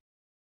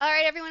All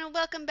right, everyone, and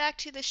welcome back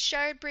to the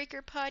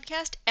Shardbreaker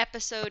podcast,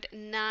 episode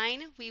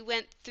 9. We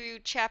went through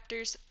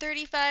chapters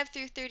 35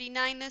 through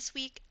 39 this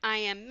week. I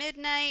am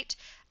Midnight,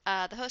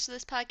 the host of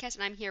this podcast,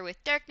 and I'm here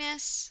with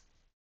Darkness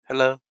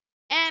Hello.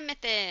 and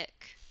Mythic.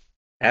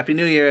 Happy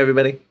New Year,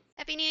 everybody.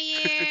 Happy New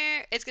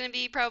Year! It's going to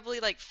be probably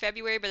like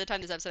February by the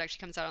time this episode actually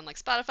comes out on like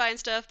Spotify and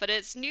stuff, but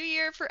it's New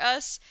Year for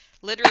us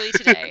literally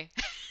today.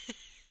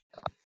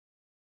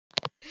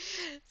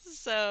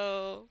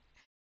 So,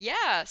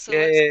 yeah, so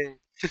let's Yay.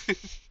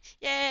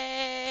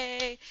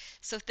 Yay!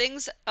 So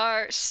things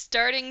are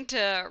starting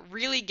to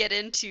really get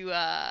into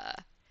the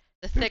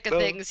thick of No,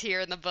 things here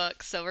in the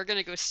book, so we're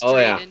gonna go Oh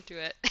straight yeah. into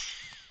it.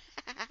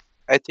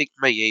 I take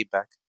my yay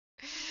back.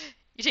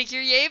 You take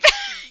your yay back?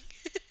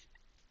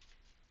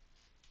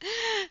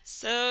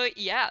 So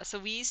yeah, so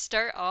we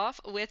start off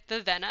with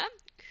Vivenna,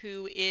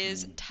 who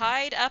is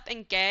tied up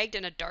and gagged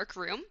in a dark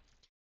room,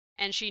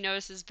 and she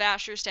notices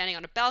Vasher standing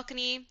on a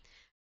balcony,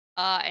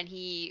 and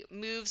he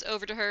moves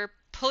over to her,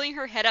 pulling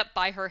her head up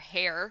by her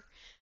hair,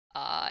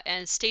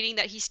 and stating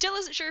that he still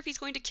isn't sure if he's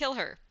going to kill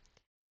her.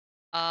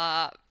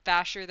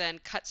 Vasher then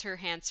cuts her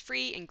hands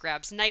free and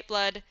grabs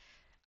Nightblood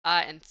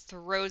and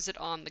throws it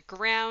on the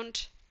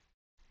ground.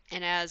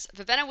 And as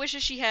Vivenna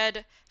wishes she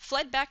had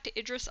fled back to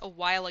Idris a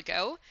while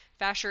ago,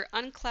 Vasher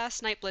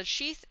unclasps Nightblood's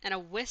sheath and a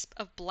wisp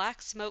of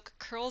black smoke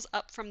curls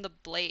up from the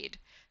blade,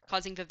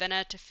 causing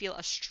Vivenna to feel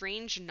a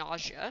strange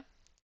nausea.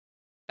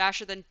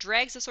 Vasher then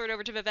drags the sword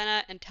over to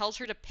Vivenna and tells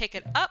her to pick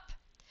it up.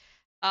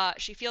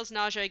 She feels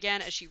nausea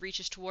again as she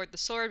reaches toward the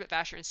sword, but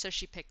Vasher insists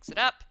she picks it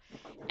up.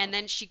 And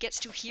then she gets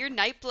to hear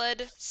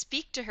Nightblood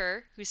speak to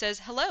her, who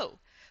says, "Hello,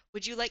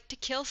 would you like to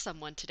kill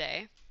someone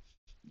today?"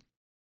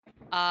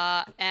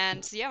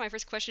 And so yeah, my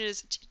first question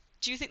is,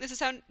 do you think this is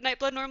how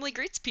Nightblood normally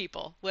greets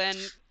people? When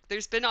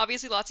there's been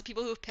obviously lots of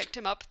people who have picked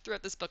him up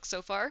throughout this book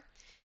so far. Is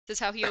this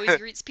how he always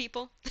greets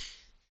people?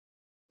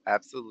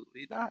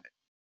 Absolutely not.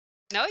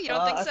 No, you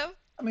don't think I, so?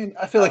 I mean,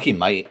 I feel like he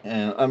might.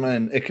 I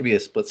mean, it could be a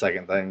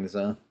split-second thing. So,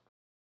 and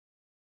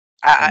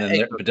then, I don't but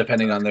think so.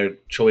 depending on their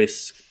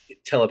choice,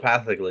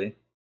 telepathically.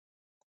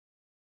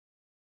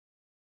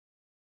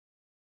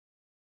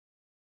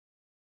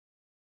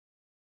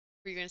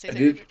 Were you gonna say I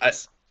something, do.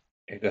 Darkness?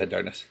 Yeah, go ahead,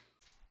 Darkness.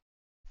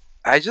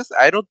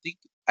 I don't think.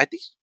 I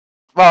think.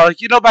 Well,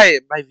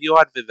 my view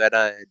on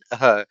Vivenna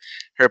and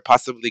her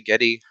possibly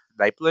getting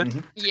Nightblood Mm-hmm.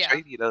 to Yeah.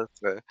 train.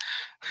 So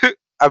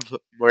I'm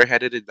more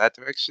headed in that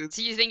direction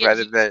So you think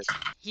rather than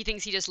he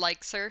thinks he just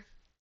likes her?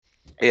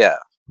 yeah.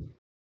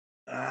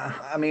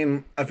 I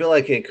mean, I feel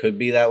like it could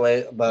be that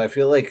way, but I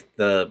feel like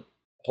the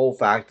whole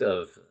fact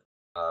of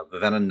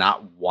Vivenna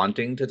not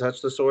wanting to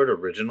touch the sword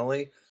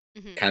originally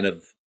Hmm. kind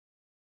of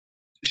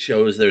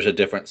shows there's a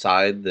different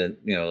side than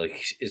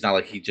like it's not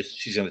like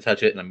she's going to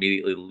touch it and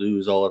immediately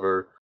lose all of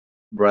her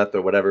breath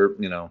or whatever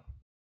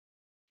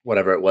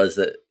whatever it was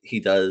that he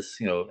does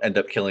end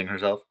up killing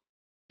herself.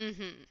 Hmm.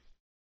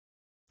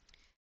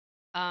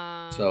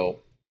 Um, So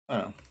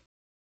I don't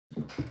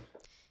know.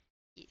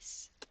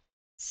 yes.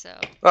 So,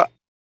 Well,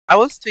 I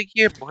was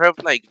thinking more of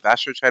like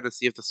Vasher trying to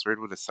see if the sword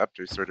would accept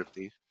her sort of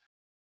thing.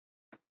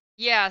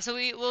 yeah, so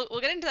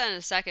we'll get into that in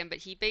a second, but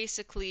he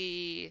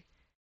basically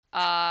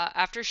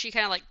after she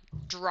kind of like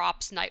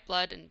drops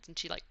Nightblood and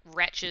she like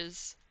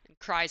retches and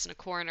cries in a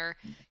corner,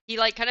 he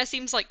like kind of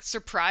seems like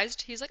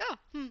surprised. He's like,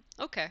 "Oh,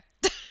 okay."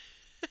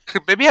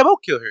 Maybe I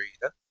won't kill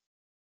her.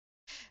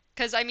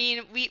 Because I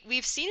mean,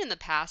 we've seen in the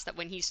past that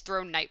when he's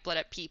thrown Nightblood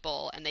at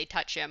people and they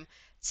touch him,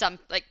 some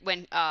like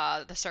when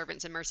the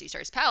servants in Mercy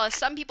Star's palace,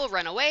 some people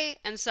run away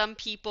and some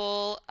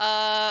people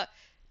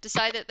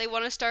decide that they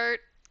want to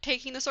start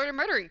taking the sword and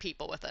murdering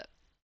people with it.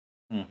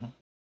 Mm-hmm.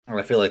 And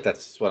I feel like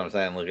that's what I'm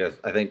saying. Like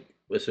I think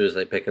as soon as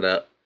they pick it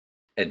up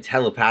and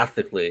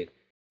telepathically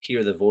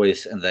hear the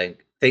voice and then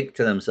think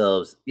to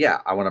themselves, "Yeah,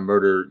 I want to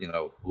murder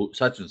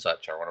such and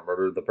such. I want to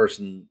murder the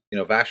person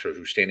Vasher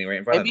who's standing right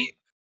in front of Maybe me."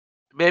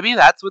 maybe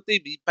that's what they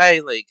mean by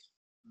like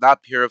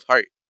not pure of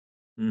heart.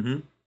 Mm-hmm.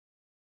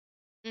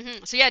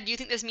 So yeah, do you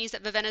think this means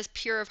that Vivenna's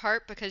pure of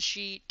heart because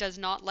she does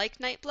not like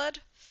Nightblood?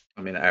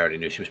 I mean, I already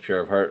knew she was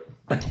pure of heart.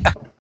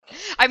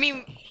 I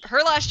mean, her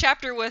last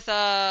chapter with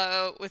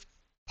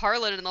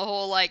Parlin and the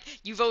whole like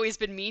 "you've always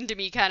been mean to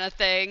me" kind of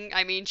thing.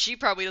 I mean, she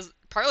probably does.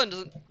 Parlin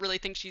doesn't really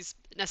think she's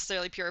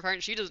necessarily pure of heart.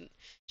 And she doesn't.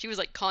 She was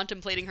like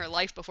contemplating her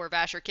life before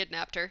Vasher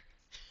kidnapped her.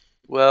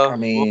 I Well,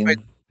 mean,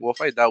 we'll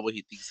find out what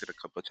he thinks in a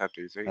couple of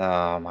chapters, right?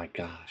 oh my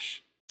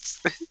gosh.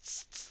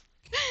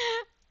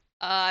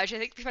 Actually, I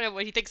think we find out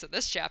what he thinks of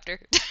this chapter.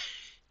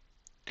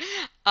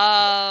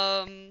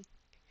 um,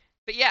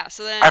 but yeah.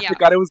 So then, I yeah,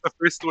 forgot it was the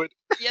first one.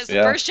 yes, the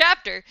Yeah. first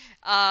chapter.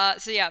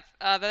 So yeah,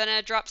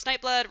 Vivenna drops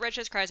Nightblood,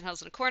 Redchest cries and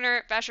huddles in a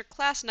corner. Vasher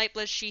clasps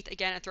Nightblood's sheath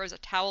again and throws a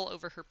towel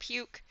over her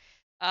puke.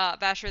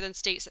 Vasher then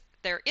states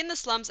they're in the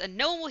slums and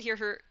no one will hear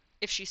her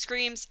if she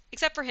screams,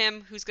 except for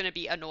him, who's going to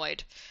be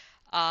annoyed.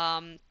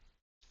 Um,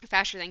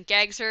 Vasher then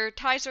gags her,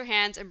 ties her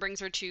hands, and brings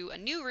her to a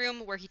new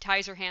room where he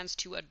ties her hands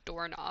to a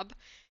doorknob.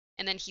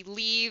 And then he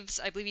leaves.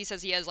 I believe he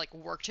says he has like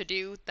work to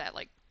do that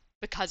like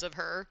because of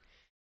her.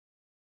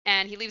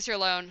 And he leaves her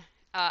alone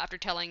after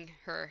telling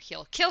her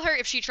he'll kill her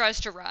if she tries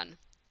to run.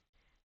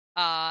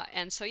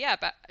 And so yeah,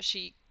 but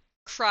she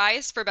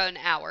cries for about an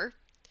hour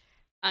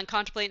and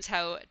contemplates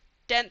how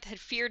Denth had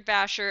feared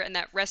Vasher and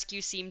that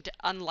rescue seemed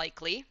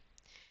unlikely.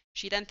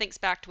 She then thinks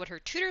back to what her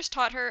tutors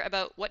taught her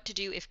about what to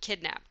do if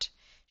kidnapped.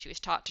 She was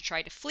taught to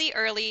try to flee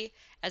early,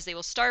 as they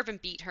will starve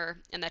and beat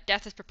her, and that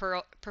death is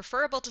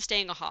preferable to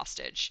staying a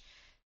hostage.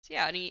 So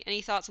yeah,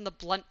 any thoughts on the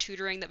blunt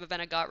tutoring that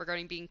Vivenna got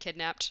regarding being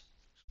kidnapped?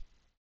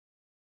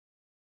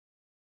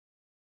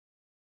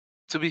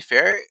 To be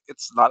fair,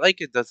 it's not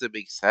like it doesn't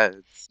make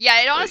sense.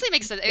 Yeah, it honestly Like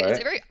makes sense. It's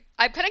Right? very.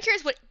 I'm kind of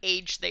curious what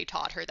age they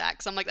taught her that,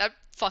 because I'm like that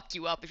fuck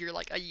you up if you're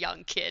like a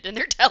young kid and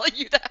they're telling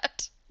you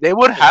that. they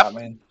would Yeah, have I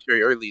to mean, teach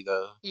very early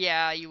though.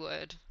 Yeah, you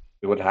would.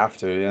 you would have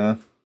to, yeah.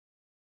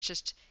 It's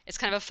just it's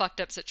kind of a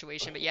fucked up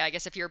situation, but yeah, I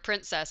guess if you're a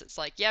princess, it's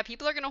like yeah,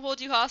 people are gonna hold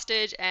you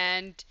hostage,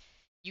 and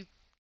you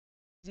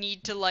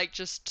need to like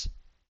just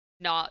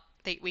not.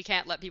 We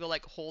can't let people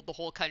like hold the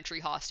whole country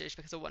hostage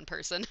because of one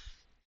person.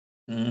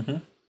 Mm-hmm.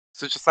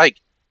 So just like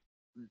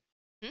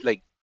Hmm?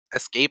 like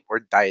escape or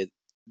die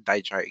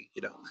trying,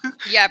 you know.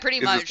 Yeah, pretty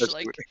Is much. essentially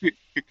Like what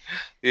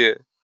yeah.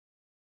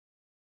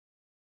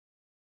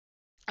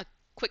 a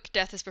quick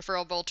death is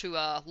preferable to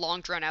a long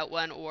drawn out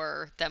one,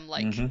 or them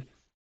like Mm-hmm.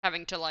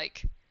 having to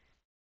like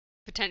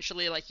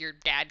potentially like your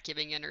dad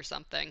giving in or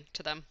something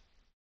to them.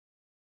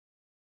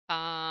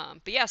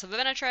 But yeah, so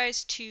Vivenna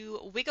tries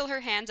to wiggle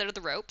her hands out of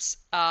the ropes,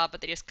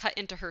 but they just cut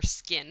into her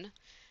skin.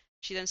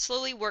 She then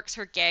slowly works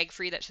her gag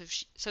free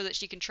so that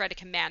she can try to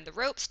command the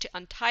ropes to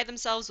untie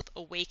themselves with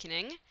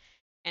awakening.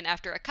 And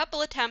after a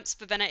couple attempts,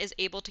 Vivenna is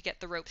able to get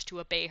the ropes to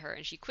obey her,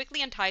 and she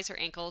quickly unties her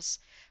ankles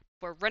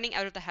before running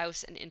out of the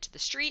house and into the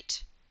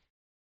street.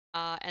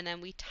 And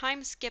then we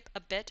time skip a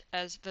bit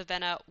as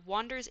Vivenna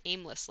wanders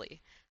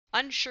aimlessly,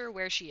 unsure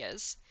where she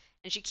is,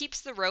 and she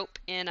keeps the rope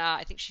in,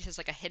 I think she has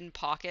like a hidden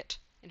pocket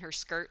in her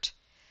skirt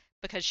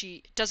because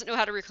she doesn't know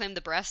how to reclaim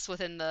the breasts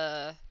within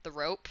the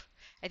rope.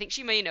 I think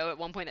she may know at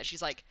one point that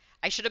she's like,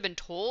 I should have been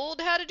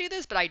told how to do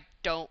this, but I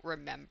don't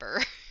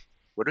remember.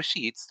 What if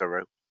she eats the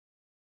rope?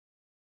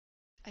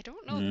 I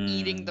don't know if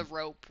eating the Mm.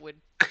 rope would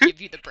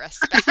give you the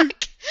breasts back.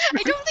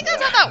 I don't think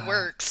that's how that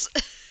works.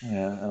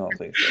 Yeah, I don't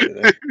think so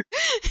either.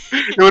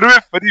 It would have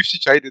been funny if she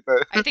tried it though.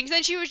 I think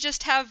then she would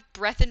just have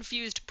breath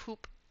infused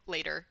poop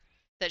later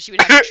that she would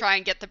have to try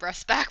and get the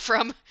breasts back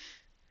from.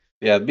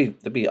 Yeah,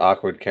 it'd be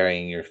awkward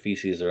carrying your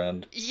feces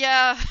around.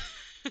 Yeah.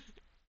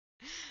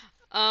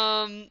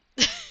 um.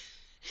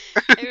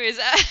 Anyways,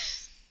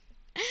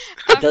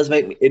 It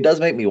does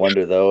make me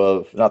wonder though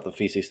of not the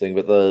feces thing,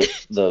 but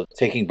the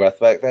taking breath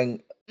back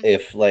thing.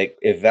 If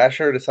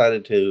Vasher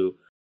decided to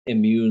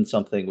immune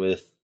something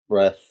with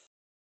breath,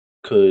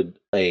 could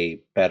a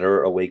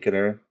better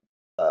awakener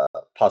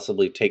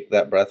possibly take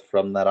that breath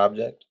from that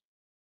object,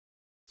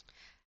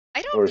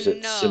 I or is don't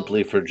it know.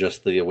 simply for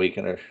just the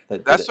awakener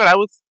that did That's it? what I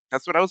was.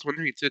 That's what I was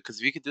wondering too. Because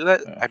if you could do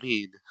that, Yeah. I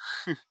mean,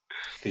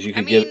 Because you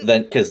I could give mean,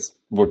 then because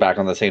we're back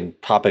on the same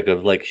topic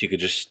of like she could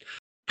just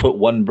put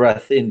one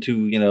breath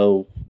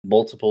into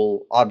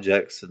multiple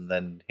objects and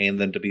then hand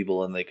them to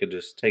people and they could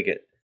just take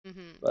it.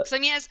 because But I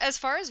mean, as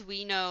far as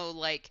we know,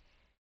 like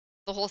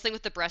the whole thing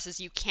with the breasts is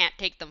you can't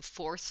take them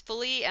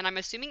forcefully, and I'm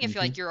assuming if hmm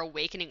like you're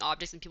awakening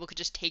objects and people could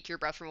just take your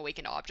breath from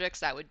awakened objects,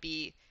 that would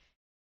be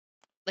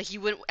like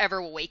you wouldn't ever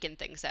awaken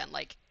things then.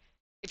 Like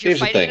if you're here's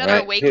the fighting thing, another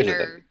right? Here's the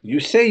thing. awakener, You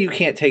say you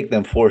can't take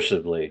them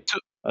forcibly,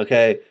 to,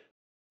 okay?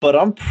 But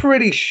I'm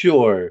pretty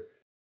sure,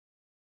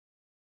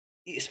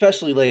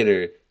 especially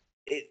later,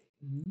 it,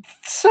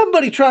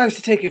 somebody tries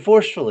to take it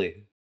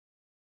forcefully.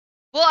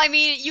 well, I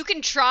mean, you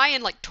can try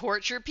and like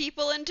torture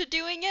people into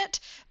doing it,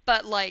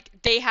 but like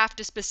they have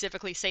to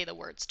specifically say the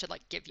words to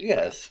like give you Yes,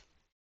 breath.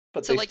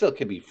 but So they like still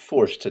can be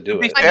forced to to do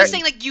be it. I'm I fair, just mean,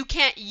 saying like you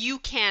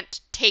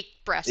can't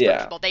take breaths from yeah,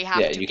 people. They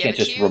have yeah, to you give can't it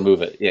to just you.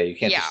 remove it. Yeah, you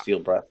can't just Yeah. steal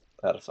breath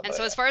out of And somebody.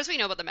 so Yeah. as far as we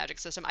know about the magic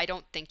system, I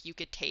don't think you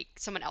could take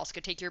someone else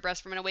could take your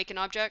breath from an awakened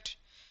object.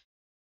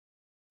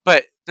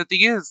 but the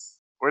thing is,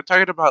 we're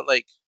talking about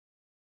like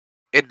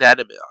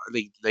inanimate,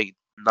 like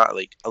not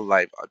like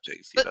alive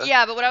objects, you But know.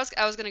 yeah, but what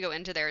I was gonna go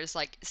into there is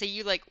like say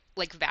you like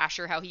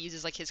Vasher how he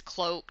uses like his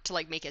cloak to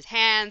like make his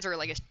hands or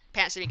like his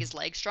pants to make his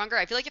legs stronger.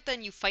 I feel like if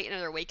then you fight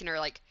another awakener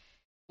like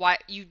why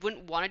you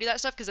wouldn't want to do that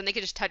stuff because then they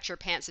could just touch your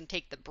pants and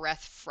take the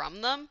breath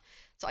from them.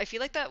 So I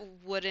feel like that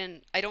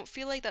wouldn't. I don't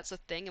feel like that's a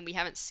thing, and we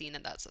haven't seen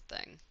that that's a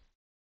thing.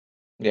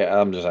 Yeah,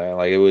 I'm just saying,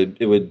 like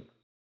it would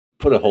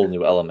put a whole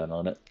new element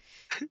on it,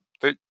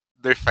 They're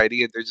they're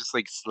fighting and they're just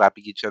like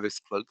slapping each other's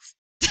cloaks.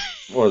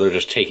 or they're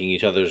just taking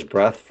each other's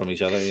breath from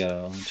each other,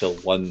 until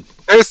one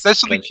They're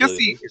essentially eventually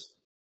kissing. leaves.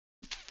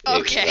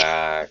 Okay.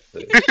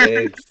 Exactly,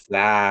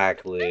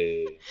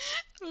 exactly.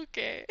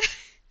 Okay.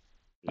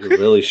 You're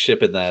really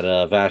shipping that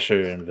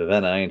Vasher and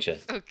Vivenna, ain't you?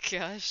 Oh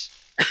gosh.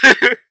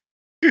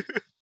 Way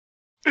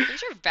Pretty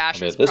sure I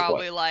mean, Vasher's at this point.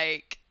 probably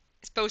like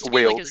supposed to be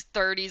in like older. his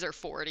 30s or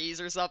 40s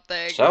or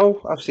something.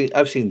 So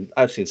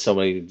I've seen so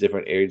many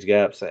different age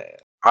gaps.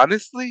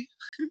 Honestly,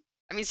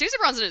 I mean, Caesar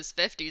Bronson in his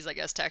 50s, I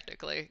guess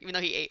technically, even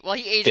though he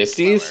ages 50s?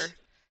 slower.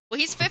 Well,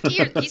 he's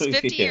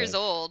 50 years Yeah.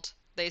 old.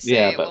 they say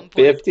at but one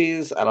point.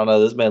 50s? I don't know.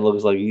 This man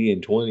looks like he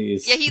in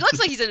 20s. Yeah, he looks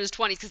like he's in his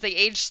 20s because they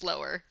age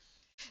slower.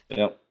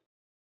 Yep.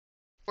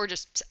 Or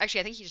just,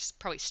 actually, I think he just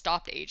probably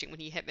stopped aging when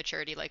he hit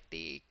maturity, like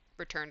the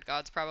returned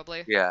gods,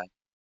 probably. Yeah.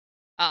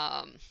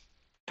 Um,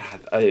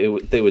 God,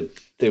 they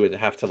would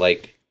have to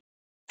like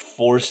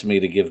force me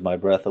to give my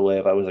breath away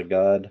if I was a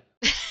god.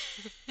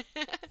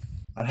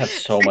 I'd have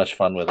so much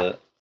fun with it.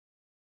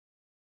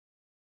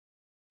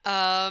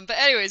 but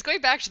anyways,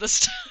 going back to the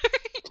story.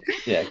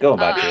 Yeah, going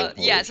back to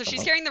Yeah, so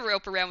she's carrying the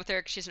rope around with her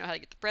because she doesn't know how to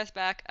get the breath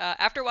back.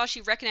 After a while,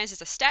 she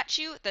recognizes a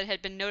statue that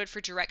had been noted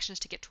for directions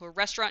to get to a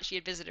restaurant she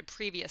had visited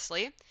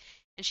previously.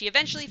 And she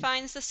eventually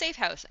finds the safe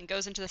house and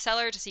goes into the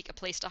cellar to seek a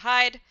place to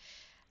hide.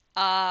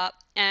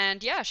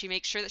 And yeah, she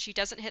makes sure that she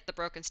doesn't hit the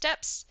broken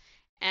steps.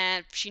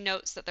 And she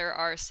notes that there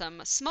are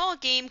some small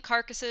game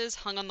carcasses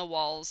hung on the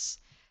walls.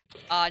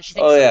 And she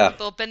thinks Oh some yeah.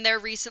 people have been there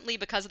recently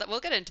because of that. We'll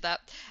get into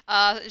that.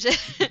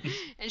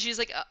 And she's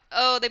like,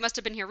 "Oh, they must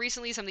have been here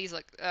recently. Some of these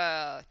look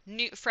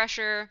new,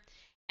 fresher."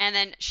 And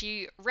then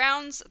she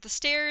rounds the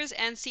stairs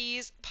and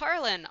sees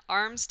Parlin,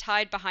 arms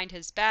tied behind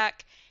his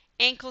back,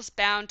 ankles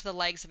bound to the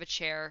legs of a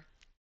chair,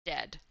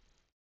 dead.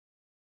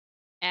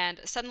 And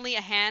suddenly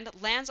a hand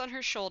lands on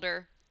her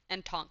shoulder,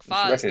 and Tonk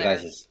Fa is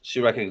there. She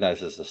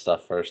recognizes the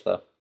stuff first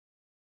though.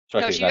 She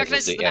No, she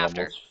recognizes recognizes the them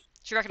after. animals.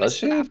 She Does recognizes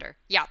them she? after.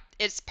 Yeah,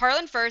 it's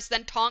Parlin first,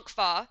 then Tonk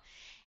Fa,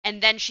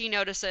 and then she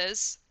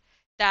notices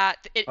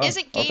that it Oh,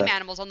 isn't game okay.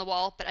 animals on the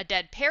wall, but a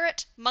dead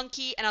parrot,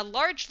 monkey, and a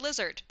large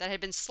lizard that had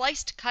been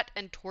sliced, cut,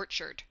 and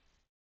tortured.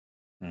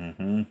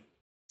 Mm-hmm.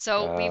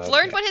 So we've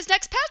learned Okay. what his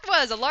next pet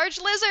was, a large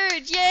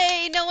lizard!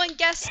 Yay, no one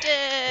guessed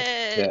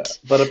Yeah, it!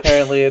 but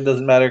apparently it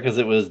doesn't matter because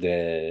it was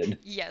dead.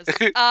 Yes. So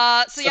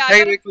So yeah, I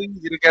got a technically,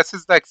 you to guess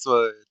his next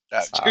one.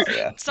 No, Oh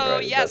yeah, you're So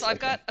right. It yeah, does. so I've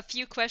Okay. got a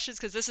few questions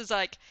because this is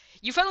like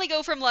you finally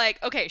go from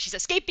like, okay, she's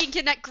escaping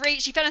kidnapped,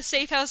 great, she found a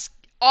safe house,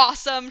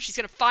 awesome, she's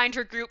gonna find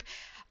her group.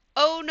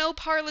 Oh no,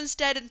 Parlin's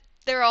dead and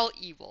they're all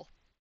evil.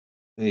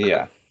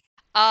 Yeah.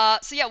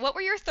 So yeah, what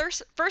were your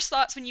first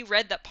thoughts when you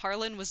read that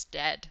Parlin was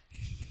dead?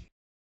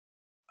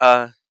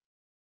 uh,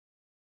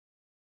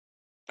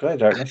 Go ahead,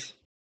 darkness.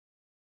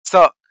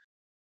 so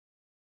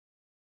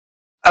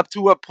up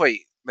to what point?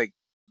 Like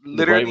Right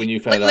literally, when you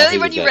Like found out literally he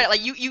when was you read dead.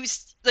 it, like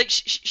like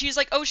she's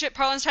like, oh shit,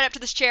 Parlin's tied up to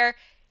this chair,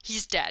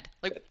 he's dead.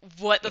 Like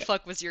what the Yeah.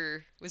 fuck was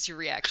your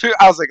reaction?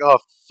 I was like, oh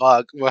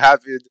fuck, what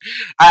happened?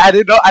 I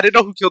didn't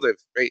know who killed him,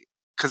 right?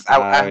 Because I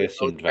I was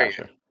assumed curious.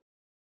 Vasher.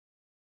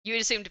 You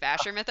assumed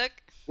Vasher Mythic?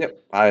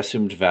 Yep. I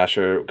assumed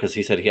Vasher because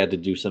he said he had to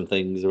do some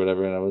things or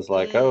whatever, and I was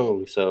like, Mm.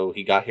 oh, so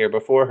he got here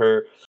before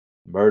her,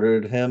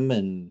 murdered him,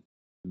 and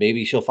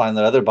maybe she'll find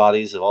the other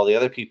bodies of all the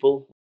other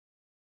people,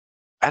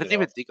 I you didn't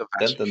know, even think of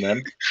then Asher. and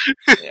then.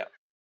 Yeah.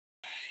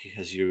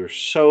 Because you're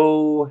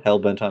so hell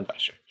bent on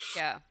Vasher.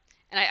 Yeah.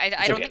 And I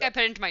It's don't okay think I though.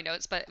 put it into my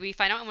notes, but we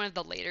find out in one of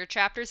the later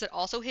chapters that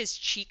also his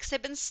cheeks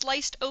have been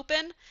sliced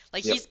open.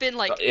 Like Yep. he's been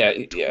like Yeah,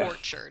 yeah.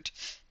 tortured.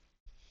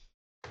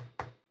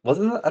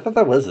 Wasn't that, I thought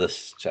that was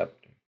this chapter.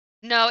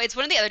 No, it's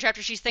one of the other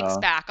chapters. She thinks Oh.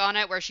 back on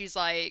it where she's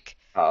like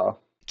Oh.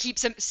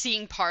 keeps him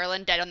seeing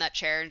Parlin dead on that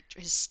chair and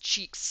his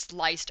cheeks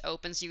sliced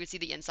open so you could see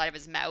the inside of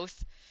his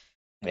mouth.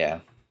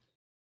 Yeah.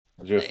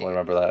 I definitely Like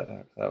remember that.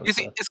 That You was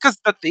see, it's because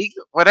the thing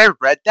when I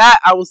read that,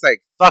 I was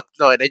like, fuck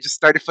no, and I just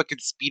started fucking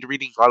speed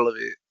reading all of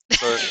it.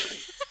 So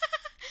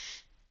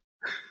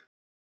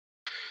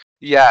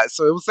yeah,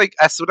 so it was like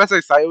as soon as I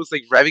saw it, it was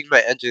like revving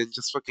my engine,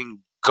 just fucking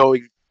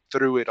going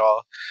through it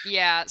all.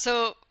 yeah,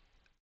 so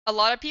a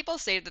lot of people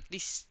say that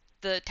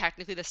the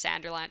technically the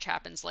Sanderlanche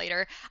happens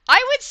later.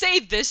 I would say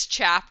this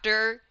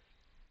chapter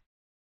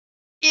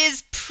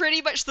is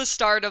pretty much the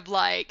start of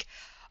like,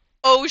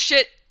 oh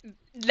shit,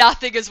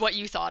 nothing is what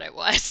you thought it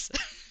was.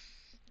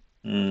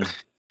 Mm.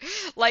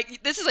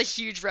 Like this is a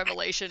huge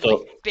revelation, like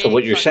So big fucking thing.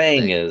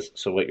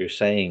 what you're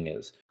saying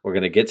is we're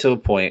gonna get to a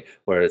point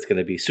where it's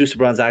gonna be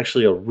Susebron's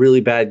actually a really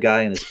bad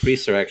guy and his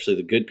priests are actually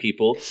the good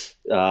people.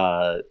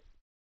 Uh,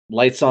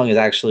 Lightsong is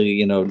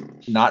actually,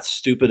 not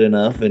stupid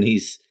enough, and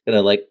he's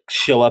gonna like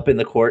show up in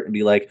the court and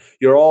be like,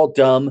 "You're all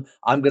dumb.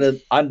 I'm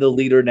the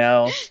leader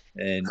now,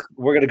 and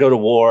we're gonna go to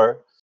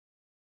war."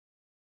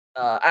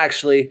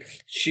 Actually,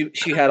 she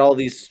had all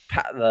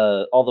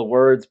all the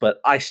words, but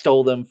I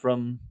stole them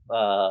from.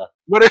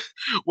 What if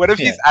what if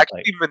he's Yeah, like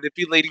actually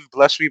manipulating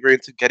Blush Weaver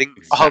into getting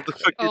all the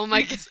exactly. fucking Oh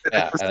my god. things and then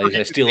Yeah, just and so he's he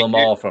gonna can steal take them it?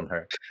 all from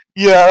her.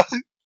 Yeah.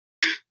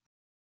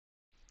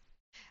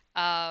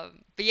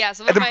 But yeah,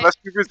 some And of then my Blush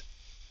Weaver's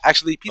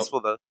actually Oh,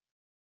 peaceful though.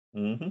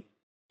 mm-hmm.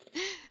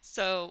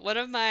 so one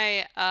of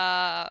my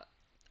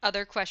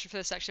other question for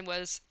this section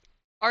was,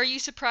 are you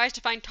surprised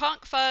to find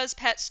Tonk Fuzz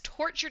pets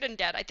tortured and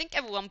dead? I think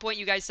at one point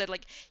you guys said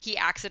like he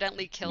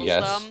accidentally kills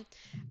Yes, them.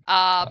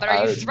 But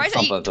are you surprised that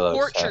he something to that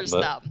extent, tortures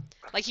but them?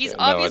 Like he's yeah,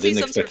 no, I obviously didn't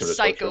some sort expect of him to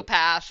torture.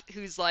 psychopath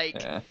who's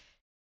like Yeah.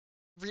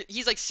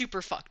 he's like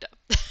super fucked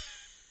up.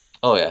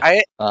 Oh yeah.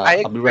 I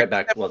I I'll be right expected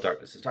back. them Well,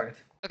 darkness is talking.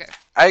 Okay.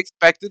 I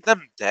expected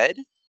them dead,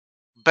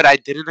 but I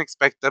didn't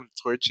expect them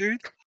tortured.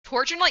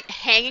 Tortured like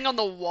hanging on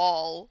the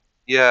wall.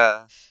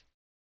 Yeah.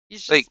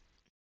 He's Like just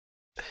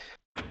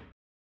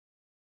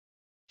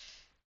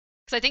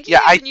Because I think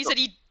Yeah, when you said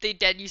they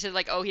did, you said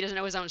like, oh, he doesn't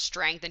know his own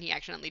strength and he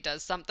accidentally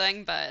does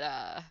something,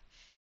 but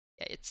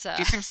it's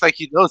he seems like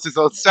he knows his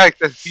own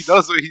strength and he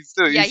knows what he's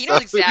doing. yeah, he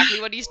knows So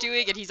exactly what he's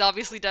doing, and he's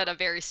obviously done a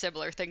very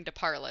similar thing to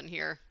Parlin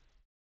here.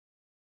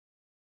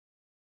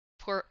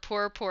 Poor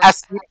as poor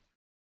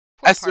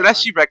soon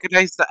as she Parlin.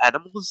 recognized the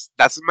animals,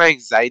 that's when my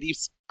anxiety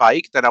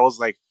spiked, and I was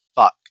like,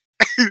 "Fuck!"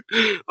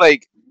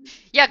 Like,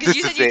 Yeah, because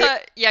you this said is you it.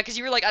 thought, yeah, because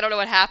you were like, I don't know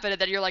what happened,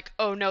 and then you're like,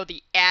 oh no,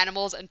 the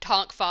animals, and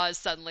Tonkfa is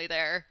suddenly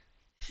there.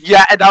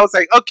 Yeah, and I was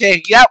like,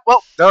 "Okay, yeah,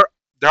 well, they're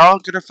all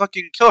gonna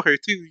fucking kill her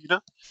too," you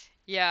know.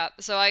 Yeah,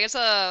 so I guess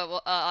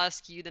I'll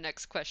ask you the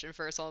next question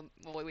first. While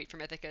we wait for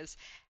Mythicas.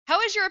 How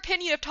has your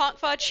opinion of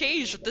Tonkfa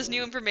changed with this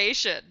new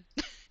information?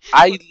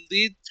 I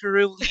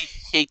literally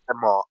hate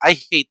them all. I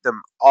hate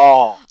them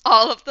all.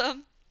 All of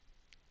them?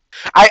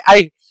 I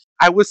I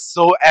I was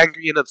so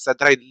angry and upset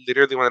that I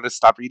literally wanted to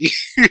stop reading.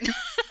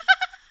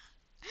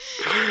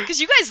 Because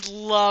you guys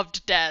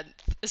loved Denth,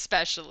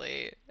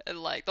 especially, and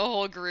like the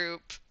whole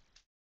group.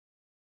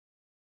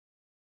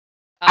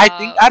 I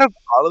think Um, out of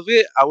all of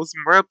it, I was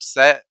more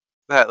upset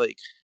that like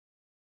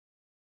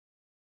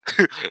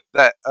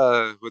that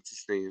what's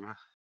his name?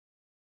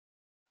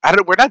 I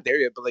don't. We're not there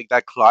yet, but like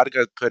that Claude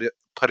got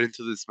put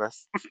into this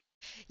mess.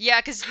 yeah,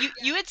 because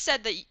you had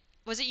said that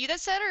was it you that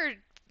said or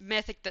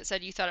Mythic that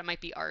said you thought it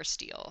might be our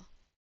steel,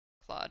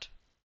 Claude?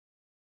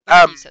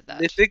 One of you said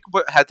that. Mythic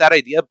had that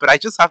idea, but I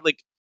just have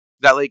like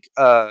that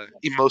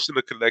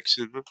emotional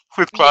connection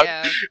with Claude.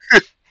 Yeah.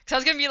 Cause I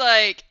was gonna be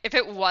like, if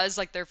it was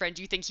like their friend,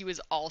 do you think he was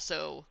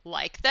also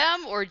like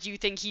them, or do you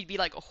think he'd be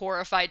like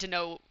horrified to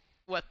know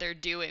what they're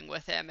doing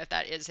with him if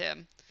that is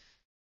him?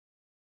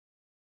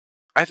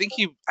 I think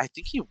he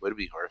would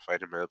be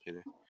horrified in my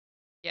opinion,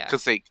 Yeah.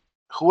 because like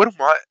who would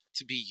want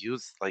to be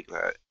used like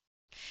that?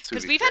 To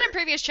Because be we've had in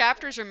fair, previous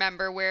chapters,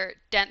 remember, where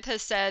Dent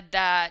has said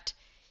that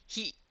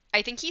he,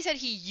 I think he said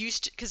he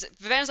used to, because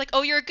Vivanna's like,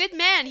 oh, you're a good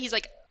man. He's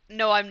like,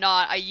 no, I'm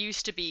not. I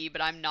used to be,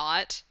 but I'm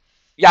not.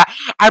 yeah,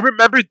 I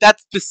remembered that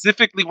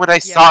specifically when I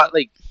saw Yeah.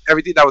 like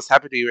everything that was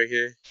happening right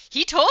here.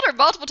 He told her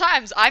multiple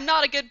times, I'm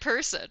not a good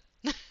person.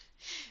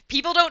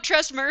 People don't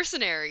trust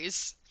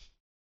mercenaries.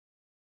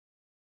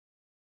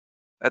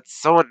 That's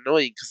so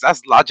annoying because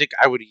that's logic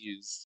I would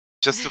use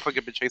just to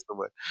fucking betray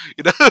someone,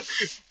 you know?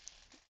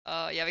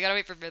 Oh, yeah, we gotta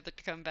wait for Mythic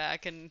to come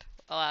back, and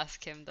I'll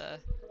ask him the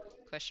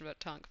question about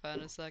Tonkfa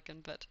in a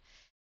second. But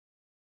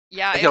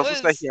yeah, He it also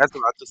said he was. has a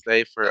lot to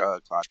say for Oh,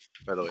 Claude,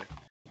 by the way.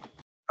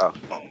 Oh.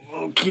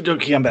 Okie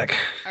dokie, I'm back.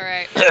 all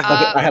right. Okay,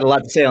 I had a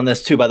lot to say on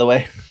this too, by the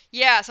way.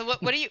 Yeah. So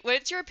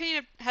what's your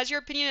opinion? Has your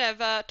opinion of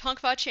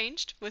Tonkfa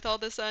changed with all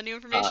this new Uh,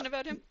 information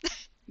about him?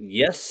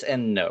 yes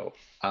and no.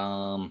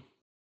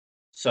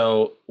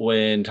 So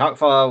when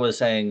Tokfa was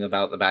saying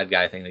about the bad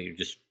guy thing that you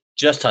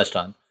just touched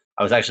on,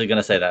 I was actually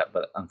gonna say that,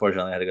 but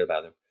unfortunately I had to go to the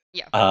bathroom.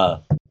 Yeah.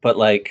 But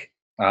like,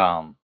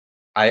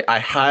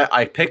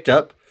 I picked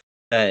up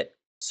that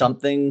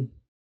something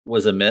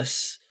was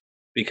amiss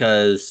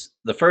because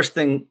the first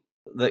thing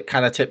that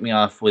kind of tipped me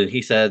off when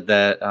he said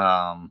that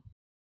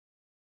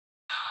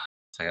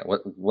second,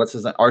 what's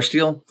his name?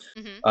 Arsteel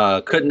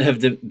Mhm. couldn't have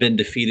been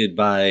defeated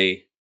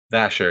by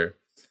Vasher,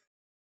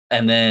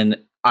 and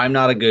then I'm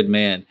not a good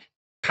man.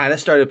 Kind of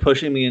started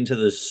pushing me into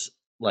this,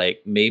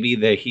 like maybe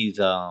that he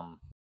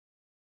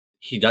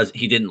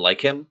didn't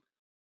like him,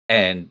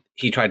 and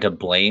he tried to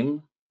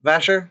blame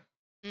Vasher,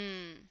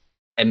 Mm.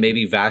 and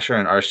maybe Vasher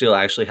and Arsteel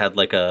actually had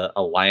like a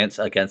alliance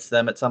against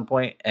them at some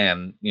point,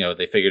 and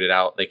they figured it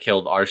out. They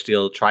killed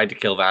Arsteel, tried to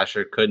kill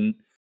Vasher, couldn't.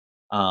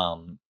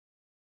 Um,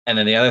 And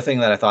then the other thing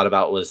that I thought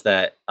about was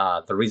that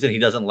the reason he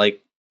doesn't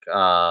like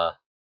uh,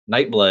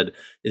 Nightblood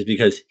is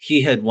because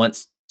he had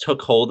once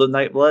took hold of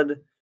Nightblood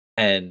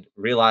and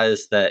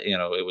realized that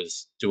it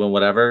was doing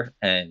whatever,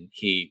 and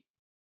he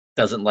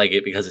doesn't like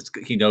it because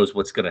he knows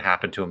what's going to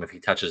happen to him if he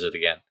touches it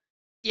again.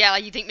 Yeah,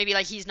 like you think maybe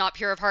like he's not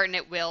pure of heart and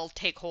it will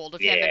take hold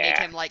of him and make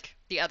Yeah, him like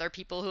the other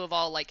people who have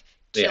all like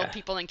killed yeah,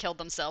 people and killed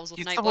themselves with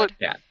He's someone Nightblood.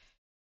 yeah.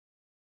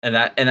 And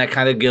that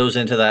kind of goes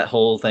into that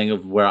whole thing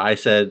of where I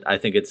said I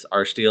think it's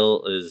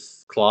Arsteel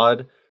is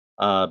Claude,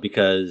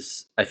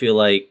 because I feel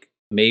like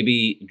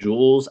maybe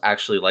Jules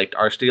actually liked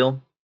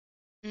Arsteel,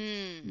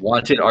 Mm.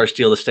 wanted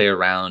Arsteel to stay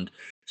around,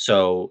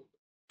 so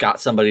got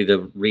somebody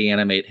to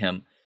reanimate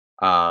him.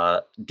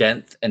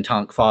 Denth and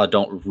Tonkfa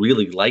don't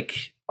really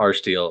like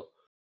Arsteel,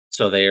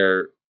 so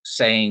they're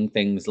saying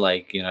things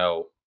like,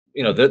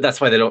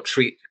 that's why they don't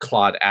treat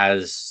Claude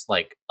as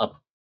like a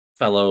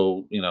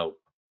fellow,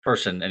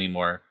 person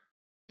anymore,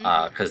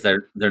 Mhm. because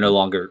they're no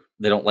longer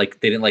they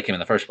didn't like him in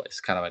the first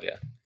place, kind of idea.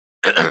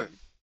 I Mhm.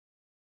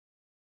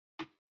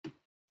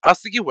 was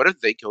thinking, what if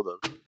they killed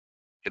him?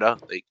 You know,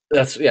 like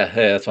That's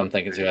what I'm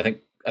thinking too.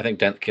 I think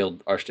Dent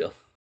killed Arsteel.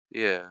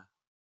 yeah,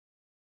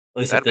 At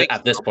least that makes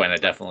at this so point, much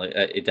I sense. definitely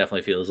it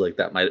definitely feels like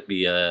that might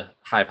be a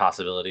high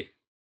possibility.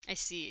 I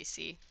see. I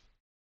see.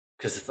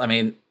 Because I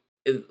mean,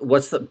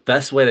 what's the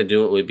best way to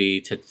do it would be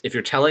to, if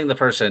you're telling the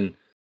person,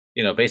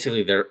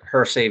 basically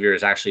her savior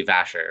is actually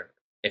Vasher.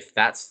 If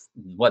that's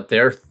what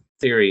their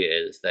theory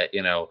is, that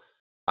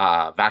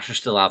Vasher's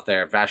still out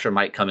there. Vasher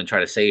might come and try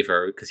to save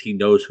her because he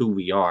knows who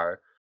we are.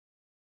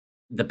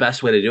 The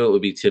best way to do it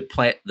would be to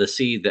plant the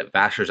seed that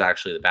Vasher's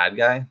actually the bad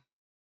guy.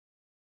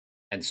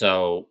 And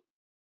so,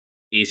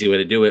 easy way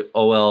to do it.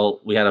 Oh well,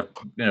 we had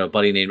a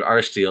buddy named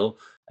Arsteel,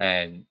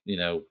 and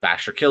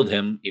Vasher killed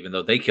him, even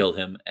though they killed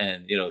him,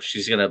 and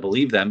she's gonna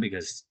believe them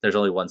because there's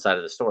only one side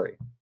of the story.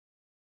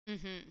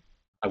 Mm-hmm.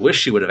 I wish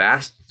she would have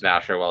asked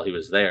Vasher while he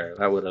was there.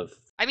 That would have.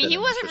 I mean, he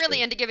been wasn't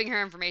really interesting. into giving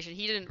her information.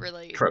 He didn't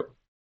really True.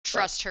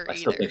 trust her I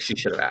still either. think she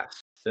should have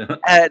asked.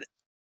 And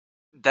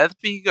Death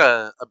being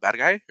a bad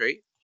guy, right?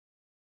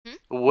 Hmm?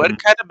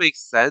 What kind of makes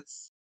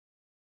sense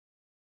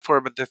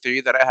for the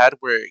theory that I had,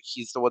 where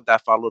he's the one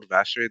that followed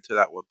Vasher into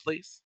that one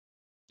place?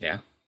 Yeah.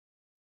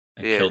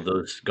 And Yeah. killed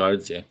those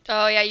guards. Yeah.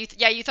 Oh yeah,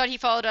 you thought he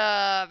followed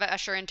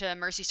Vasher into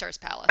Mercy Star's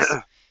palace.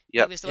 He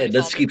Yep. was the Yeah, one it who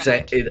does followed her keep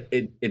saying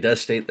behind. it does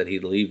state that he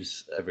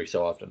leaves every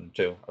so often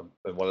too.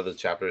 In one of the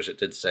chapters, it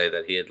did say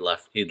that he'd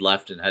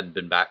left and hadn't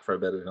been back for a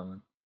bit or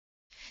something.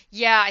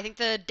 Yeah, I think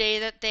the day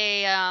that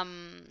they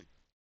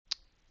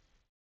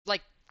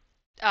like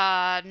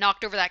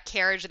knocked over that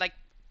carriage, like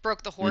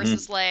broke the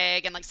horse's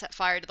leg and like set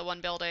fire to the one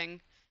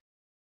building.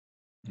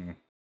 Mhm.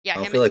 Yeah, I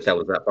don't him. feel like that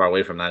was that far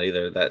away from that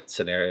either. That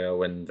scenario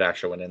when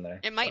Vasher went in there.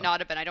 It might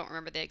not have been. I don't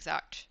remember the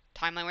exact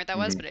timeline where that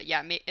was, Mhm.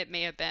 but it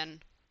may have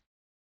been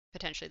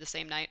potentially the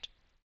same night.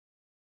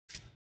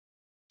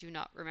 Do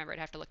not remember. I'd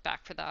have to look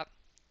back for that.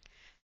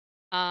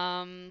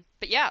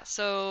 But yeah,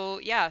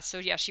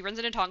 she runs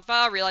into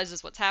Tongfa,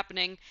 realizes what's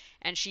happening,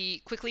 and she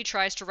quickly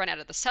tries to run out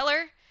of the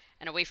cellar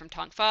and away from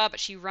Tongfa, but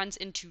she runs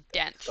into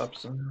Denth.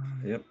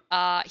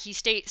 Yep. He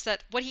states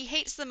that what he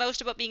hates the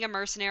most about being a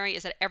mercenary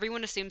is that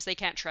everyone assumes they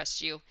can't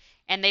trust you,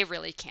 and they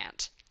really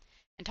can't.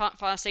 And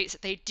Tongfa states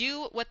that they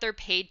do what they're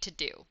paid to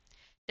do.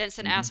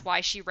 Denson asks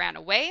why she ran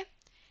away,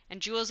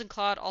 and Jules and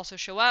Claude also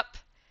show up.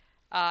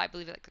 I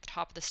believe at the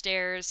top of the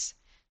stairs.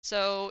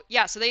 So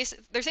yeah, so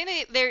they're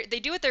saying they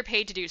do what they're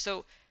paid to do.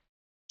 So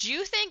do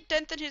you think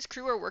Dent and his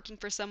crew are working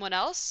for someone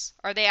else?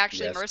 Are they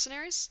actually Yes.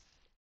 mercenaries?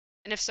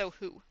 And if so,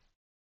 who?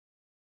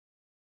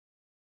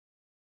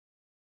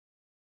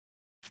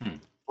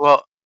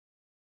 Well,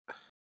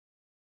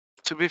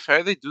 to be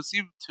fair, they do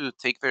seem to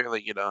take their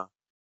like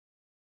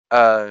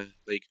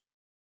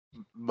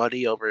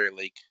money over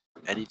like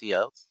anything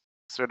else.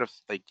 Sort of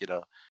like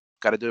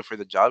gotta do it for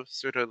the job.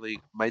 Sort of like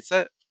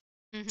mindset.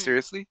 Mm-hmm.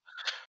 Seriously.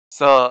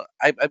 So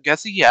I'm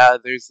guessing, yeah,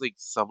 there's like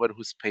someone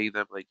who's paying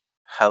them like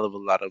hell of a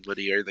lot of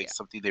money, or like Yeah.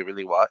 something they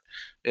really want,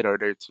 in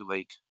order to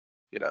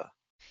you know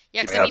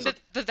Yeah, keep because I I mean, had,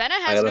 Vivenna I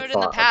has had a noted in the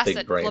thought of past big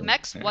that brain.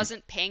 Flamex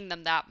wasn't paying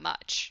them that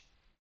much.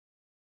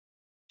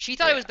 She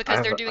thought it was Yeah,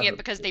 because they're doing it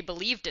because they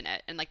believed in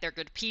it and like they're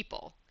good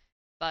people.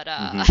 But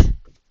I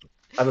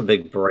have a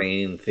big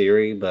brain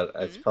theory, but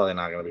it's hmm? probably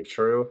not going to be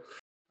true.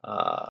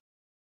 Uh,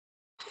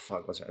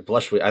 fuck, what's her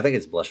Blushweaver? I think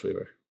it's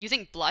Blushweaver. You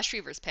think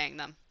Blushweaver's paying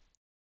them?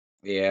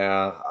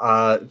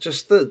 Yeah,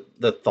 just the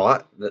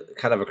thought that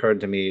kind of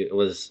occurred to me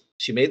was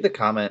she made the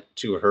comment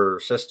to her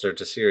sister,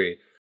 to Siri,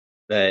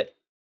 that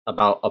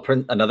about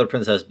another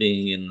princess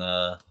being in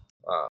the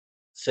uh,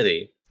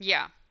 city,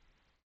 Yeah.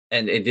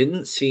 and it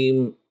didn't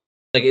seem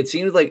like it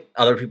seemed like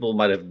other people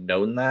might have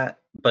known that,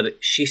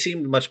 but she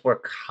seemed much more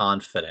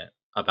confident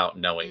about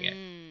knowing it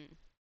Mm.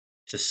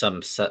 to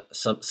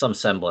some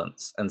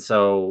semblance, and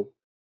so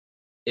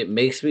it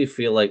makes me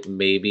feel like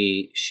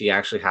maybe she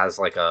actually has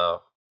like a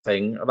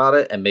thing about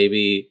it, and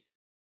maybe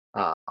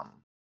um,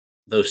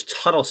 those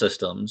tunnel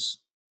systems.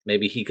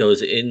 Maybe he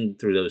goes in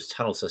through those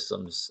tunnel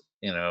systems,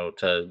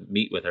 to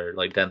meet with her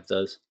like Dent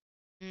does.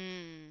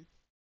 Mm.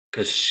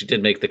 Because she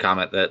did make the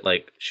comment that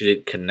like she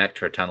did connect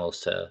her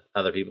tunnels to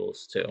other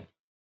people's too.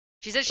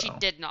 She said she So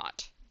did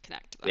not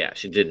connect yeah, them.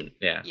 she didn't.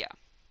 Yeah. Yeah.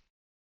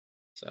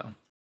 So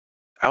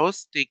I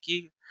was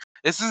thinking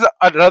this is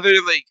another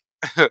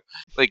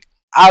like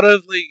out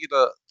of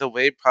the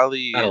way, out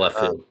probably of left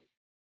field.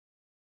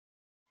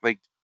 like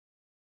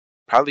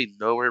probably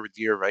nowhere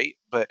near right,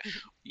 but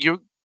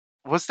you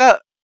what's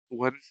that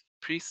one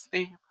priest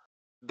name?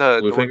 The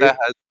one Bluefinger. that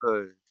has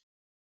the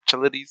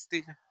Chilides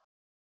thing?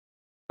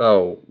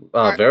 Oh,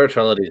 Var-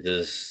 Veritrelides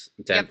is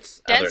yep.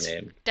 Dent's other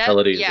name.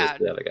 Trelides is Yeah.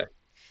 the other guy.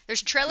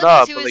 There's No,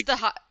 Trelides, who but is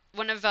like,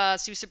 one of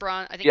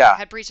Susebron, I think yeah,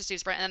 head priest of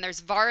Susebron, and then there's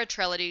Vara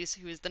Trelides,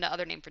 who is the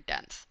other name for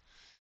Denth.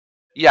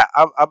 yeah.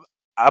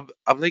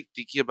 I'm like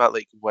thinking about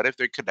like what if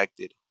they're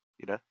connected,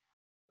 you know?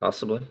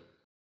 Possibly. I mean,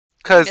 I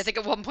Because think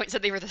at one point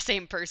said they were the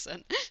same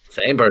person.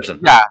 Same person.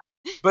 yeah,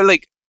 but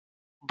like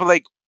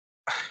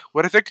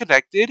what if they're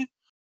connected?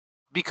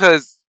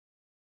 Because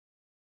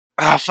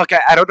fuck,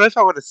 I don't know if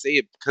I want to say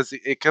it because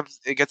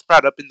it gets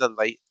brought up in the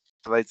light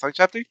song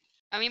chapter.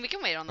 I mean, we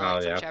can wait on the Oh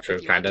light song yeah, chapter true.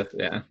 if you Kind want. of.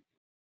 Yeah.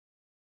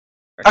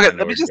 I Okay, kind of know let me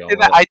where you're just say going with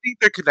that it. I think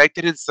they're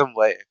connected in some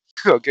way.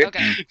 Okay,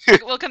 Okay,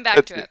 we'll come back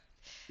that's to it.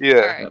 it.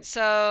 All Yeah. right, Yep.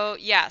 so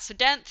yeah, so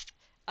Denth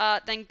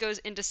then goes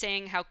into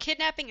saying how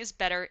kidnapping is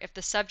better if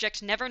the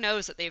subject never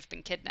knows that they've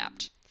been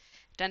kidnapped.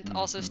 Denth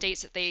also Mhm.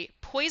 states that they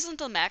poisoned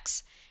the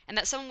mechs and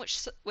that someone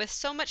with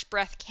so much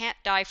breath can't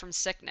die from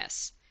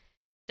sickness.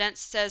 Dent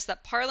says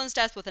that Parlin's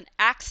death was an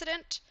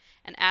accident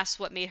and asks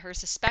what made her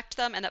suspect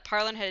them and that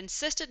Parlin had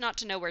insisted not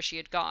to know where she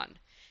had gone.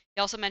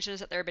 He also mentions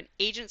that there had been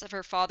agents of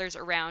her father's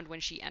around when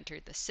she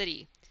entered the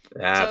city.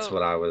 That's So,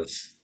 what I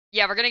was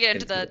yeah, we're gonna get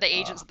into into. the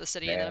agents of the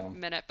city in a Yeah.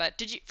 minute,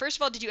 but first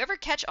of all, did you ever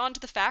catch on to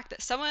the fact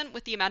that someone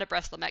with the amount of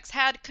breast Lemex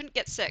had couldn't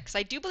get sick? 'Cause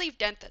I do believe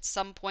Dent at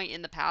some point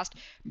in the past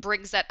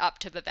brings that up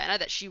to Vivenna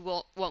that she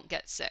won't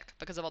get sick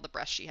because of all the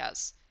breasts she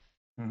has.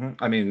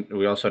 I mean,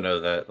 we also know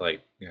that,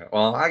 like,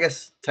 well, I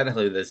guess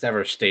technically it's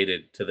never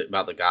stated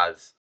about the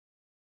gods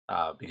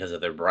because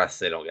of their breasts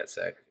they don't get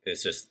sick.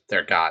 It's just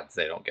they're gods;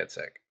 they don't get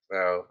sick.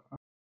 So,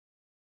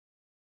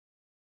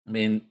 I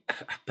mean,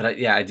 but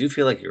yeah, I do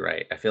feel like you're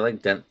right. I feel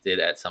like Dent did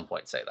at some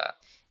point say that.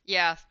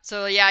 Yeah,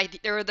 so yeah,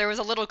 there was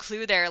a little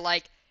clue there,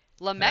 like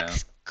Yeah.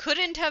 Lemex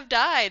couldn't have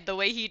died the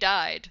way he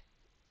died.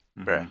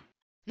 Bruh.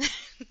 hmm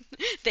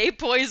They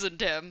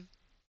poisoned him.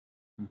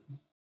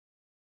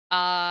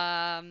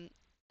 Um,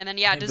 and then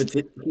yeah, does But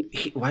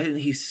why didn't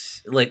he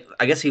like?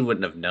 I guess he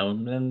wouldn't have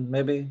known then.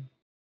 Maybe.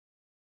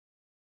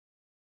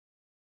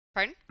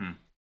 pardon? Hmm.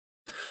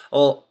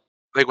 Well,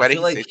 Like, I why did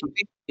feel he say like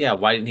something? yeah.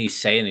 Why didn't he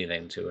say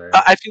anything to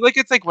her? I feel like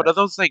it's like one of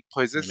those like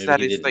poisons Maybe that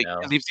he is didn't like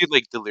it know. leaves you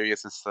like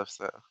delirious and stuff.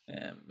 So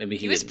Yeah, maybe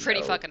He he was didn't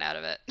pretty know. fucking out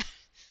of it.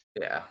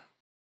 Yeah.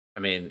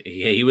 I mean,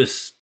 he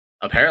was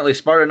apparently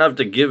smart enough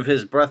to give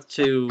his breath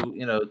to,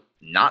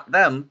 not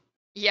them.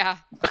 Yeah,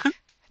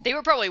 they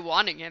were probably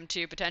wanting him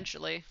to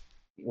potentially.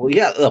 Well,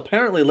 yeah,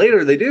 apparently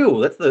later they do.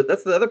 That's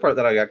the other part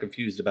that I got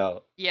confused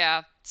about.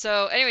 Yeah.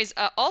 So, anyways,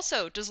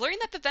 also, does learning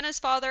that Vivenna's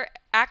father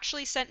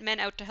actually sent men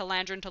out to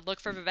Helandrin to look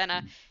for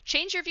Vivenna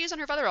change your views on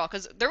her father at all?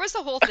 Because there was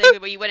the whole thing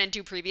that we went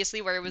into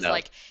previously where it was No.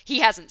 like, he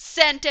hasn't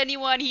sent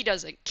anyone, he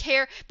doesn't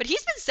care, but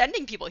he's been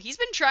sending people. He's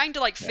been trying to,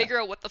 like, Yeah.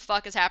 figure out what the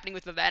fuck is happening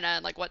with Vivenna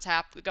and, like, what's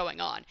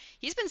going on.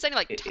 He's been sending,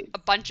 like, It, it- a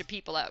bunch of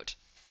people out.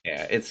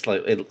 yeah, it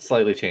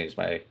slightly changed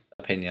my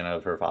opinion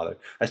of her father.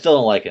 I still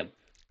don't like him,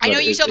 I know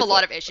but you still have a it's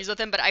lot like of issues with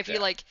him, but I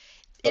feel yeah. like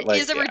But it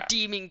is like a yeah,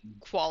 redeeming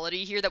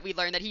quality here that we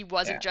learn that he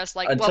wasn't yeah. just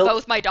like, well, Until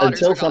both my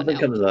daughters until are gone something now.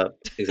 comes up,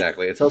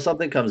 exactly. Until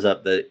something comes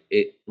up that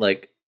it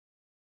like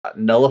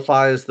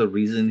nullifies the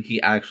reason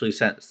he actually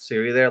sent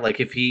Siri there. Like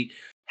if he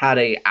had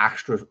a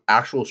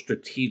actual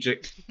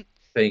strategic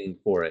thing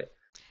for it,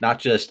 not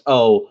just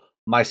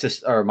my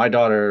sister or my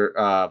daughter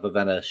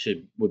Vivenna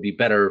would be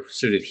better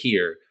suited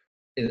here,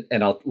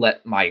 and I'll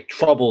let my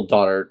troubled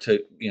daughter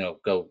to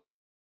go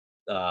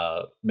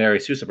marry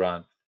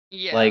Susabran.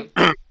 Yeah. Like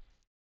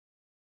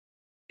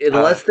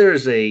uh unless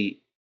there's a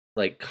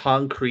like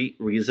concrete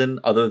reason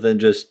other than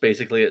just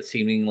basically it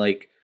seeming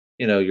like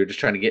you're just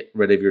trying to get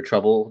rid of your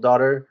troubled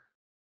daughter.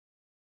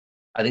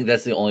 I think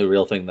that's the only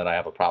real thing that I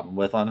have a problem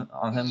with on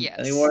him Yes.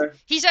 anymore.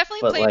 He's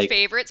definitely But played like,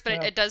 favorites, but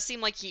yeah, it does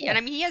seem like yeah. and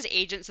I mean, he has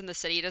agents in the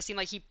city. It does seem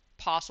like he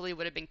possibly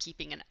would have been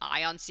keeping an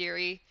eye on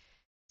Siri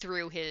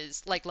through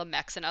his, like,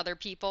 Lemex and other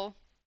people.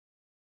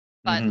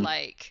 But, Mm-hmm.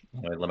 like,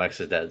 I mean, Lemex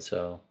is dead,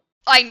 so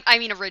I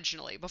mean,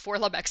 originally, before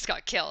Lemex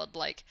got killed,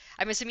 like,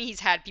 I'm assuming he's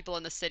had people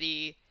in the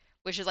city,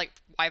 which is, like,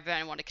 why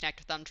Vivenna wanted to connect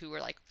with them, who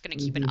were, like, going to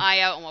keep an hmm eye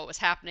out on what was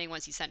happening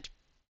once he sent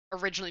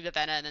originally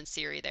Vivenna and then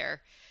Siri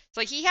there.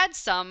 So, like, he had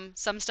some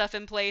stuff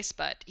in place,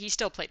 but he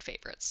still played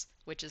favorites,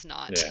 which is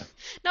not yeah.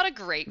 not a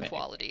great Man.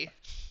 quality.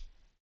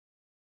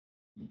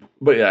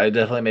 But yeah, it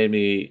definitely made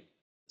me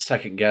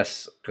second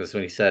guess because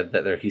when he said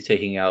that he's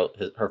taking out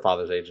her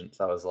father's agents,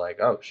 I was like,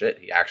 oh shit,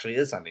 he actually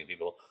is sending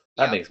people.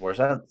 That Yeah. makes more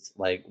sense.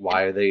 Like,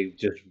 And why they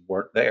just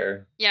weren't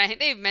there? yeah, I think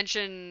they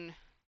mention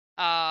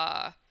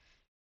I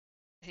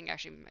think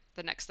actually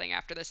the next thing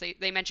after this,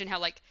 they mention how,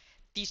 like,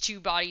 these two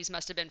bodies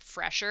must have been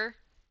fresher.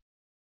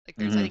 Like,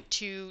 there's, I hmm think,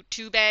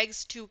 two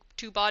bags,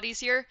 two bodies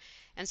here,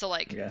 and so,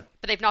 like, Yeah,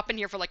 but they've not been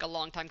here for, like, a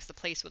long time because the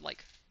place would,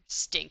 like,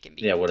 stink and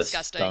be yeah, would have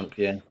disgusting. stunk.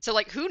 Yeah, So,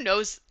 like, who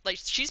knows? Like,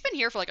 she's been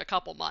here for, like, a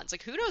couple months.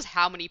 Like, who knows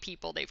how many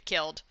people they've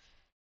killed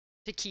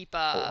to keep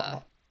a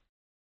lot.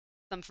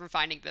 them from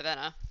finding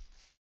Vivenna.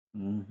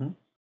 hmm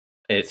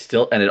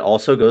and it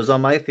also goes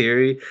on my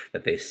theory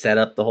that they set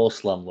up the whole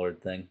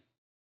slumlord thing.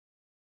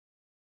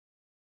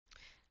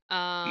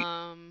 you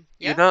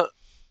Yeah, know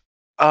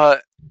uh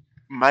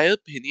my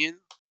opinion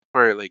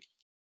for like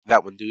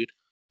that one dude,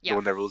 the yeah.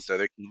 one that rules the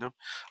other kingdom.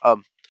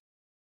 Um,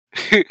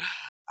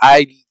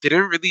 I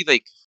didn't really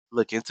like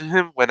look into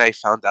him when I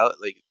found out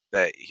like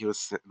that he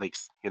was like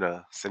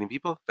sending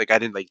people. Like I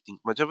didn't like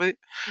think much of it.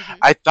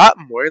 Hmm. I thought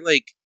more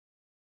like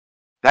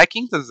that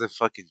king doesn't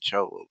fucking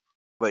show up.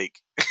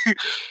 Like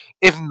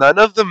if none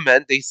of the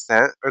men they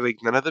sent or like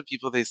none of the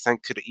people they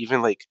sent could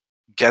even like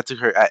get to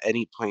her at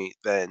any point,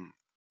 then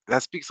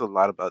that speaks a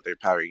lot about their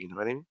power. You know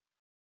what I mean?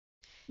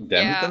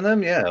 Dent Yeah. in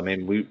them, yeah. I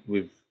mean,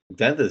 we've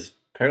Dent is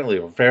apparently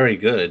very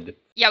good.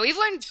 Yeah, we've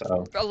learned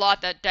So, a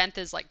lot that Denth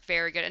is, like,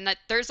 very good, and that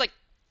there's, like,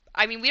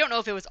 I mean, we don't know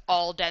if it was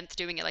all Denth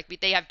doing it. Like,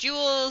 they have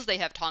Jules, they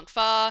have Tong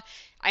Fa.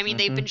 I mean,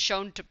 they've hmm been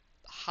shown to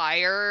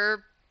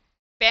hire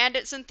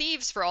bandits and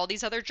thieves for all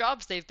these other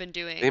jobs they've been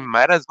They doing.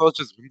 might as well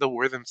just win the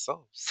war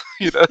themselves.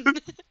 You know?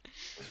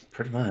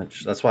 pretty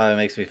much. That's why it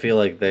makes me feel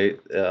like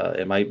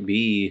it might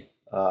be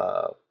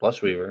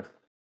Blushweaver.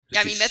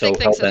 Yeah, I She's mean, Mythic so hell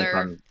thinks that bent they're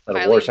on that a highly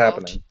war's involved.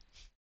 happening.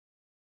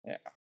 Yeah.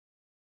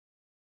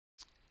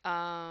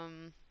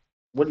 Um,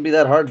 Wouldn't be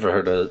that hard for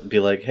her to be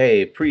like,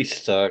 "Hey,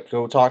 priest,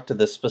 go talk to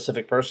this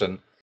specific person,"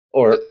 go,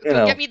 or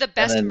go get me the and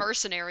best then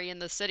mercenary in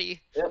the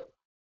city. yep,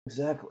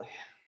 exactly.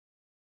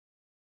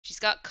 She's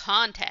got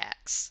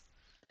contacts.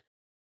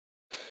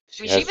 I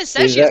She mean, she has even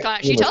says stated she has that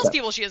con. She numerous tells times.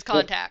 people she has Yep,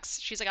 contacts.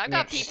 She's like, I've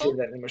yep, got she people. stated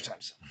that numerous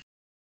times.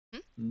 Hmm?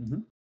 Mm-hmm.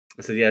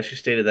 I said, yeah, she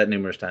stated that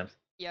numerous times.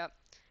 Yep.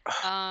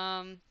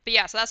 But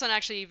yeah, so that's when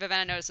actually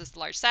Vivenna notices the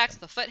large sacks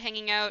with the foot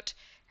hanging out.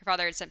 Her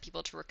father had sent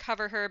people to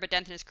recover her, but Denth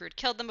and his crew had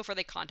killed them before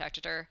they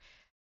contacted her.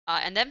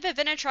 And then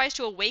Vivenna tries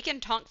to awaken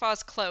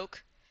Tonkva's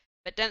cloak,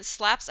 but Dent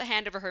slaps a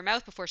hand over her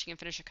mouth before she can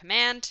finish a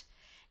command.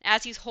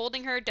 As he's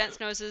holding her, Dent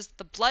notices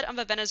the blood on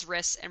Vivenna's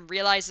wrists and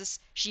realizes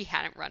she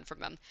hadn't run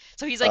from him.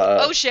 So he's like, Uh,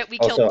 oh shit, we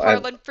killed also,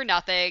 Parlin for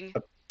nothing.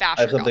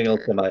 I have Vasher got something to else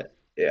her. in my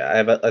I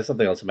have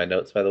something else in my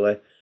notes, by the way.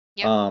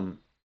 Yep. Um,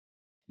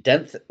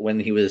 Dent, when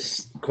he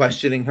was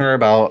questioning her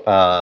about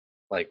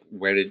like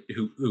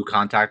who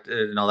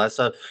contacted and all that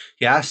stuff,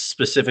 he asked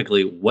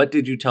specifically, "What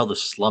did you tell the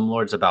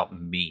slumlords about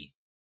me?"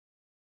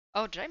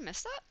 Oh, did I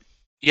miss that?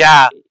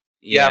 Yeah,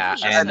 yeah, I Yeah, for didn't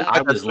sure. miss I and looked that. I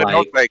at that was too, and I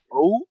was like, like,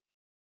 oh,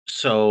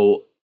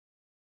 so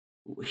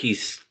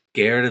he's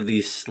scared of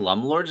these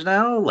slumlords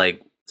now,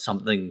 like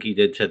something he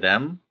did to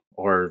them,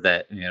 or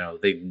that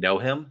they know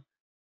him,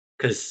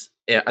 because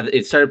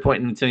it started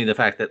pointing to me the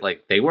fact that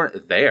like they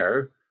weren't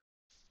there.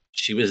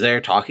 She was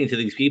there talking to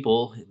these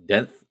people.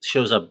 Dent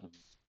shows up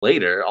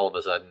later, all of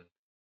a sudden.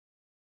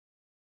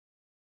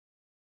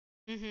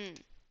 Mm-hmm.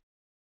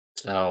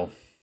 So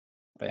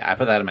yeah, I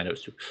put that in my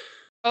notes too.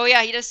 Oh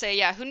yeah, he does say,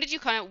 yeah. Who did you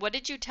what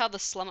did you tell the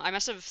slum? I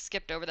must have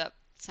skipped over that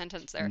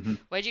sentence there. Hmm.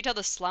 What did you tell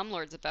the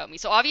slumlords about me?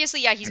 So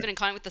obviously, yeah, he's been in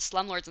contact with the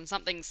slumlords, and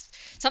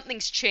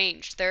something's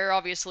changed. They're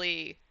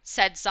obviously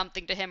said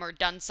something to him, or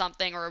done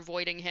something, or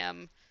avoiding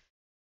him.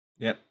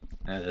 Yep.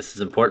 This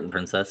is important,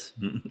 princess.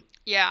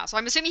 Yeah, so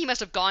I'm assuming he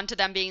must have gone to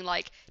them, being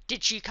like,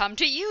 "Did she come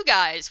to you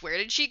guys? Where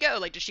did she go?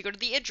 Like, did she go to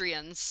the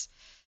Idrians?"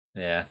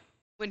 Yeah.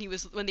 When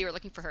they were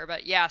looking for her.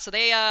 But yeah, so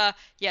they yeah,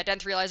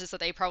 Denth realizes that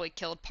they probably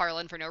killed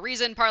Parlin for no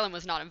reason. Parlin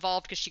was not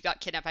involved because she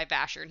got kidnapped by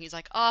Vasher, and he's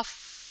like, oh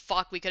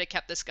fuck, we could have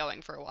kept this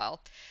going for a while.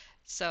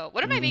 So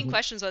one of my main Hmm.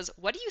 questions was,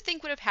 what do you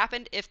think would have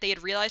happened if they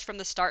had realized from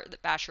the start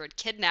that Vasher had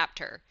kidnapped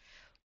her?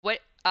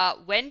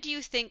 When do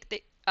you think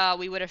that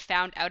we would have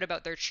found out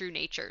about their true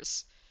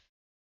natures?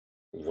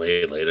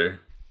 Way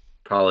later,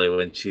 probably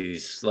when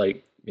she's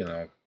like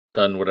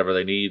done whatever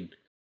they need,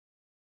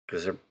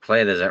 because her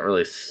plan isn't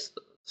really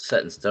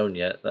set in stone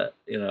yet. That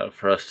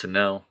for us to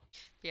know.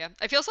 Yeah,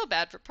 I feel so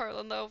bad for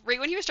Parlin though. Right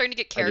when he was starting to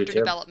get I do character too.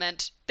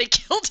 development, they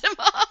killed him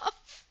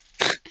off.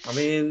 I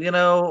mean,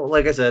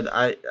 like I said,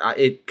 I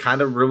it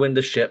kind of ruined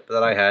the ship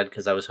that I had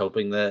because I was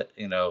hoping that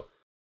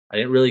I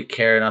didn't really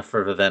care enough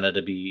for Vivenna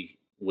to be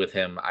with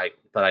him.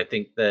 But I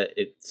think that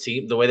it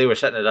seemed the way they were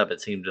setting it up,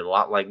 it seemed a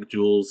lot like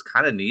Jules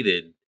kind of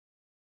needed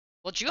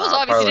Well, Jules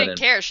obviously Parlin, didn't and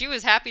care. She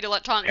was happy to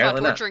let Tonkva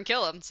apparently not. torture and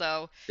kill him,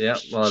 so Yeah,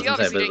 well, I was she gonna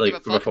say, obviously but didn't give a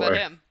like fuck about before,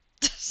 him.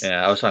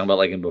 yeah, I was talking about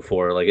like in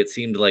before. Like it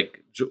seemed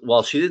like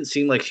while she didn't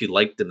seem like she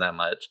liked him that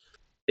much,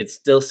 it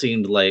still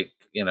seemed like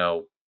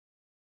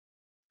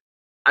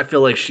I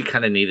feel like she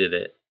kind of needed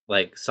it,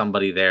 like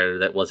somebody there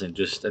that wasn't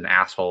just an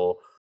asshole,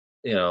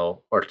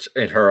 or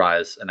in her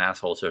eyes, an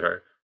asshole to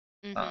her.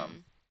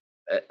 Um,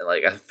 Hmm.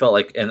 like I felt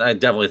like, and I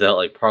definitely felt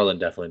like Parlin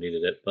definitely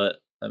needed it,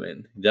 but I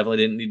mean, he definitely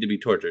didn't need to be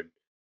tortured.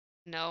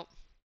 No.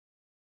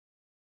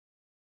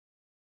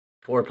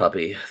 Poor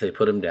puppy, they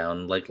put him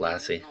down like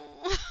Lassie.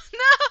 No.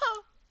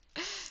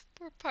 No.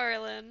 Poor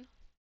Parlin.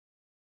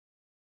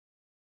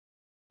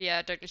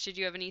 Yeah, Douglas, did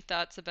you have any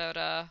thoughts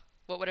about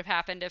what would have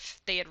happened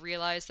if they had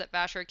realized that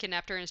Vasher had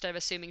kidnapped her instead of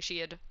assuming she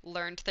had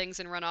learned things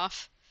and run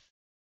off?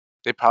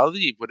 they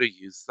probably would have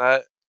used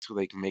that to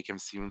like make him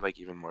seem like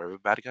even more of a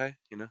bad guy,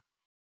 you know?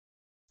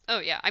 Oh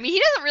yeah. I mean, he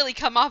doesn't really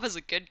come off as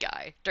a good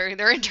guy during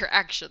their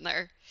interaction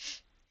there.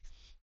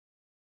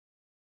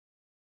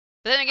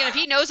 But then again, if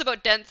he knows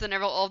about Denth and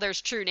all their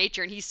true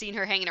nature and he's seen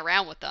her hanging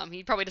around with them,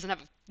 he probably doesn't have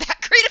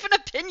that great of an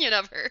opinion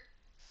of her.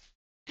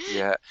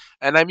 Yeah,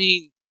 and I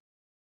mean,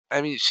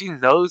 she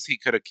knows he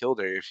could have killed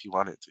her if he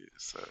wanted to.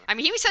 So I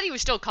mean, he said he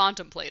was still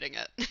contemplating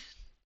it.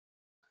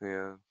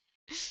 yeah.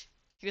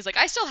 He was like,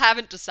 I still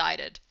haven't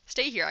decided.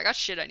 Stay here. I got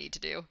shit I need to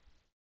do.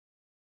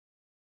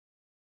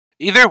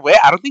 Either way,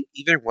 I don't think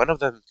either one of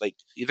them, like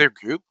either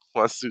group,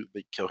 wants to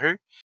like kill her.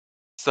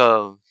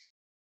 So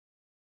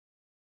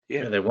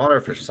yeah, Yeah, they want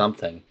her for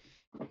something.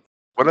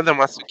 one of them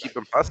wants to keep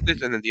him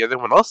hostage, and then the other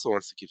one also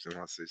wants to keep him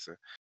hostage. So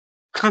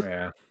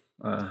Yeah.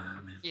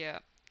 Man. Yeah.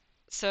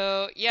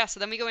 So, yeah, so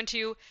then we go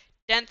into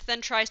Denth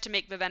then tries to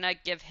make Vivenna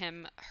give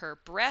him her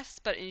breath,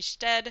 but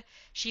instead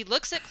she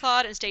looks at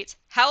Claude and states,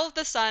 Howl of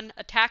the Sun,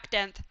 attack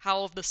Denth,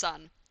 Howl of the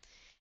Sun.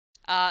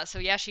 So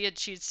yeah, she'd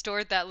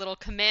stored that little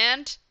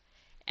command,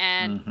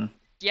 and Hmm.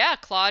 yeah,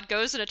 Claude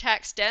goes and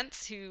attacks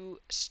Denth, who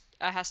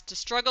has to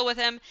struggle with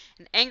him,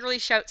 and angrily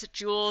shouts at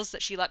Jules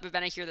that she let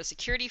Vivenna hear the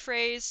security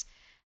phrase.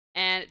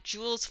 And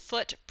Jules'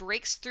 foot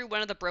breaks through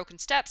one of the broken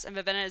steps, and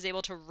Vivenna is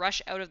able to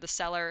rush out of the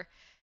cellar,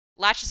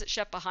 latches it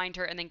shut behind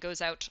her, and then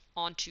goes out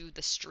onto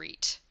the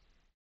street.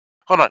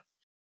 hold on.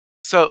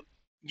 So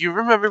you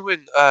remember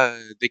when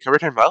they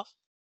covered her mouth?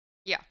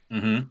 Yeah.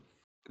 Mm-hmm.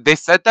 They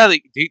said that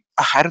like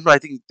I don't know. I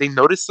think they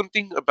noticed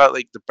something about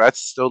like the breath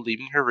still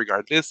leaving her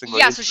regardless and going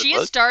Yeah, so into the she has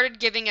cloak. started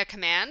giving a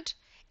command,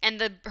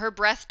 and her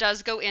breath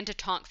does go into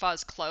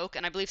Tonkfa's cloak,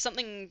 and I believe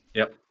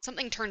Yep.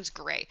 something turns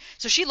gray.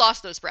 So she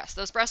lost those breaths.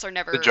 Those breaths are The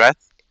never. dress.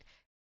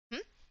 Hmm?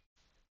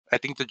 I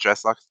think the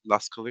dress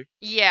lost color,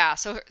 Yeah,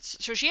 so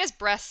she has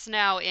breaths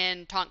now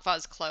in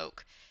Tonkfa's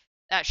cloak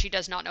that she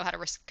does not know how to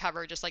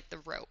recover, just like the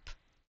rope.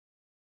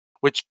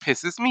 which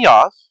pisses me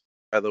off.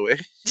 By the way,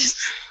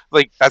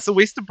 like that's a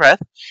waste of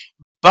breath.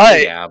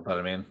 But Yeah, but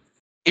I mean,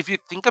 if you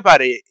think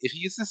about it, if he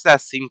uses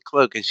that same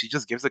cloak and she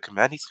just gives a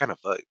command, he's kind of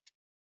fucked.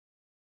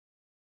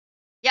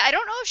 Yeah, I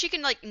don't know if she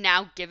can like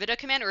now give it a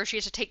command or if she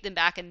has to take them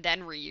back and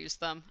then reuse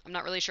them. I'm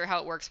not really sure how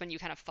it works when you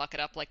kind of fuck it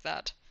up like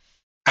that.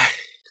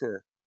 Yeah,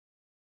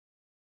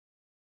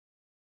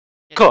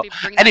 don't Cool. be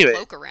bringing that Anyway,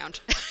 cloak around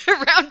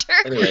around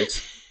her.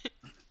 anyways,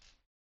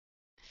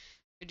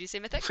 Did you say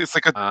mythic? it's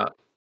like a.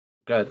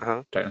 good.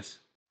 Uh-huh. Darkness.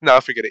 No,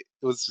 forget it.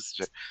 It was just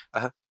a joke.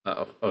 Uh-huh.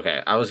 Oh,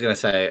 okay. I was gonna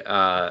say,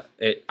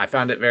 I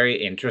found it very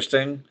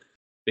interesting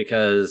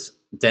because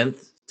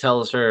Denth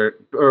tells her,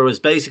 or was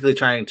basically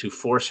trying to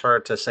force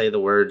her to say the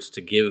words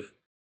to give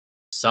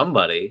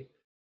somebody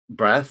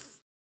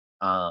breath.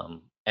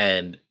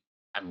 And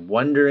I'm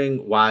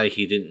wondering why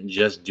he didn't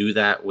just do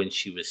that when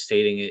she was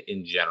stating it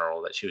in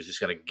general, that she was just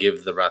gonna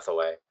give the breath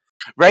away.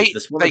 Because Right?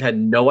 this woman Like had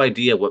no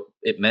idea what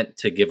it meant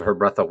to give her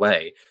breath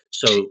away.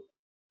 she, So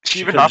she she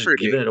even could have just offered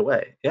given it. it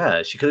away.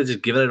 Yeah, she could have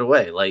just given it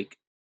away. Like,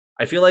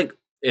 I feel like,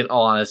 in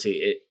all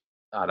honesty,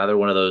 another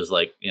one of those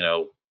like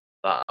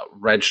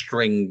red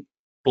string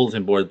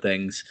bulletin board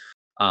things.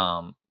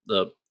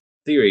 The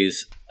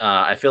theories.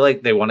 I feel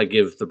like they want to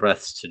give the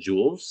breaths to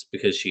Jules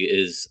because she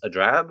is a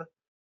drab.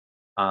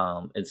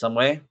 In some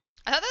way,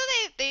 I thought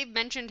that they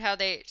mentioned how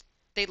they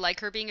like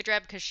her being a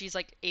drab because she's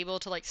like able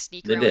to like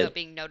sneak they around without did,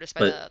 being noticed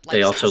by but the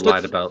they light also That's stuff. what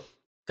lied about.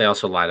 They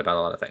also lied about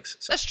a lot of things.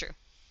 So. That's true.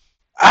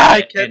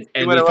 I and can't and, say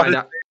and what we I want find to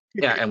out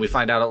yeah, and we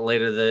find out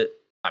later that,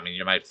 I mean,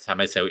 I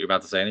might say what you're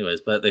about to say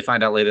anyways, but they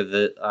find out later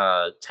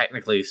that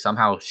technically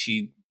somehow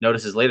she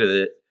notices later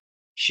that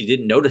she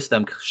didn't notice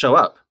them show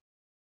up.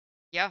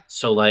 Yeah.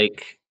 So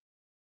like,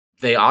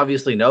 they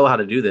obviously know how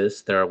to do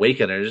this. They're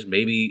awakeners.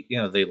 Maybe,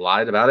 they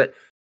lied about it.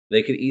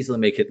 They could easily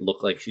make it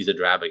look like she's a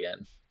drab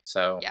again.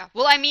 So Yeah.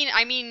 Well, I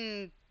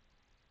mean,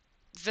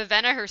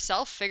 Vivenna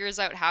herself figures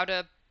out how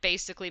to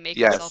basically make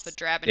herself a Yes,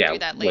 drab and yeah, do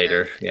that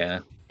later. later, yeah.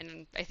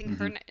 And I think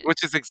Hmm. her.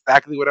 which is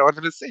exactly what I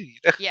wanted to say.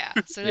 Yeah.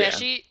 So that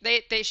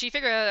Yeah, she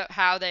figured out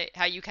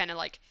how you kind of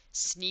like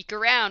sneak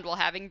around while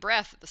having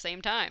breath at the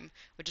same time,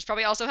 which is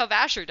probably also how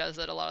Vasher does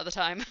it a lot of the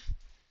time.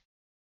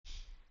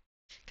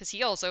 Because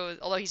he also,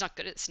 although he's not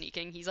good at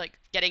sneaking, he's like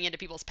getting into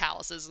people's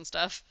palaces and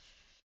stuff.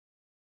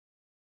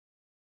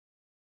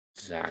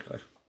 exactly.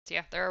 So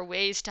yeah, there are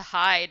ways to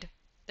hide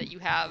that you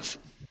have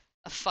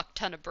a fuck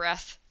ton of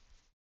breath.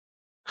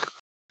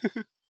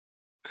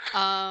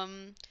 I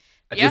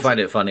But do yeah, so find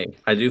it funny.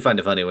 I do find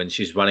it funny when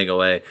she's running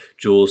away.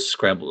 Jules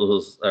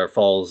scrambles or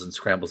falls and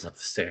scrambles up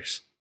the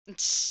stairs.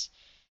 it's,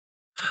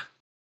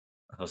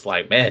 I was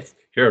like, man,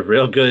 you're a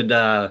real good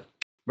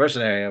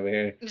mercenary over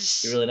here.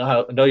 You really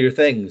know your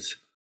things.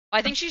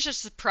 I think she's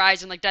just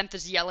surprised and like Denth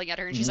is yelling at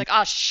her and she's Mhm. like,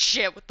 "Ah,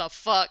 shit, what the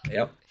fuck?"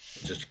 Yep.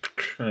 Just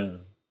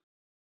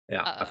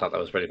yeah, I thought that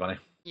was Um, pretty funny.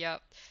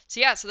 yep. So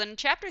yeah, so then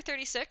chapter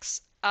 36,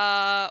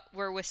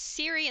 we're with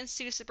Ciri and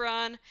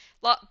Susebron.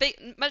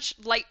 Much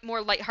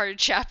more lighthearted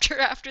chapter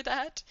after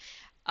that.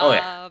 Oh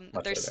yeah,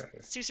 much There's later.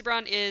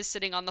 Susebron is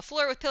sitting on the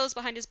floor with pillows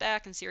behind his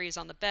back, and Ciri is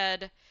on the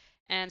bed.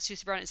 And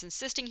Susebron is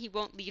insisting he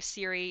won't leave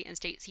Ciri and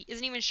states he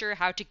isn't even sure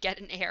how to get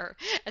an heir,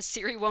 as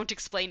Ciri won't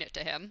explain it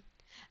to him.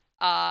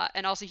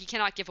 And also, he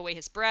cannot give away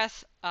his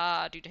breath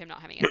due to him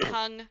not having a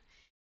tongue.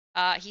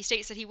 He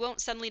states that he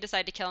won't suddenly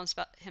decide to kill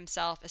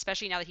himself,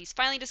 especially now that he's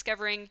finally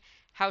discovering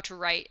how to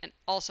write and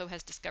also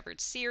has discovered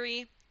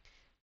Ciri.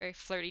 Very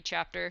flirty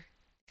chapter.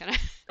 Kind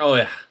of. Oh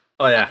yeah,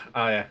 oh Uh, yeah,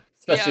 oh yeah. yeah,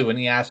 Especially when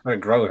he asked her to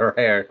grow her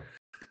hair.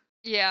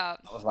 yeah.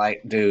 I was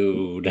like,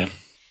 dude,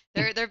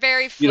 They're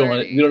very you don't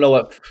flirty.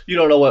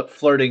 know what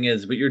flirting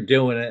is, but you're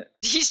doing it.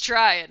 He's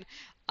trying.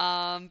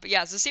 But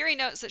yeah, so Ciri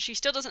notes that she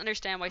still doesn't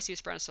understand why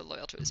Susebron is so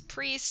loyal to his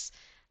priests.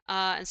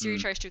 And Ciri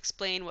Mm, tries to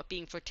explain what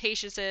being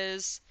flirtatious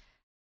is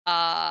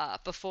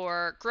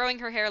before growing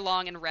her hair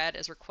long and red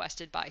as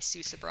requested by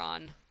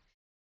Susebron.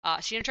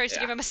 She then tries to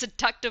yeah, give him a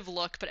seductive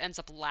look, but ends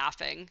up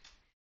laughing.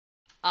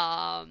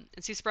 And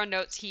Susebron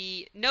notes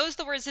he knows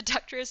the word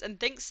seductress and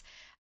thinks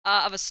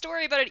of a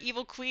story about an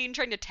evil queen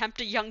trying to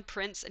tempt a young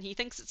prince, and he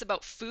thinks it's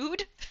about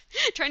food,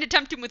 trying to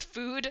tempt him with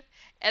food.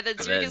 And then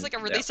and Ciri gives then like a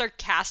really yeah,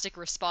 sarcastic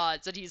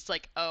response, and he's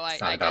like, "Oh, it's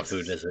not I about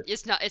food, guess is it?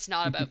 it's not. It's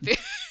not about food."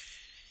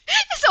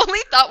 His only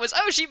thought was,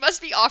 "Oh, she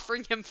must be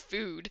offering him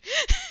food."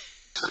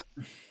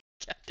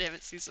 God damn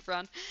it,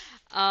 Susafran.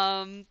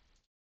 Um,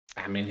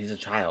 I mean, he's a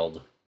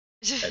child,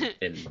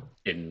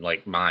 in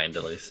like mind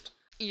at least.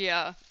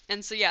 Yeah.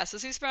 And so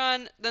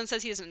Susebron then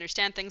says he doesn't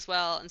understand things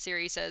well, and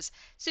Siri says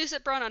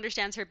Susebron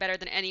understands her better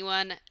than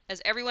anyone,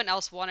 as everyone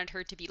else wanted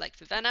her to be like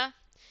Vivenna.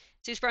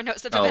 Susebron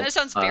notes that Vivenna Oh,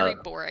 sounds very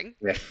boring.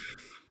 yeah,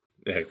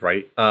 yeah,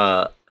 right.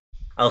 I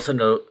also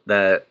note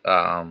that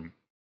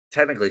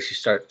technically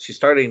she's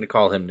starting to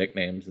call him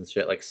nicknames and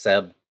shit like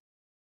Seb.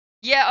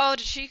 Yeah, oh,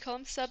 did she call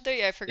him Sub there?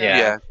 Yeah, I forgot. Yeah,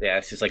 Yeah.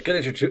 yeah. She's like good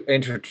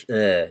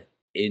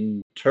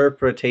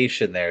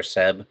interpretation there,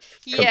 Seb.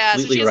 Yeah,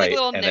 so she Completely has like right.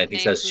 little And then he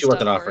says nicknames and she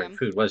wasn't stuff for offering him.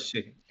 food, was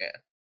she? Yeah,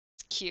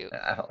 It's cute.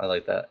 I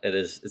like that. It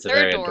is. It's a They're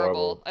very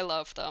adorable. adorable. I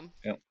love them.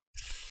 Yep,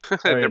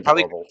 very They're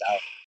probably adorable.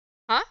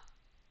 Huh?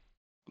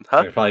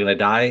 huh? They're probably gonna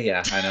die.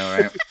 Yeah, I know,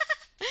 right?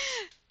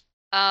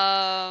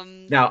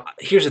 um, Now,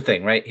 here's the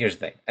thing, right? Here's the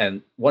thing.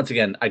 And once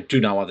again, I do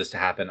not want this to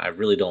happen. I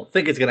really don't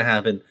think it's gonna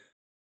happen.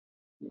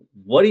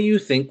 What do you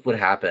think would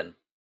happen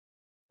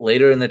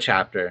later in the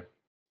chapter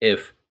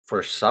if,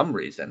 for some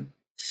reason,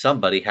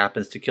 somebody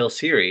happens to kill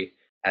Siri,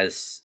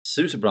 as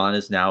Susebron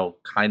is now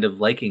kind of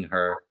liking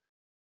her?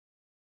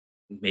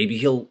 Maybe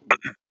he'll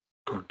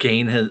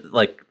gain his,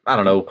 like, I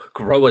don't know,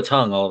 grow a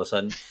tongue all of a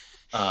sudden.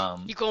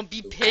 you gonna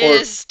be Or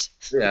pissed.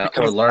 yeah,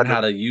 or Becomes learn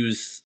how venom. to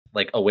use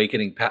like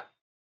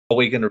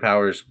awakener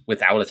powers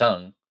without a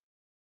tongue.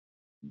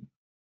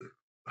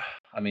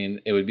 I mean,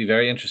 it would be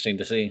very interesting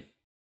to see.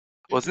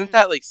 Wasn't Mhm.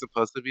 that like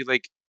supposed to be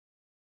like?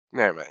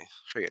 Never mind.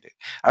 Forget it.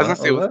 I was gonna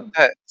What say, was wasn't that?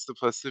 that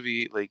supposed to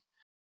be like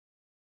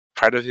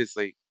part of his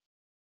like?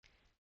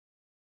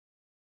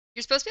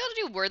 You're supposed to be able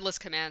to do wordless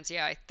commands,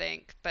 yeah, I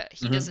think, but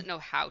he Hmm. doesn't know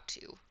how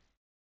to.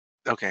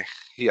 Okay,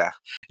 yeah,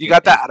 you Yeah,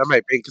 got that out of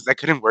my brain because I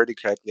couldn't word it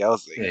correctly. I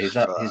was like, yeah, he's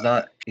not. fuck. He's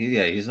not.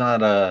 Yeah, he's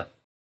not.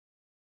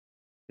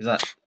 He's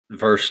not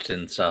versed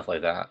in stuff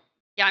like that.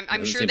 Yeah, It I'm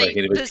doesn't sure seem like they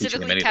anybody's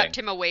teaching him specifically kept anything.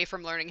 him away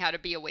from learning how to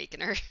be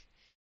Awakener.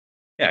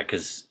 Yeah,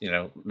 because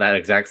that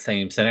exact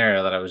same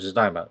scenario that I was just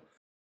talking about.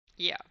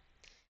 Yeah.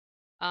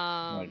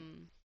 Like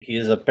Um, he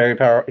is a very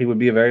power. He would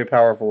be a very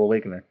powerful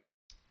awakener.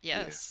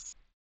 Yeah. yes.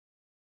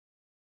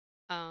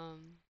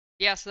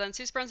 Yeah, so then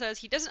Susebron says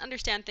he doesn't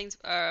understand things.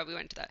 We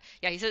went to that.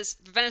 Yeah, he says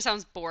Vivenna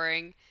sounds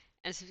boring,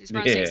 and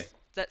Susebron Yeah. states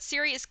that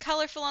Siri is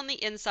colorful on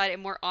the inside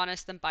and more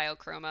honest than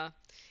Biochroma.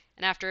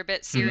 And after a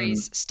bit,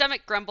 Mhm. Siri's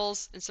stomach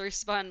grumbles, and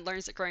Susebron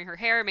learns that growing her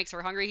hair makes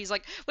her hungry. He's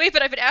like, "Wait,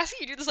 but I've been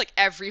asking you to do this like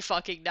every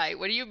fucking night.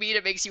 What do you mean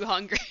it makes you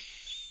hungry?"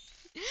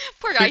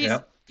 Poor guy. He's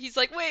Yeah. he's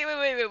like,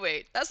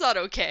 "Wait. That's not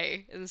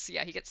okay." And so,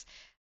 yeah, he gets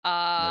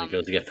And then he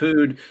goes to get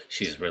food.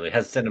 She's really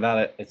hesitant about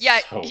it. It's yeah,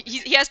 so.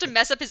 he has to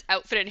mess up his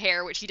outfit and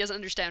hair, which he doesn't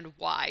understand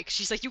why. 'Cause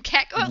she's like, you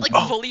can't go out like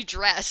Mhm. Oh, fully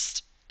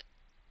dressed.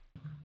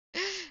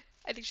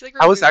 I think she like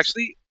I was removes.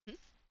 actually,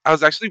 I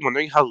was actually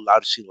wondering how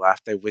loud she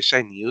laughed. I wish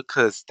I knew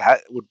because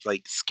that would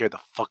like scare the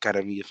fuck out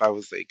of me if I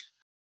was like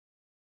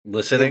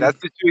in Listening. that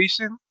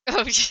situation.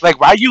 Oh, Like,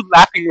 why are you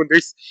laughing when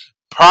there's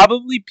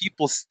probably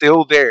people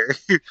still there?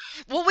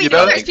 well, we You know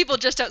know, there's Like people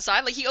just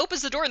outside. Like he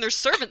opens the door and there's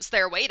servants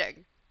there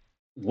waiting.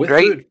 with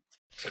right? food.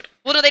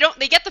 Well, no, they don't.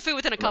 They get the food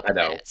within a I couple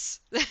know. minutes.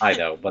 I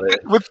know, but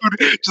With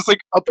food, just like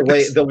up the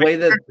way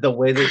against. the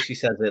way that she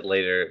says it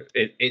later,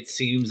 it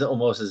seems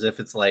almost as if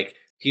it's like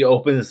he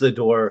opens the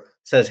door,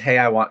 says, "Hey,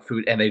 I want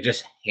food," and they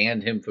just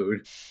hand him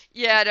food.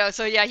 Yeah, no.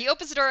 So yeah, he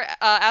opens the door,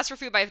 asks for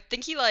food, but I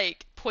think he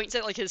like points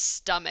at like his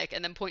stomach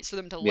and then points for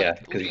them to Yeah,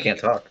 like because he can't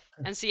leave. talk.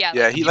 And so yeah,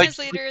 Yeah, like a he few like minutes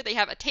later, they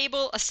have a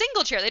table, a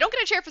single chair. They don't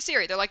get a chair for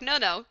Siri. They're like,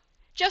 no,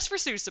 just for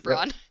Yep.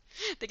 Susebron.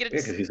 They get Yeah,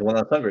 a because he's the one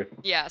that's hungry.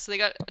 yeah. So they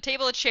got a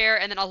table, a chair,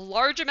 and then a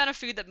large amount of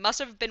food that must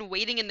have been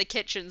waiting in the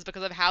kitchens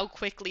because of how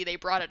quickly they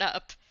brought it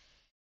up.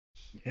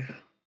 Yeah.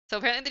 So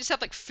apparently they just have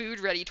like food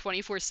ready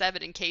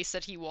 24/7 in case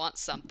that he wants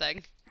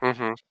something.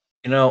 hmm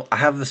I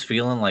have this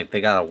feeling like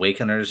they got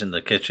awakeners in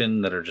the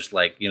kitchen that are just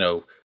like,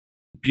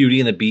 Beauty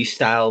and the Beast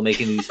style,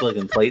 making these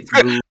fucking plates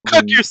move cook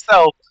and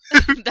yourself.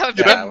 That would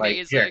You be know, yeah, like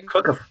here, amazing.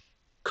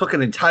 cook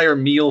an entire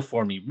meal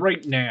for me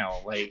right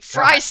now. Like,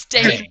 Fry god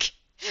dang. steak,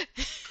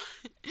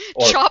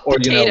 Or chop or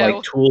like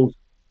potato.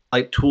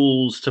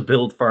 tools to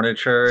build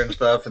furniture and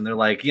stuff, and they're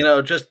like,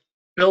 just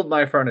build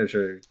my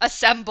furniture.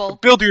 Assemble.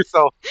 build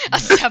yourself. Yeah,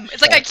 Assemble.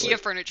 It's like exactly. IKEA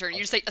furniture, and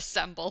you just say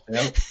assemble.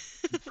 Yep.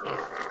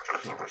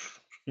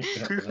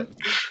 Yeah,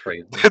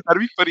 crazy. That'd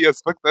be funny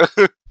as fuck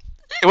though.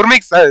 It would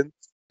make sense,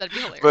 That'd be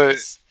but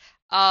hilarious.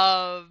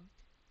 Um,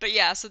 but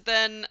yeah, so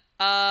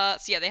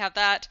yeah, they have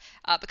that.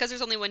 Because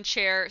there's only one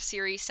chair,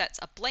 Siri sets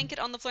a blanket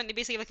on the floor, and they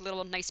basically have like a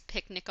little nice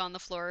picnic on the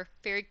floor.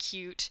 Very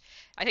cute.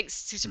 I think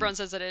Mhm. Susebron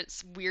says that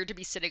it's weird to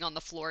be sitting on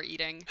the floor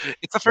eating.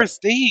 it's a Yeah,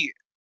 first date.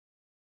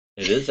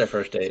 it is their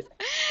first date,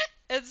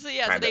 And so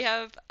yeah, so kind they of.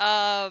 have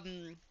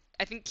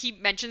I think he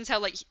mentions how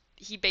like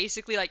he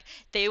basically like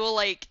they will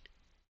like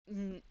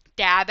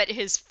dab at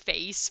his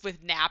face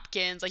with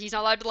napkins. Like he's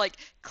not allowed to like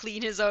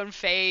clean his own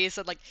face,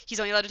 and like he's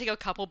only allowed to take a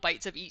couple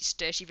bites of each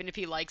dish, even if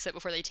he likes it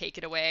before they take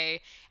it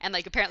away. And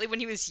like apparently when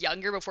he was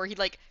younger, before he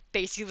like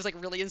basically was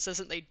like really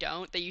insistent they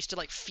don't, they used to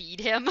like feed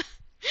him.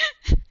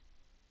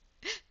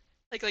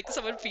 Like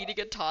someone feeding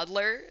a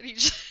toddler, and he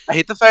just I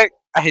hate the fact.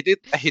 I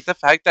hate the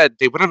fact that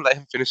they wouldn't let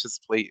him finish his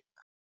plate.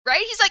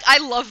 right. He's like, I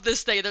love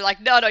this thing. They're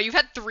like, no, you've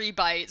had 3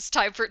 bites.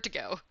 Time for it to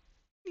go.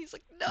 He's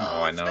like, Oh, no,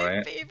 I it's know, my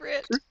right?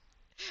 favorite.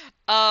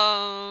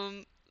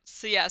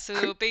 So yeah,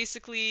 so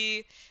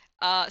basically,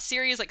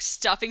 Siri is like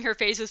stuffing her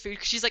face with food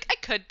because she's like, I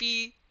could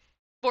be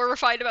more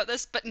refined about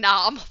this, but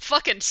nah, I'm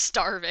fucking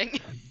starving.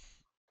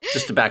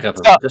 Just to back up,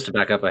 So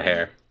a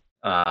hair.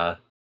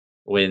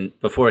 When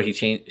before he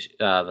changed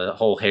the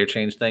whole hair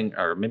change thing,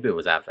 or maybe it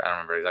was after. I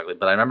don't remember exactly,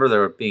 but I remember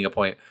there being a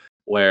point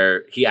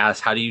where he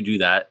asked, "How do you do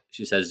that?"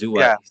 She says, "Do what?"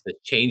 yeah, He said,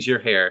 "Change your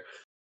hair."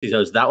 She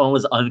goes, "That one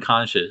was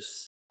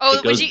unconscious. Oh,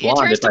 It when goes she it blonde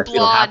turns if to I feel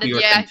blonde, happy and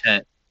or yeah,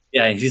 content."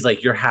 Yeah, and she's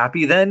like, "You're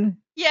happy then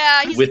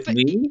yeah, he's like, with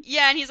me?"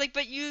 and he's like,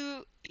 but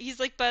you, he's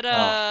like, Oh,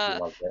 I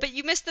loved it. but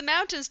you miss the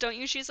mountains, don't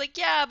you? She's like,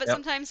 yeah, but Yep,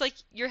 sometimes like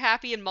you're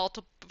happy in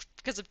multiple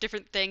because of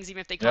different things, even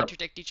if they yep.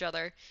 contradict each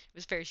other. It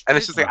was very, and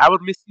it's just like Uh, I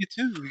would miss you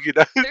too, you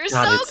know. they're so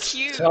God, it's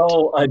cute.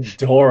 so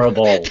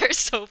adorable. They're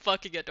so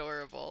fucking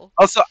adorable.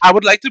 Also, I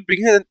would like to bring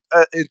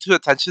into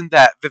attention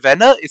that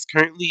Vivenna is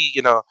currently,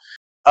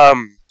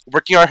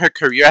 working on her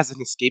career as an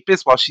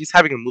escapist while she's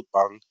having a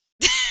mukbang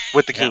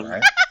with the Yeah, king.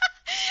 right.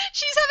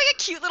 She's having a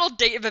cute little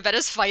date, and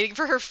Vivetta's fighting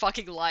for her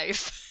fucking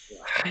life.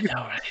 I know,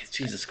 right?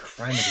 Jesus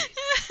Christ.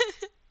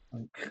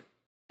 Like,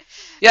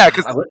 Yeah,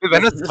 because This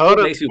Vivenna's is what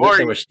totally makes me wish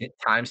there boring. were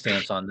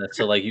timestamps on this,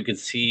 so like you could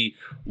see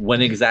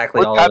when exactly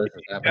What's all of this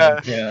happening?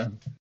 is happening. Yeah, Yeah,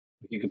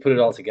 you could put it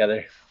all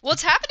together. Well,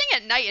 it's happening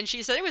at night, and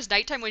she said it was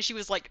nighttime when she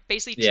was like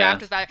basically Yeah,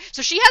 trapped with Valor.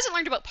 So she hasn't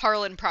learned about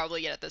Parlin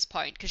probably yet at this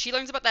point, because she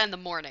learns about that in the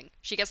morning.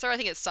 She gets there, I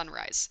think, at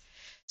sunrise.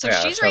 So yeah.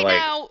 she's So right like,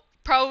 now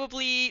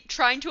probably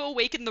trying to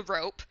awaken the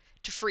rope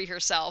to free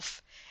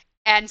herself,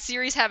 and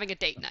Ciri's having a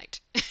date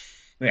night.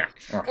 yeah,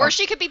 Or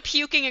she could be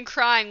puking and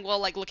crying while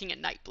like looking at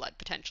Nightblood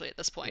potentially at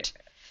this yeah. point.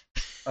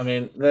 I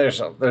mean,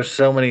 there's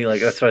so many like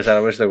that's why I said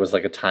I wish there was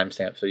like a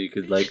timestamp so you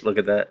could like look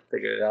at that,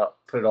 figure it out,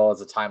 put it all as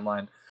a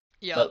timeline.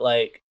 Yup. But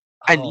like,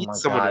 I oh need my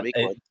someone to god, make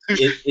one.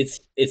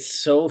 it's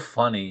so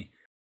funny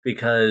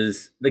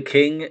because the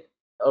king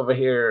over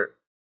here,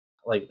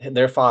 like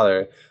their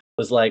father,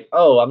 was like,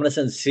 "Oh, I'm gonna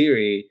send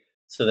Siri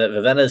so that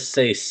Vivenna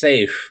stays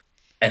safe,"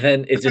 and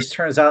then it just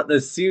turns out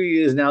that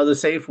Siri is now the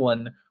safe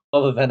one,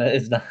 while Vivenna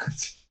is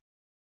not.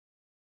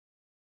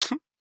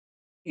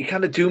 You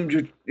kind of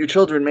doomed your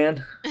children,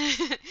 man.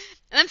 And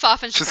then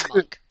Faffin's just She's, a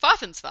monk.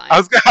 Faffin's fine. I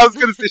was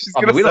gonna say she's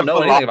I gonna mean, we don't send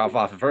know anything about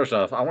falafel. Fafin. First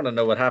off, I want to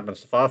know what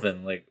happens to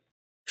Fafin. Like,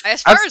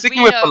 As I'm far as sticking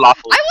we with know, I falafel.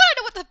 want to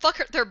know what the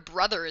fuck their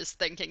brother is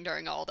thinking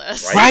during all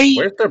this. right? Right?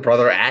 Where's their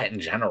brother at in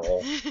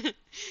general? He's What if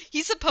He's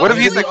he's in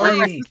supposedly the like, where's my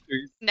like army.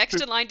 sisters?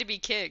 next in line to be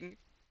king.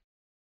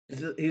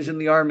 He's in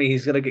the army.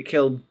 He's gonna get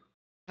killed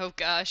Oh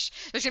gosh,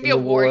 there's gonna be in a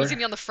the war. He's war. gonna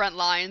be on the front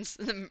lines.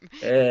 And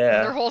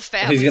their Yeah, whole and he's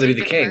family's gonna be gonna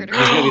the get king. murdered.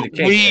 He's gonna be the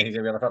king, Wait, and he's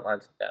gonna be on the front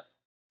lines. Yeah.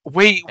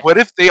 wait. What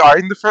if they are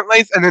in the front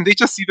lines and then they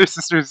just see their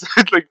sisters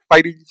like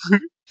fighting?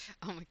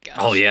 Oh my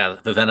Oh gosh. yeah,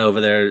 the Vena over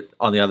there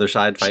on the other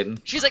side fighting.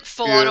 She's like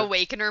full on Yeah.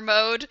 awakener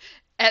mode,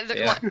 and they're,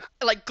 Yeah.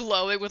 like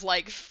glowing with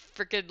like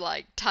freaking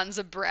like tons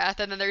of breath.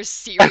 And then there's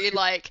Siri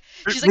like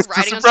she's like Mr.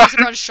 riding on Surprise.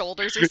 Susabron's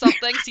shoulders or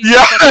something. She's so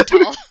Yeah. fucking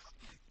tall.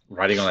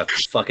 Riding on a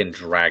fucking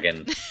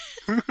dragon.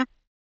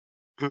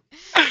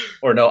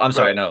 Or no, I'm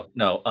sorry, Bro.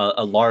 no,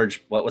 a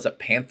large what was it,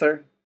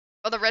 panther?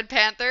 Oh, the Red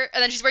Panther,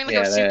 and then she's wearing like a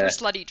Yeah, super there.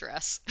 slutty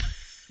dress.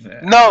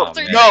 Yeah. No, Oh That's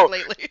her man, thing no.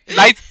 lately.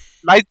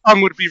 Light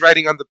Song would be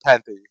riding on the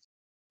Panther.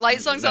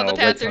 Light Song's on the no,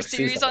 let's Panther, not see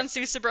Siri's on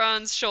something.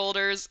 Susabron's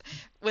shoulders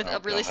with a Oh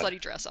really god,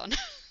 slutty dress on.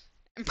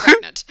 I'm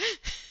pregnant.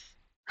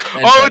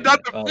 and Oh,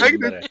 not pregnant. the Oh, even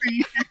better.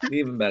 pregnancy.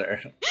 Even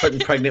better. Putting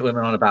pregnant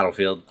women on a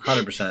battlefield,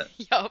 100%.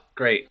 Yup.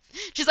 Great.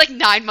 She's like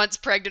 9 months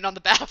pregnant on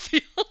the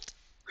battlefield.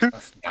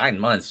 That's 9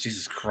 months.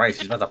 Jesus Christ,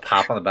 she's about to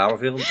pop on the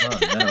battlefield. Oh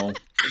no.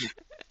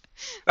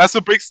 That's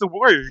what breaks the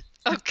war.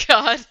 Oh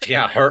god.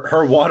 Yeah,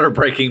 her water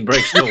breaking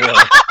breaks the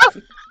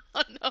war.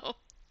 Oh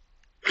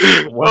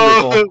no.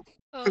 Wonderful.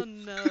 Oh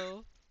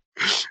no.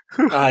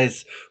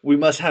 Guys, we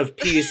must have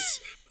peace,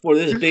 for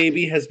this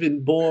baby has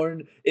been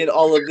born in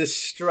all of this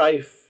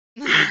strife.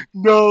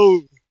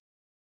 No.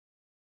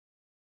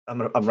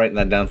 I'm writing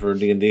that down for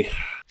D&D.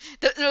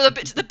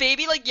 The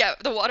baby, like, yeah,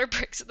 the water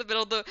breaks in the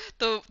middle of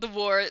the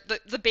war.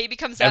 The baby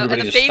comes out,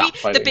 Everybody and just stop the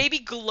fighting. baby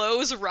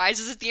glows,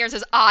 rises at the air, and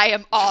says, "I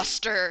am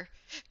Oster,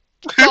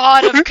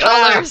 god of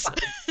colors,"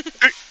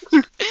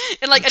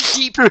 in like a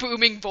deep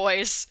booming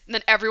voice, and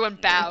then everyone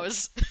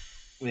bows.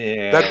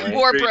 Yeah. That'd right. be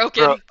War great,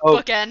 broken. bro. Oh.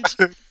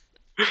 Bookend.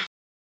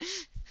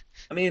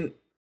 I mean,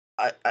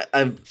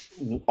 I'm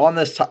on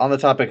on the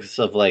topics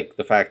of like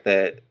the fact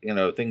that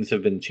things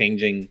have been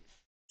changing,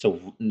 so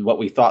what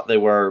we thought they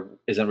were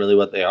isn't really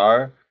what they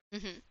are.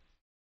 Hmm.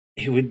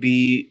 It would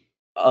be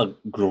a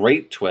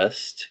great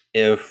twist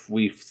if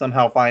we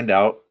somehow find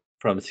out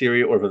from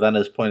Ciri or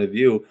Vivenna's point of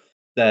view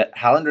that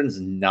Hallandrin's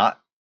not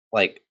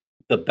like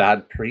the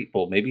bad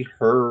people. Maybe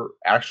her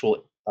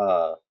actual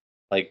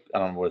like I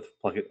don't know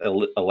what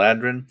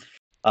Eladrin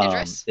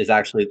Idris. is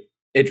actually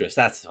Idris.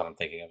 That's what I'm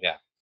thinking of. Yeah.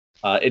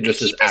 You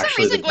Idris is keep for some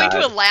actually the reason going to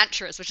bad.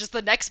 Elantris, which is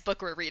the next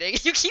book we're reading.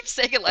 You keep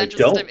saying I Elantris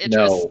instead of don't Idris.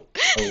 know.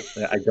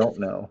 Oh, I don't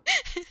know.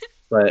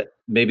 But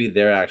maybe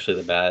they're actually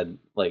the bad,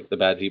 like the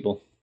bad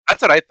people.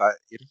 That's what I thought.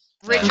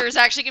 Richard's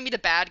actually gonna be the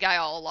bad guy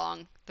all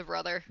along, the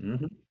brother.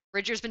 Hmm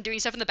Ridger's been doing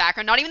stuff in the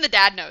background. Not even the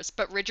dad knows,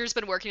 but Ridger's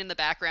been working in the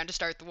background to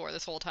start the war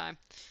this whole time.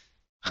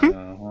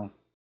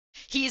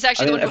 He's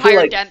actually the one who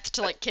hired Dent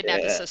to like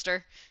kidnap his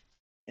sister.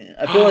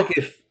 I feel like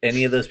if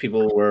any of those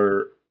people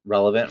were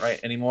relevant right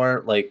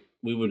anymore, like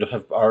we would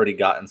have already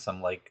gotten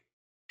some like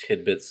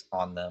tidbits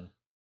on them.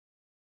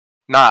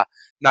 Nah,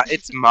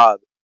 it's Mob.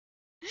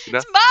 You know?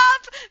 It's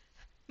Mob!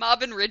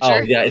 Mob and Ridger.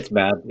 Oh yeah, it's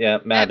Mab. Yeah,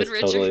 Mab and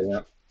is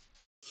totally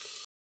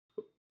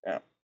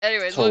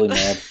Anyways, totally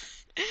mad.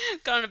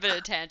 Got on a bit of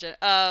a tangent.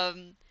 Oh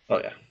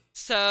yeah.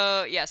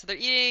 So they're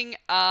eating.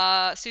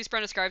 Sue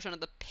Brown describes one of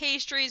the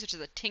pastries, which is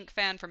a tink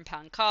fan from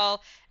Pankal,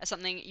 as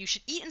something you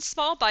should eat in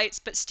small bites.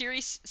 But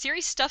Siri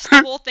stuffs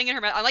the whole thing in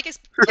her mouth. I like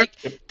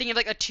thinking of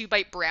like a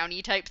 2-bite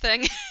brownie type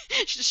thing.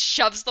 She just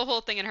shoves the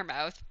whole thing in her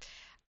mouth.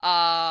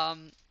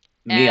 I'm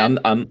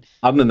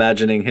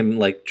imagining him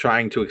like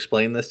trying to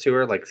explain this to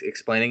her, like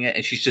explaining it,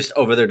 and she's just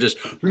over there just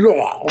stuffing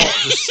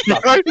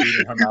food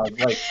in her mouth,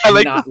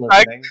 like not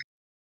listening.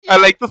 I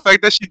like the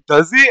fact that she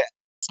does it,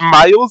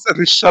 smiles, and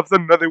then shoves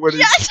another one in.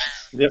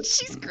 Yep.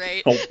 She's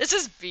great. This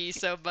is V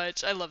so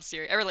much. I love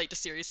Siri. I relate to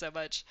Siri so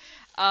much.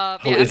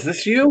 Is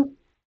this you?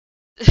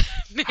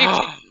 Maybe.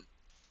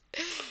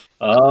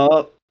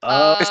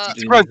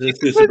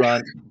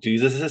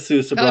 Jesus is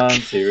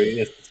Susabran. Siri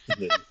is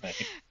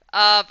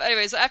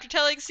Anyway, so after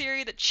telling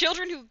Siri that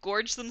children who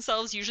gorge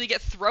themselves usually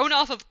get thrown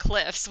off of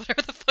cliffs,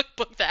 whatever the fuck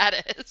book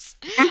that is,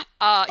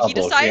 he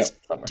decides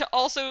to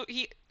also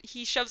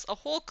he shoves a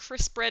whole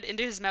crisp bread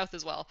into his mouth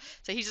as well.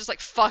 So he's just like,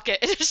 fuck it,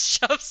 and just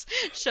shoves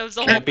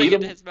the whole thing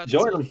into his mouth.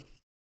 Join him.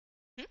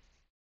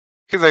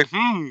 He's like,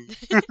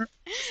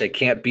 They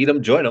can't beat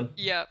him, join him.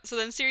 Yeah. So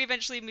then Siri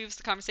eventually moves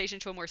the conversation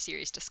to a more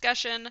serious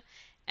discussion,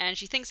 and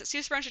she thinks that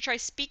Susabran should try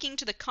speaking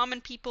to the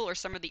common people or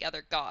some of the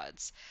other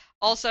gods.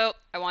 Also,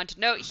 I want to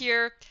note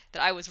here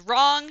that I was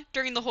wrong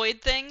during the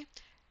Hoid thing.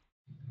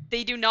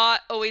 They do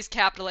not always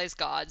capitalize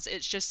gods.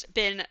 It's just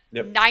been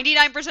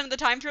 99% of the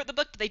time throughout the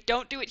book, but they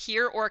don't do it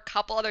here or a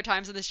couple other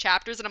times in this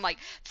chapters, and I'm like,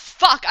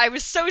 fuck, I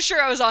was so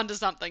sure I was onto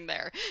something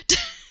there.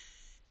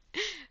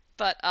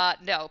 But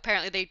no,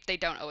 apparently they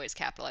don't always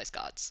capitalize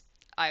gods.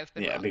 I've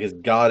been wrong. Because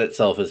God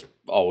itself is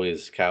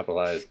always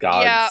capitalized.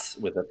 Gods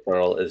with a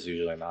plural is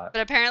usually not.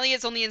 But apparently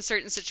it's only in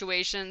certain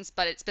situations,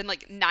 but it's been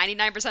like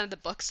 99% of the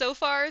book so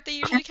far they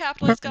usually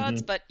capitalize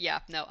gods, but yeah,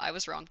 no, I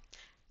was wrong.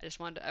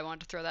 I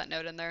wanted to throw that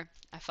note in there.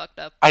 I fucked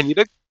up. I need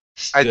a...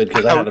 Good,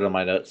 because I have it on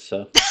my notes,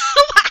 so...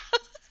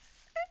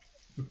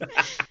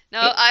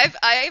 No,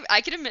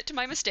 I can admit to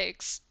my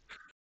mistakes.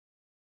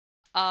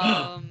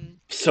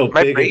 So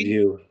big of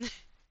you.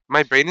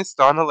 My brain is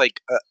still on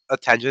a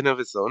tangent of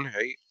its own,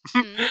 right?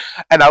 Mm-hmm.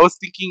 And I was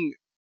thinking,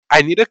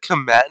 I need a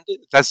command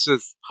that's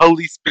just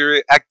Holy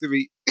Spirit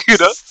activate, you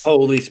know?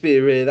 Holy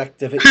Spirit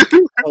activate.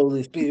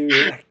 Holy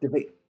Spirit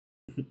activate.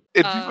 It'd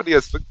be funny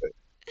as fuck.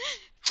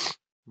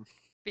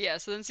 But yeah,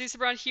 so then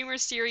Susabran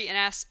humors Siri and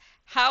asks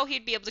how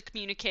he'd be able to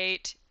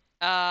communicate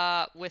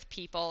with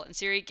people, and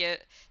Siri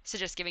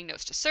suggests giving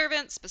notes to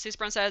servants, but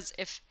Susabran says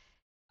if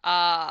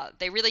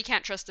they really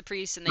can't trust the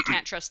priests and they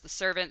can't trust the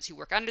servants who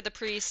work under the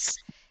priests.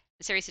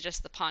 Siri suggests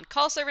the pawn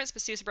call servants,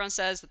 but Susabran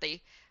says that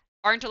they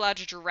aren't allowed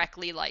to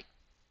directly like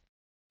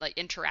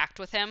interact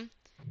with him.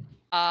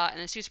 And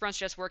then Susabran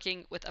suggests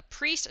working with a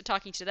priest and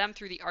talking to them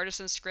through the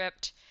artisan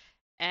script.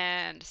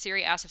 And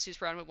Siri asks if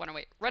Susabran would want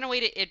to run away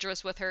to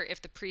Idris with her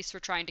if the priests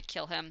were trying to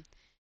kill him.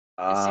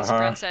 And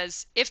Susabran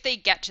says if they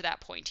get to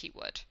that point, he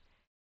would.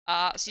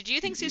 So do you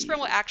think Susabran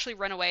will actually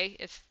run away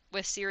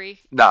with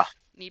Siri? Nah.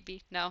 Need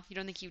be? No, you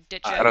don't think you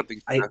ditch it? I don't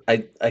think so.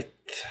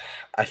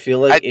 I feel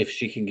like if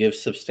she can give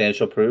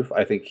substantial proof,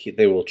 I think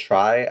they will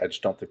try. I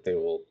just don't think they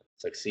will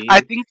succeed. I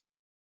think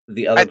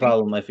the other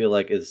problem I feel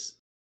like is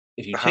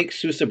if you take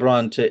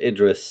Susabran to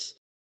Idris,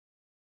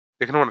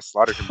 they're gonna want to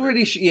slaughter him.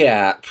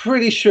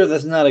 Pretty sure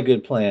that's not a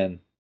good plan.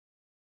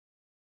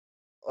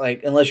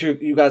 Like unless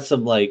you got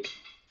some like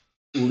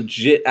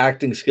legit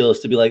acting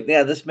skills to be like,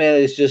 yeah, this man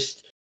is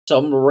just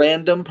some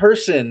random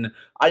person.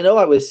 I know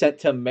I was sent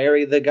to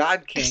marry the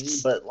God King,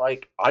 but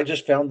like I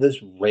just found this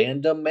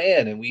random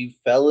man and we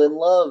fell in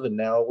love and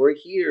now we're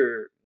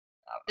here.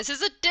 This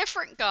is a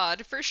different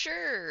God for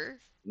sure.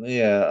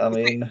 Yeah, I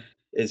mean,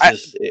 it's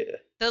just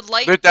the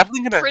light,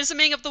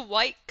 prisming of the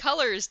white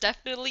colors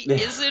definitely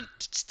isn't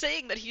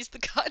saying that he's the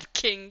God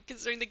King,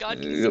 considering the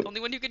God King is the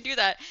only one who can do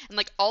that, and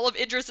like all of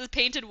Idris is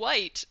painted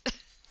white.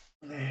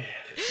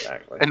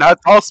 Exactly. And now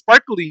it's all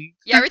sparkly.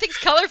 Yeah, everything's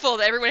colorful,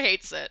 and everyone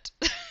hates it.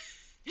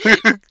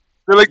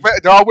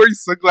 They're all wearing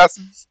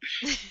sunglasses.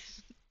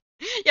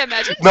 Yeah,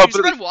 imagine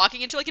Susabran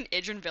walking into like an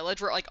Idran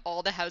village where like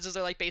all the houses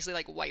are like basically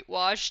like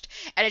whitewashed,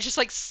 and it's just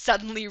like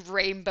suddenly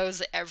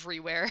rainbows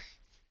everywhere.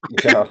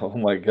 Oh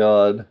my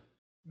god.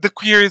 The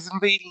queer is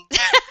invading.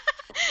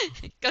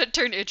 Gotta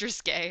turn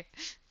Idris gay.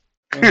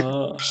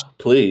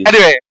 Please.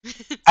 Anyway,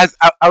 as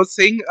I was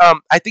saying,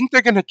 I think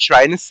they're gonna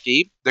try and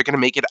escape. They're gonna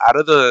make it out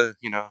of the,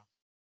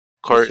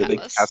 court,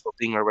 castle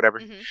thing or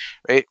whatever,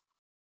 right?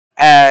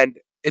 And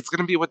it's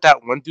gonna be with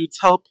that one dude's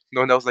help.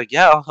 No one that was like,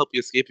 "Yeah, I'll help you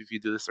escape if you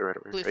do this or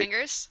whatever." Blue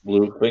Fingers.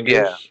 Blue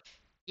Fingers.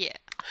 Yeah.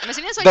 I'm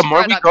assuming that's why The she more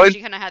brought it we up go because in,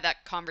 she kind of had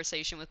that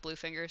conversation with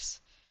Bluefingers.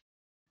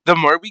 the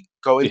more we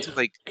go into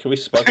like, Can we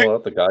sparkle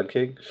out the God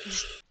King?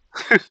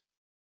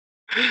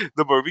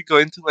 the more we go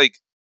into like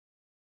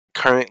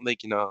current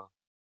like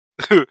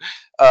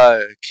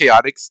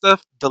chaotic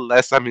stuff, the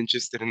less I'm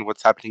interested in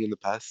what's happening in the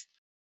past.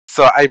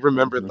 So I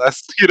remember Mhm.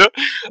 less,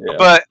 Yeah.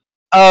 But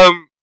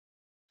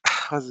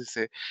how does it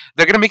say?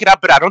 They're gonna make it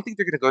out, but I don't think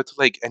they're gonna go to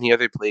like any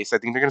other place. I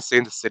think they're gonna stay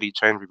in the city,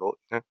 try and revolt.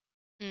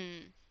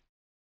 Mm.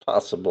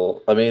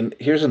 Possible. I mean,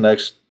 here's the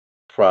next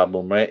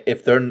problem, right?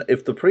 If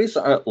the priests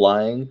aren't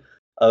lying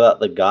about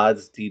the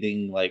gods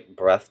needing like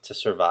breath to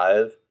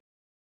survive,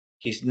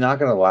 he's not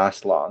gonna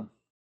last long.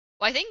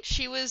 Well, I think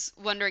she was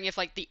wondering if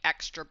like the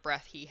extra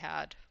breath he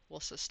had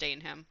will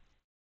sustain him.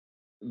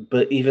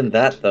 But even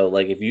that though,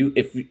 like if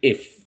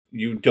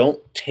you don't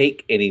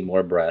take any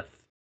more breath,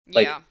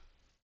 like Yeah.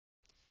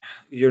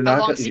 you're How not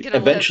long gonna is he gonna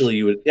live?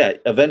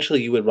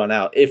 eventually you would run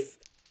out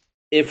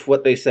if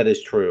what they said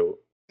is true.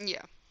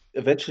 Yeah.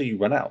 Eventually you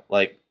run out.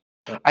 Like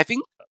I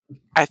think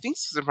I think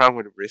Susan Brown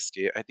would risk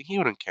it. I think he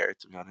wouldn't care,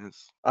 to be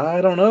honest.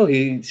 I don't know.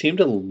 He seemed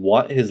to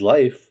want his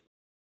life.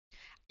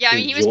 Yeah, I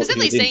mean, he was He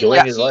specifically was saying enjoying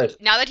like his he life.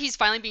 now that he's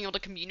finally being able to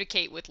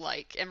communicate with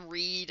like and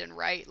read and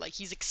write, like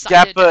he's Yeah,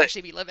 excited to but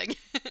actually be living.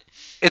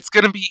 it's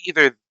gonna be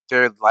either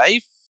their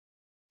life,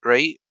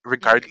 right, Mhm.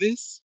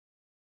 regardless,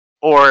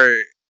 or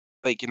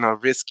like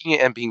risking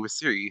it and being with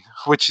Siri,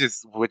 which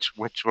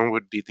one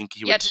would be think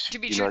he Yeah, would to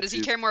be true, does he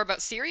choose? care more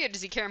about Siri or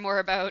does he care more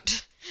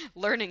about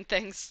learning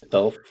things?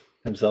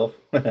 Himself.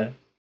 I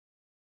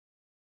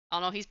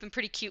don't know. He's been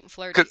pretty cute and Cause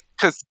flirty.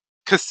 cause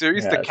cause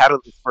Siri's the Yes.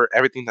 catalyst for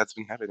everything that's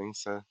been happening.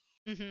 So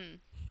Mhm.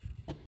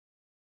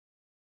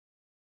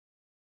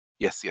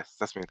 yes,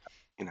 that's my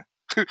you know.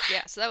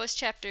 Yeah, so that was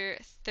chapter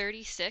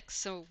 36.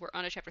 So we're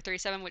on to chapter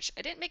 37, which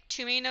I didn't make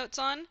too many notes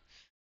on.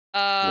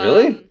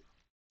 Really? Um,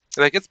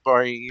 Like it's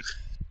boring.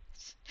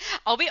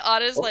 I'll be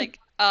honest, Oh. like,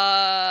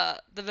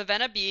 the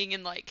Vivenna being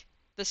in like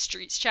the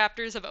streets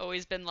chapters have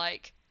always been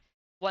like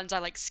ones I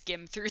like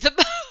skim through the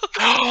most.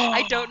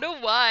 I don't know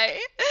why.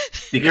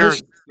 You're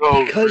Because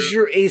so rude.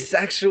 you're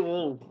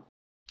asexual.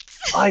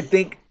 I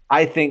think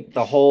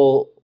the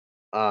whole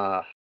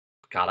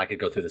God, I could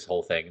go through this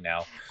whole thing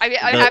now. I mean,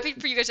 I'm The happy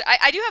for you guys.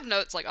 I do have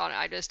notes like on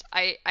it.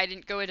 I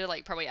didn't go into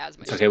like probably as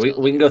It's much okay. detail as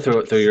We like can the go other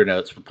through chapters. your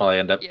notes. We'll probably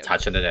end up Yeah,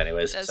 touching it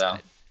anyways. that's So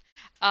fine.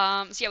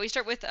 So yeah, we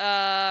start with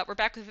we're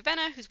back with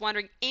Vivenna, who's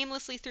wandering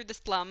aimlessly through the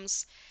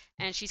slums,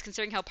 and she's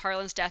considering how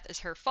Parlin's death is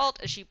her fault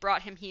as she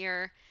brought him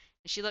here.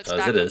 And she looks as it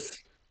back on, is.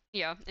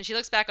 and she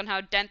looks back on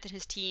how Dent and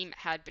his team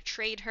had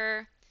betrayed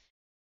her.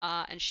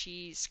 And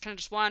she's kind of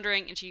just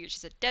wandering, and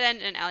she's a dead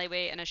end in an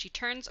alleyway. And as she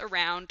turns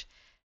around,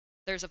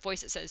 there's a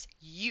voice that says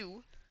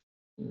 "You."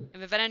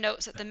 And Vivenna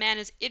notes that the man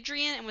is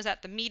Idrian and was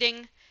at the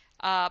meeting,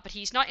 but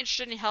he's not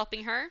interested in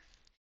helping her.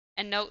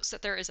 And notes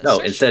that there is a No,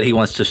 search. instead he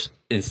wants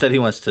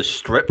to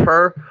strip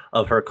her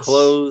of her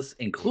clothes,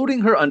 including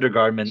her Yeah,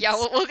 undergarments,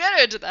 we'll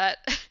get into that.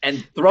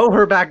 and throw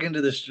her back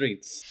into the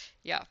streets.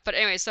 Yeah, but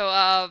anyway, so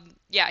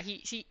yeah,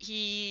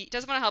 he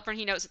doesn't want to help her, and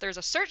he notes that there's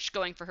a search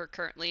going for her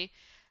currently.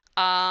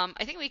 I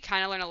think we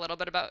kind of learn a little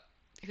bit about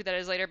who that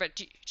is later, but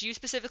do you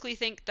specifically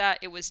think that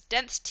it was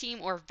Dent's team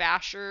or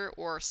Vasher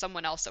or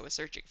someone else that was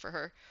searching for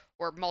her,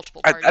 or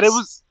multiple I thought it parties?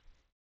 was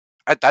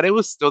I thought it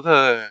was still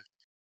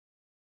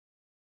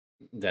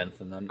Then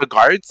and then the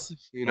guards.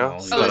 oh, you Oh, thought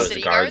the it So was the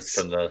city guards guards?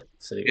 from the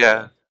city. yeah.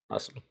 Okay,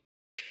 awesome.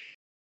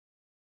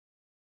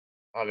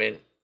 I mean,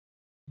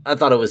 I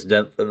thought it was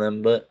Dent and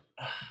them, but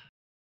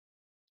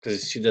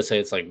because she does say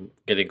it's like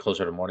getting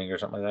closer to morning or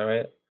something like that,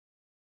 right?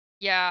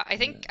 Yeah, I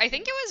think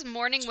it was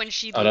morning when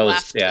she Oh, that was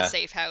left the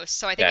safe house,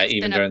 so I think yeah. it's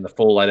Even been a during the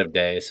full light of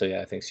day, so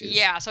yeah, I think she's.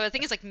 yeah, so I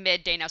think it's like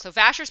midday now. So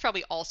Vasher's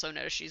probably also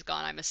noticed she's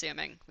gone, I'm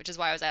assuming, which is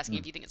why I was asking Hmm.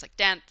 if you think it's like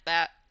Dent,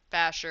 that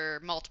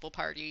Vasher, multiple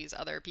parties,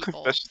 other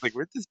people. That's just like,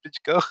 where'd this bitch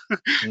go?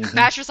 Mm-hmm.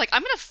 Vasher's like,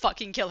 I'm gonna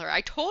fucking kill her.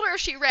 I told her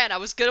if she ran, I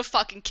was gonna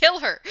fucking kill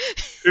her.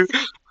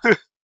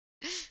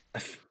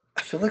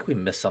 I feel like we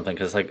missed something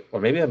because like,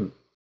 or maybe I'm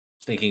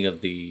thinking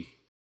of the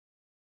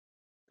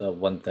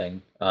one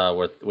thing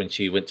where when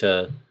she went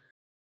to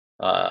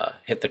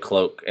hit the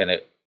cloak and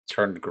it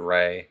turned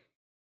gray.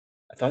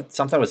 I thought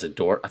something was a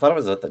door. I thought it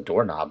was at the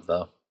doorknob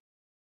though.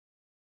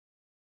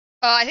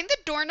 I think the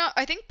doorknob.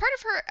 I think part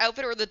of her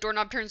outfit or the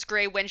doorknob turns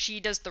gray when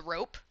she does the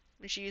rope.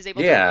 When she is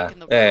able to Yeah, awaken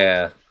the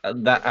yeah, rope. yeah.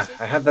 That I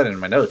Purposes. have that in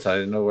my notes. I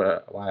didn't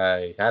know why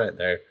I had it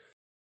there.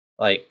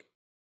 Like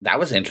that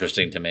was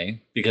interesting to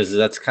me because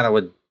that's kind of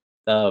what.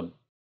 Uh,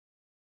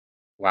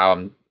 wow,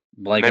 I'm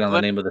blanking on the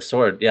Nightblood? name of the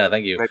sword. Yeah,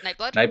 thank you. Night.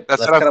 Nightblood. That's That's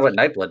what I'm kind of what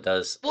thinking. Nightblood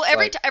does. Well,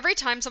 Like, every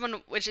time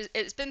someone, which is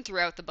it's been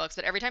throughout the books,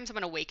 but every time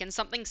someone awakens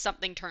something,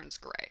 something turns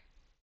gray.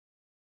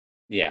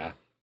 yeah,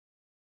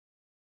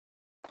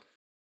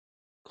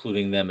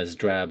 including them as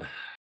drab.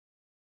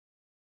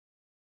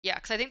 Yeah,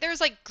 because I think there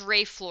was like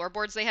gray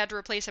floorboards they had to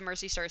replace in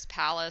Mercy Star's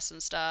palace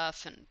and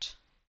stuff, and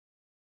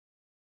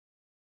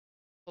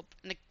well,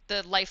 and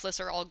the lifeless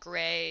are all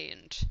gray,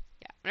 and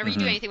yeah. Whenever you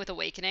do Hmm. anything with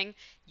awakening,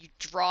 you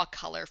draw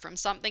color from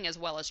something as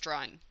well as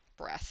drawing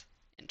breath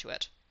into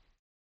it.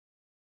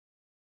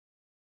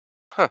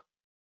 Huh.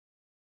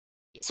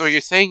 So what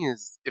you're saying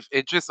is, if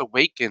it just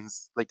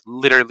awakens like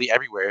literally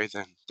everywhere,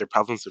 then their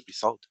problems would be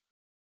solved.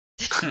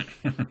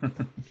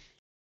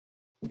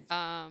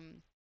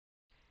 Um,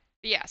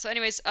 but yeah. So,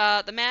 anyways,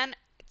 the man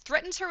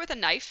threatens her with a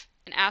knife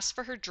and asks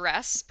for her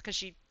dress because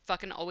she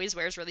fucking always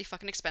wears really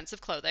fucking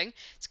expensive clothing.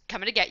 It's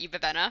coming to get you,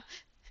 Vivenna.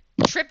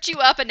 Tripped you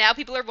up, and now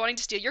people are wanting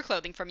to steal your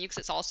clothing from you because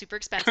it's all super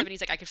expensive. And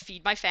he's like, I could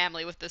feed my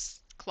family with this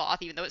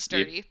cloth, even though it's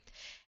Yep. dirty.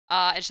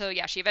 And so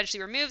yeah, she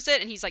eventually removes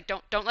it, and he's like,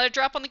 don't let it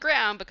drop on the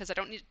ground because I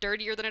don't need it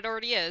dirtier than it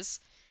already is.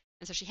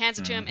 And so she hands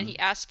it to him, and he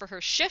asks for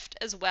her shift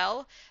as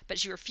well, but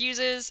she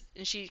refuses,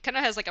 and she kind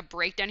of has like a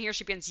breakdown here.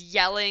 She begins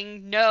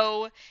yelling,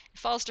 no, and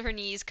falls to her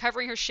knees,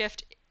 covering her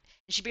shift,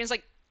 and she begins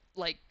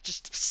like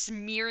just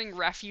smearing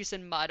refuse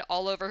and mud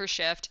all over her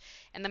shift,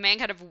 and the man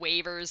kind of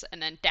wavers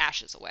and then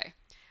dashes away.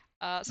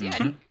 So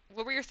yeah,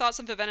 what were your thoughts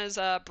on Vivenna's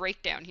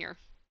breakdown here?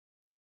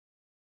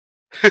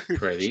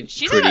 Pretty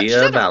She's had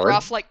a valid.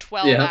 rough like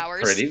 12 Yeah,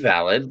 hours. pretty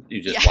valid.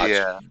 You just Yeah. watch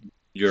Yeah.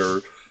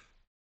 your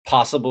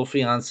possible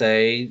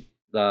fiance,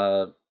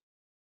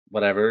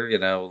 whatever,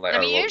 like I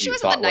or mean, even what if she you wasn't the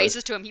thought was.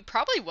 nicest to him, he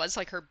probably was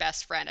like her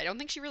best friend. I don't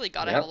think she really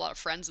got to have a Yep, lot of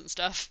friends and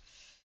stuff.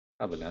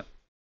 probably not.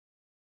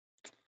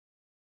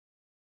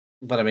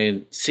 But I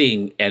mean,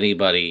 seeing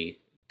anybody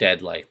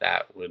dead like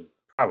that would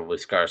probably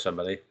scar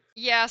somebody.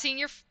 Yeah, seeing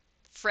your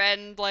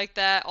friend like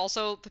that.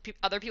 Also, the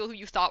other people who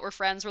you thought were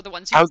friends were the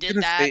ones who I was did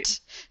gonna say,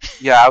 that.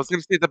 yeah, I was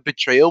gonna say the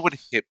betrayal would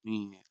hit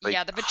me like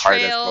Yeah, the hard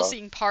as betrayal, well.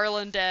 seeing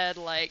Parlin dead.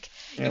 Like,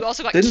 Yeah. you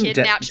also got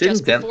kidnapped Didn't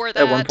just Dent before at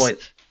one that.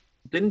 point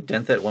didn't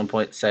Dent at one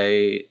point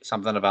say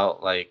something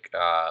about like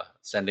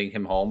sending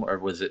him home, or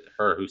was it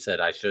her who said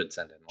I should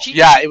send him home?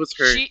 Yeah, it was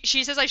her.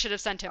 She says I should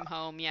have sent him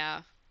home.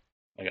 Yeah,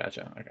 I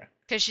gotcha. Okay.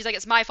 because she's like,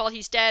 it's my fault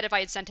he's dead. If I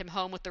had sent him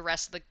home with the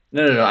rest of the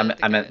No. the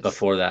I meant guys.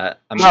 before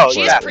that. I meant No,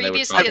 She before has yeah, that when they were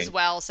previously as talking.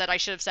 well said I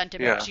should have sent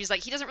him home. yeah. She's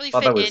like, he doesn't really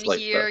Thought fit that in was like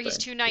here. the He's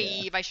thing. too Yeah.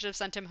 naive. I should have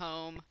sent him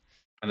home.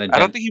 And then I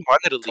don't Dent think he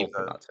wanted to leave told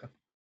her though. not to.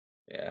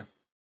 Yeah.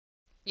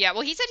 Yeah,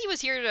 well, he said he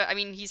was here to. I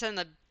mean, he said in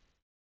the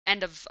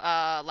end of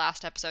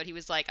last episode, he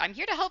was like, I'm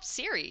here to help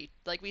Siri.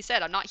 Like we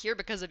said, I'm not here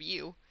because of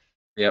you.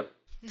 Yep.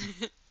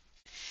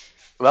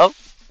 Well,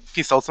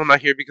 he's also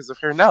not here because of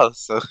her now.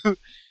 So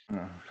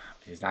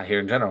He's not here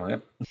in general.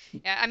 Yep.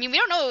 Yeah, I mean, we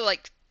don't know.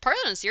 Like,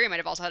 Parlin and Siri might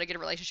have also had a good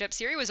relationship.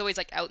 Siri was always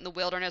like out in the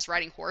wilderness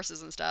riding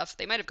horses and stuff.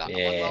 They might have gotten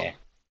along well. Yeah.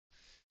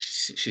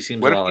 She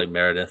seems what a if lot like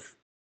Meredith.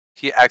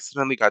 he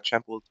accidentally got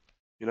trampled?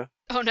 You know?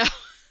 Oh no.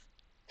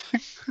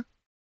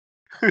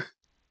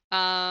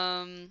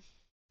 um.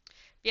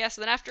 Yeah.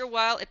 So then after a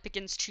while, it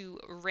begins to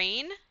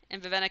rain,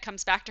 and Vivenna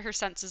comes back to her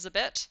senses a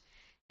bit,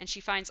 and she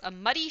finds a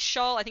muddy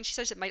shawl. I think she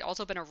says it might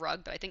also have been a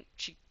rug, but I think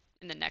she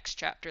in the next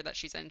chapter that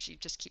she's in, she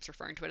just keeps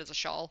referring to it as a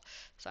shawl.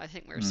 So I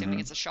think we're assuming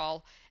it's a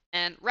shawl,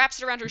 and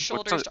wraps it around her What's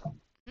shoulders.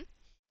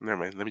 Never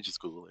mind. Let me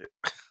just Google it.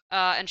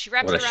 And she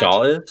wraps What a it around.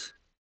 shawl is?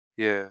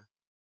 Yeah.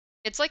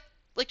 It's like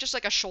just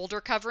like a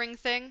shoulder covering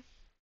thing.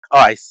 Oh,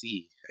 I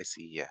see. I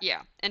see. Yeah.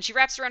 Yeah, and she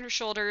wraps it around her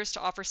shoulders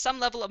to offer some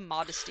level of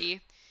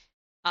modesty.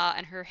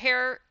 And her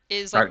hair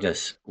is like,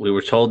 Darkness. We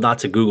were told not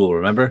to Google,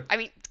 remember? I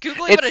mean,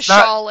 googling what a It's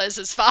not. shawl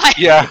is fine.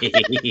 Yeah.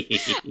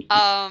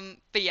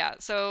 But yeah,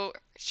 so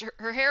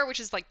her hair, which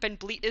has like been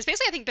is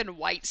basically I think been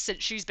white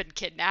since she's been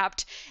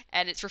kidnapped,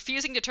 and it's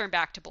refusing to turn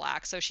back to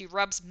black. So she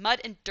rubs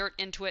mud and dirt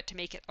into it to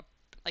make it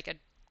like a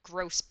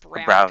gross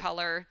brown Brown.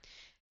 color. I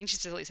think she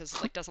silly says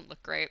it like doesn't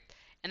look great.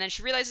 And then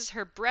she realizes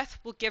her breath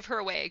will give her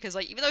away because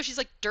like even though she's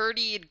like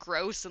dirty and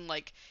gross and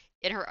like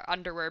in her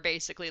underwear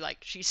basically, like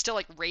she's still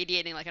like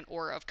radiating like an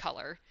aura of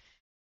color.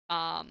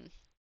 Um,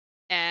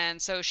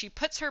 and so she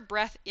puts her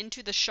breath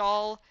into the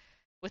shawl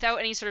without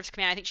any sort of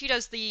command. I think she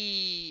does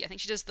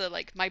the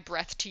like my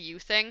breath to you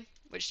thing,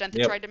 which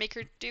Dentha tried to make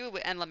her do,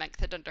 and Lamech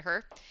had done to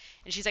her.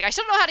 And she's like, I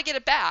still don't know how to get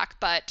it back,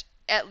 but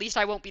at least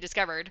I won't be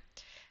discovered.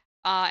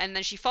 And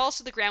then she falls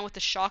to the ground with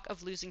the shock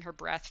of losing her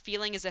breath,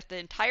 feeling as if the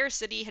entire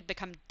city had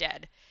become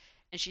dead.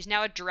 And she's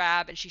now a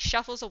drab, and she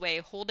shuffles away,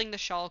 holding the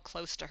shawl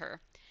close to her.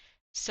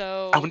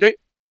 So I wonder.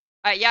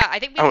 yeah, I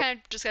think we I, kind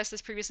of discussed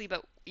this previously,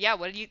 but yeah,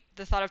 what did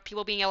the thought of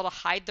people being able to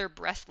hide their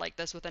breath like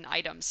this within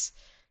items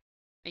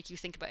make you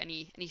think about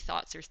any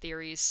thoughts or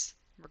theories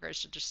in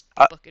regards to just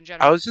the book in I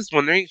general? was just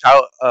wondering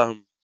how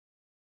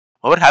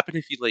what would happen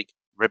if you like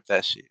rip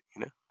that shit?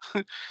 You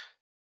know,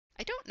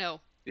 I don't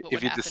know what if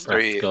would you happen.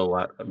 destroy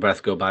it.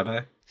 Breath go bye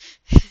bye.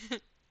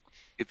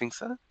 You think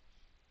so?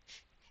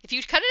 If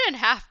you cut it in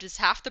half, does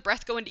half the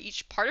breath go into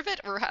each part of it,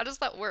 or how does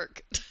that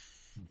work?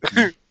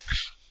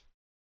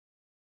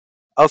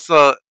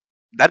 Also,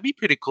 that'd be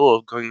pretty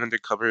cool going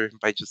undercover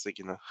by just like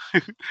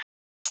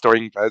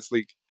storing breaths.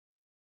 Like,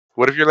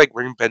 what if you're like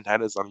wearing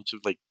bandanas on each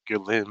of like your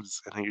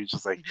limbs, and then you're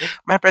just like,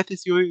 my breath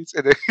is yours,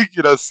 and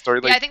then store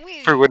Yeah, I like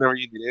think for whenever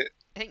you need it.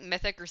 I think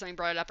Mythic or something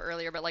brought it up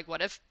earlier, but like,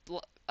 what if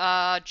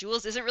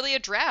Jules isn't really a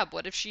drab?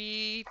 What if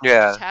she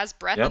Yeah. just has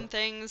breath Yep. and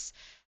things?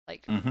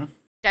 Like, Mm-hmm.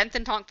 Denth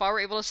and Tonkfa were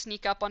able to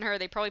sneak up on her.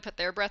 They probably put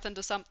their breath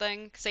into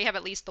something because they have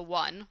at least the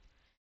one.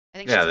 I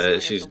think Yeah, she only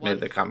has she's the made one.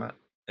 the comment.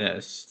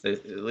 Yes, they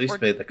at least Or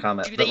made the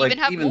comment. do But they like even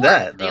have even more?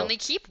 that They though. only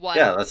keep one.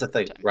 Yeah, that's the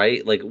thing,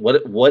 right? Like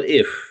what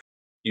if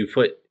you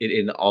put it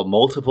in all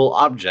multiple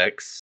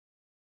objects.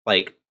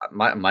 Like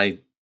my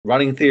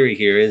running theory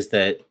here is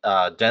that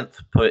Denth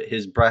put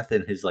his breath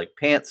in his like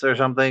pants or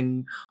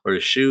something or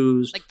his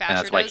shoes, Like and Vasher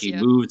that's why does, he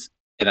yeah. moves,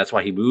 and that's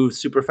why he moves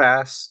super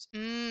fast. You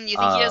think he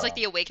does like Uh,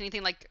 the awakening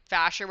thing like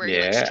Vasher where he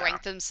like yeah.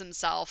 strengthens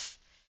himself?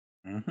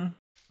 hmm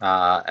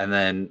and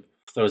then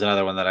there was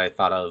another one that I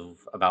thought of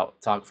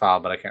about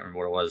Talkfile, but I can't remember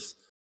what it was.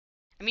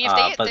 I mean,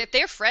 But if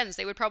they're friends,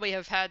 they would probably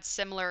have had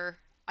similar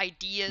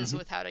ideas mhm.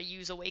 with how to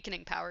use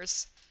awakening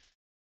powers.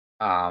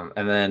 And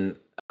then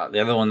the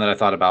other one that I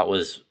thought about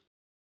was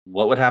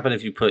what would happen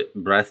if you put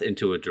breath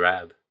into a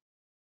drab?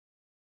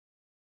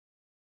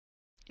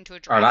 Into a Or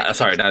drab, I not? think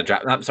Sorry, like not a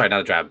drab. Not, sorry,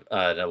 not a drab.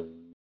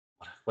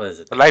 What is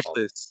it thing called?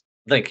 Lifeless.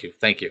 Thank you.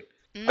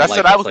 A That's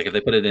what I lifeless. was Like if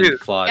they put it in thinking. yeah,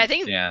 I Claude,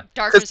 think yeah.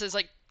 Darkness has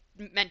like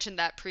mentioned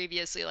that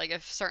previously, like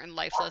if certain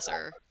lifeless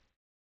or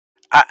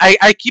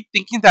I keep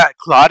thinking that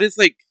Claude is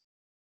like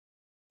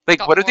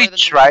got what if they more than one.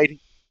 tried?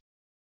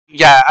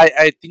 Yeah,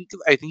 I think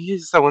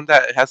he's the one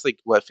that has like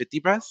what 50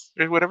 breaths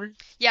or whatever.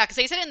 Yeah, because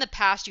they said in the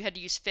past you had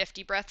to use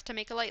 50 breath to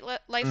make a lifeless,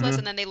 and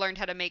Mm-hmm. then they learned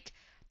how to make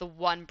the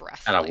one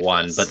breath Out of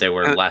one, but lifeless. they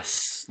were And,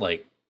 less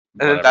like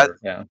and then that whatever.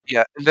 Yeah.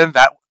 yeah, and then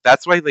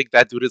that's why like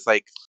that dude is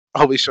like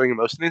always showing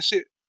emotion and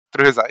shit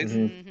through his eyes.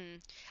 Mm-hmm.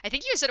 I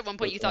think you said at one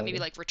point you thought maybe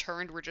Personality. like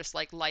returned were just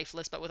like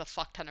lifeless but with a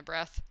fuck ton of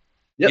breath.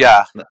 Yep.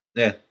 Yeah,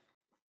 Yeah.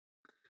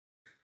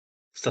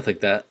 Stuff like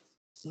that.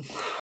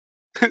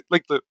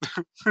 like the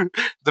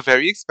the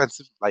very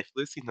expensive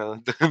lifeless,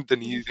 the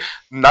new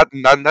not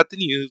the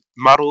new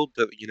model,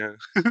 but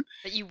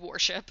That you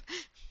worship.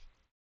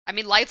 I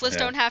mean, lifeless Yeah.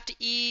 don't have to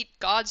eat.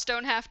 Gods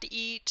don't have to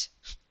eat.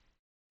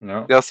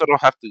 No. they also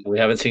don't have to. We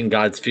haven't seen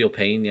gods feel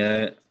pain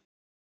yet.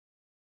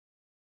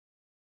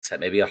 Except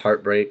maybe a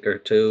heartbreak or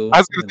two. I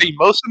was gonna say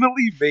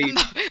emotionally, maybe.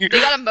 They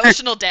got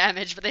emotional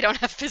damage, but they don't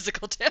have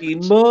physical damage.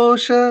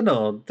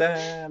 Emotional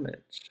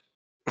damage.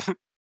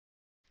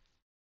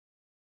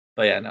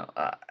 But yeah, no,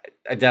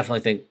 I definitely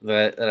think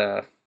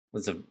that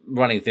it's a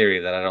running theory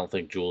that I don't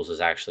think Jules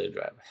is actually a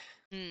drab.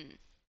 Hmm.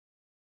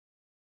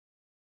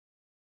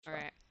 All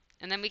right,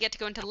 and then we get to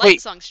go into light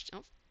Wait, songs.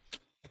 Oh.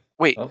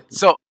 wait. Oh,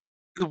 So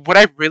what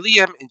I really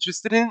am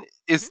interested in Mhm.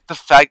 is the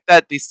fact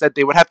that they said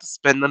they would have to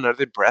spend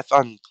another breath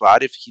on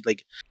Claude if he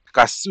like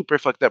got super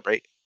fucked up,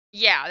 right?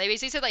 Yeah, they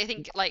basically said I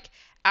think like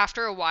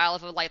after a while,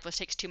 if a lifeless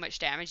takes too much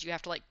damage, you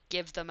have to like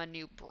give them a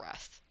new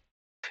breath.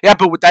 Yeah,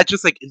 but would that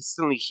just like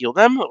instantly heal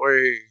them, or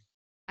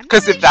I'm not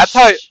because if really that's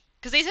how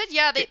because they said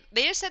yeah they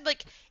just said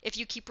like if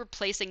you keep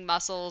replacing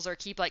muscles or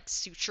keep like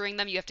suturing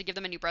them, you have to give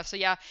them a new breath. So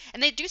yeah,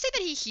 and they do say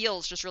that he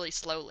heals just really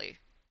slowly,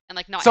 and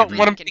like not so what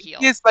everyone I'm can thinking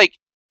heal. is like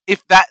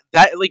if that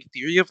like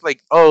theory of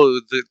like oh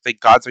the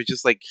gods are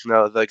just like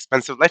the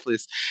expensive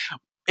lifeless,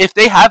 if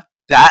they have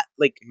that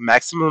like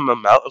maximum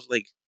amount of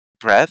like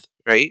breath,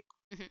 right?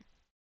 Hmm.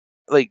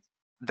 Like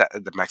that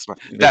the maximum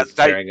you think that it's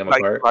that tearing them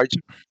like apart? large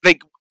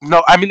like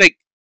no I mean like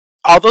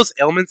all those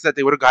ailments that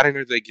they would have gotten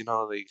or like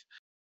like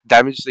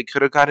damage they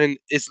could have gotten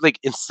is like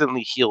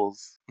instantly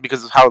heals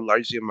because of how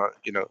large the amount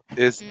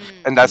is,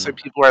 Mm, and that's why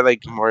people are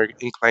like more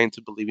inclined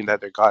to believing that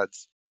they're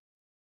gods.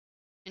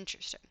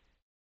 interesting.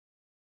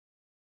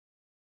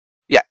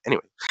 Yeah.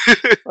 Anyway.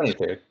 Running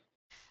theory.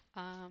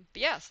 But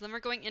yeah, so then we're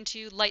going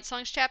into Light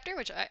Song's chapter,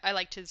 which I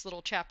liked his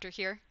little chapter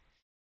here.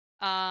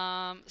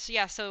 So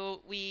yeah,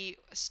 so we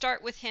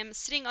start with him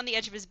sitting on the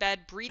edge of his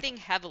bed, breathing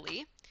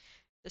heavily.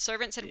 The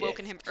servants had Yeah.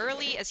 woken him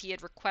early as he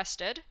had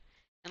requested,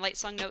 and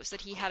Lightsong notes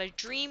that he had a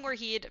dream where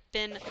he had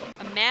been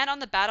a man on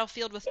the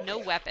battlefield with no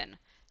weapon,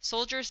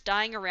 soldiers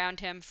dying around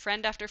him,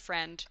 friend after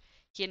friend.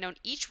 He had known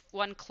each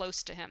one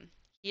close to him.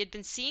 He had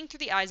been seeing through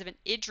the eyes of an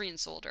Idrian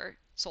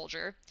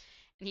soldier,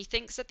 and he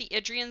thinks that the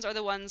Idrians are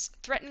the ones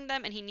threatening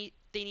them, and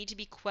they need to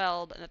be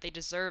quelled, and that they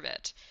deserve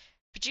it.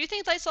 But do you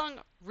think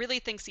Lightsong really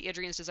thinks the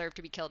Idrians deserve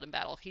to be killed in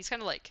battle? He's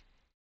kind of like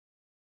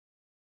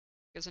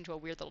goes into a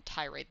weird little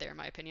tirade there, in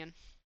my opinion.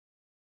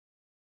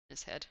 In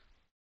his head.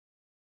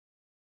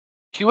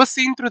 He was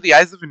seen through the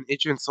eyes of an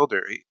Idrian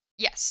soldier, right?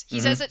 Yes, he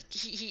says Mm-hmm. that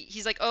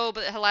he's like, oh,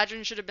 but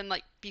Haladrin should have been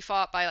like be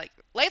fought by like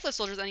lifeless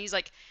soldiers, and he's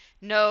like,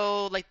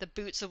 no, like the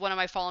boots of one of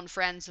my fallen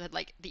friends had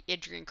like the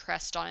Idrian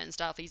crest on it and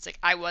stuff. He's like,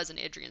 I was an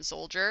Idrian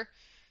soldier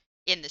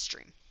in this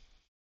dream.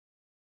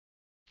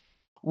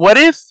 What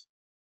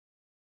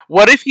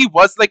if he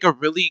was like a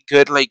really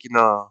good like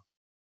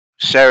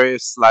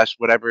sheriff slash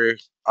whatever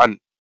on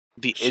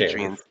the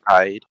Idrian Sheriff.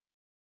 side?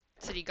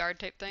 City guard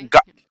type thing.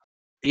 Got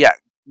yeah,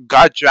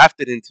 got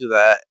drafted into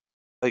that.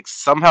 Like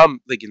somehow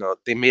like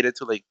they made it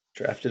to like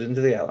Drafted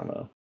into the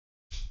Alamo.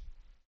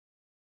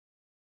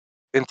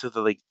 into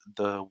the like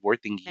the war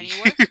thingy.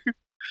 Anywhere?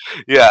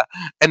 Yeah,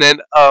 and then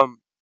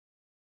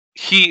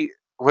he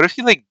what if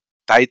he like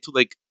died to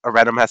like a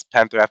random ass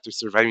panther after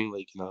surviving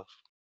like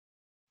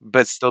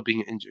but still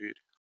being injured.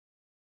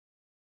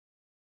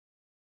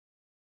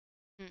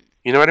 Hmm.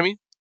 You know what I mean?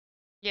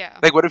 Yeah,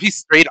 Like what if he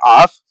strayed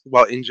off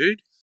while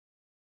injured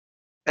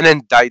and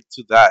then died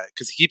to that?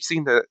 Because he keeps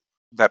seeing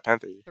that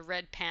panther. the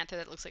red panther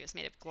that looks like it's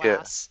made of Yeah.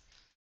 glass.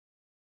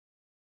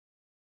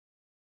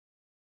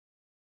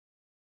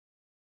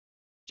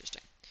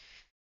 Interesting.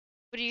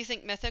 What do you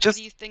think, Mythic? What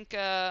do Just you think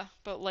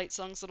about Light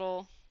Song's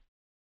little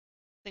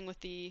thing with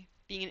the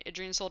being an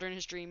Idrian soldier in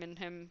his dream and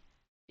him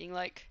being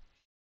like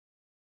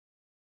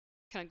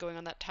kind of going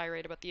on that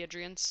tirade about the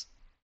Idrians?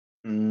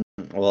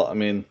 Well, I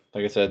mean,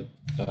 like I said,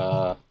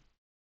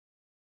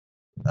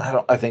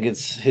 I think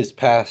it's his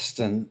past,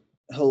 and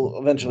he'll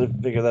eventually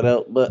figure that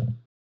out. But I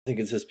think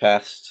it's his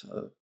past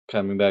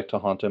coming back to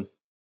haunt him.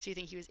 So you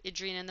think he was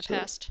Idrian in the So,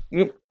 past?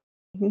 yep.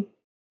 I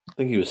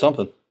think he was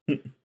something.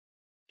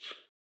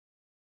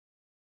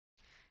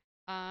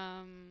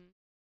 Um.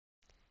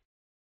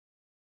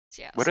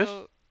 So yeah. what if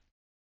So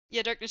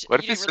yeah, Darkness. what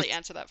You if didn't it's really just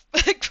answer that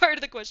part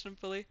of the question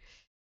fully.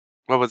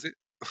 what was it?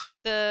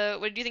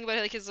 What do you think about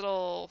like his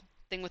little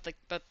thing with like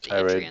about the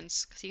Tirade.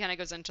 Idrians? Because he kind of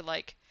goes into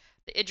like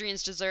the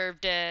Idrians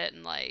deserved it,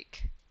 and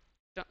like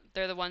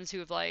they're the ones who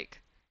have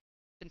like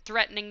been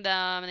threatening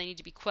them, and they need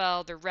to be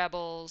quelled. They're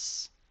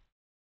rebels.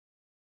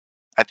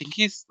 I think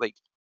he's like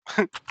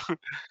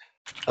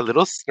a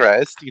little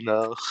stressed,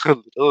 a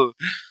little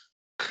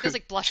Feels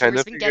like trying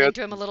Blushweaver's to been figure getting out.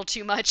 to him a little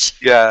too much.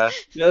 Yeah,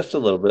 Just a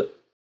little bit.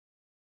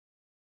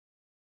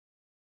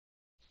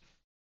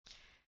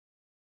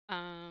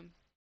 um,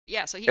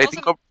 yeah. So he I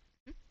also think.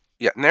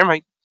 Yeah, never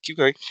mind. Keep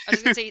going. I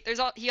was just gonna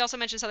say, he also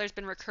mentions how there's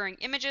been recurring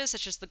images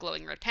such as the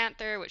glowing red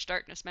panther, which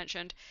Darkness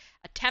mentioned,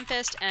 a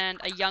tempest,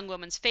 and a young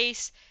woman's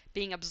face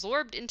being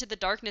absorbed into the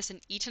darkness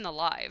and eaten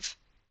alive.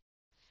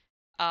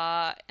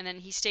 And then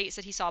he states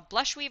that he saw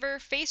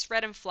Blushweaver, face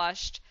red and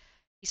flushed.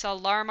 He saw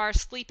Larimar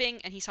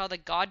sleeping, and he saw the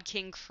God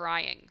King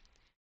crying.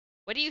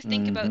 What do you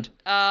think Hmm. about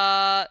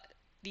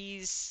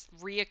these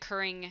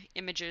reoccurring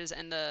images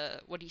and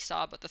the what he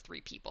saw about the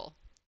three people?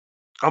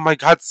 Oh my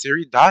God,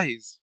 Siri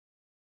dies.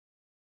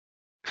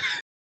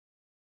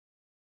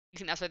 You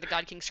think that's why the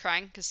God King's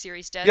crying? Because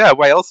Ciri's dead? Yeah,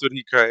 why else would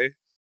he cry?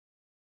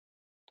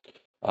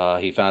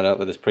 He found out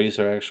that his priests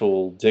are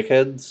actual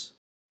dickheads.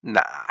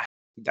 Nah,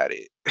 that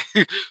it.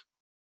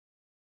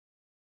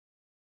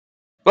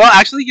 Well,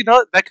 actually,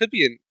 that could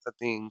be a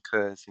thing,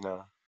 because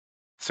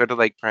sort of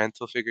like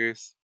parental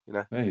figures.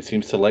 Yeah, he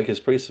seems to like his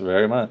priests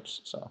very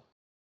much. So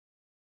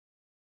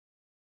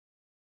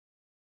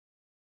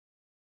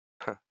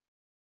Huh.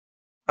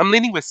 I'm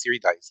leaning with Siri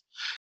dies.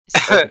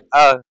 okay.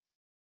 uh,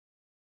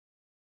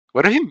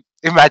 what if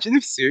imagine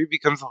if Siri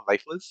becomes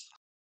lifeless?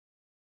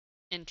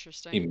 He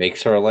Interesting.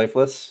 makes her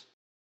lifeless.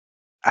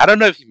 I don't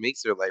know if he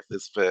makes her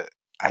lifeless, but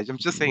I'm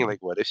just saying, Mm.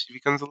 like, what if she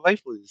becomes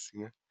lifeless?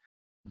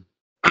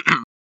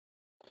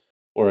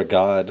 Or a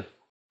god.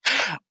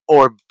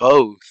 Or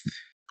both,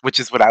 which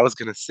is what I was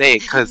gonna say.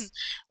 Because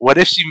what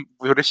if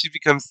she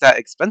becomes that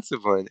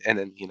expensive one, and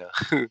then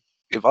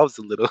evolves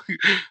a little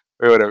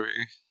or whatever?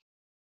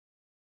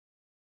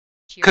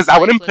 Your Because I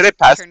wouldn't put lifeless it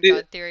past turned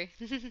it. god theory.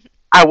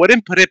 I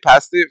wouldn't put it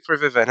past it for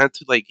Vivenna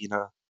to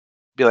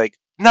be like,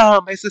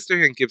 no, my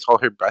sister, and gives all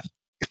her breath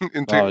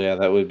into Oh him. yeah,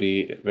 that would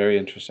be very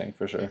interesting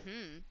for sure.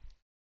 hmm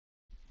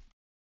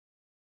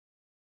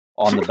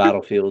On the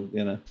battlefield.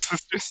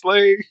 Sister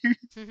Slay.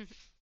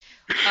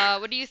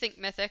 What do you think,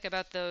 Mythic,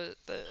 about the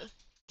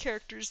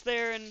characters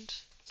there and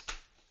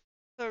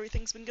how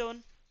everything's been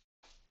going?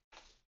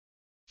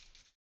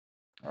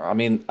 I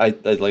mean, I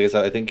like I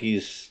said, I think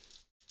he's.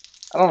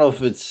 I don't know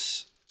if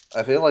it's.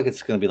 I feel like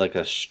it's going to be like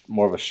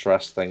more of a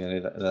stress thing than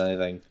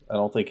anything. I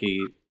don't think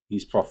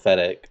he's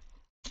prophetic.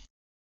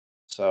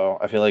 So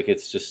I feel like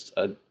it's just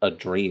a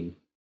dream.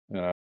 You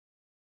know,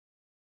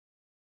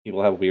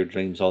 people have weird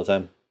dreams all the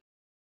time.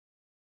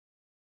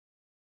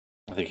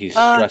 I think he's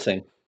Uh,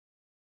 stressing.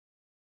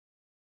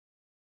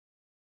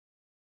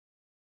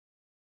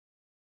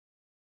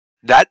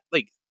 that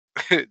like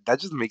that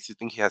just makes you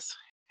think he has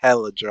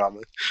hella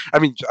drama. I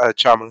mean,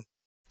 trauma.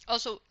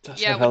 Also, Does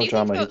yeah, have what do hella you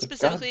think drama. about He's a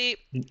god. specifically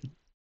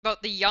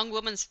about the young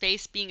woman's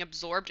face being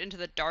absorbed into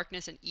the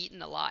darkness and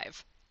eaten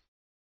alive?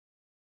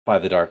 By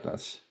the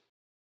darkness.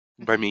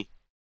 By hmm me.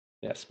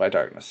 Yes, by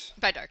darkness.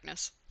 By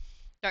darkness.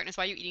 Darkness,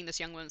 why are you eating this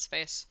young woman's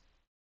face?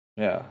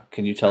 Yeah.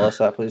 Can you tell us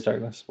that, please,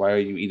 darkness? Why are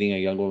you eating a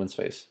young woman's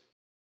face?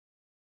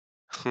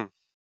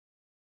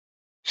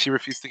 She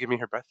refused to give me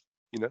her breath.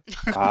 You know.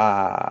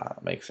 Ah,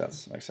 makes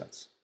sense. Makes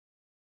sense.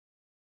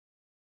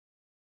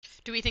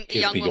 Do we think the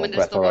Give young me your woman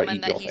is breath the or I woman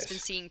eat that your he's been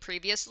face. seeing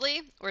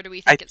previously, or do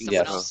we I think it's think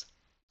someone so. Yes. else?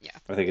 Yeah.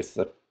 I think it's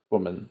the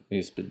woman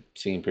he's been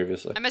seeing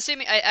previously. I'm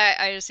assuming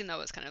I assume that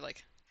was kind of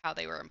like how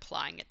they were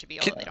implying it to be,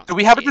 although they don't Do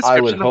we have a say it I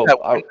would description of explicitly. that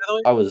hope. woman, by the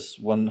way? I was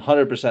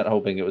 100%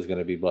 hoping it was going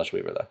to be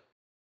Blushweaver, though.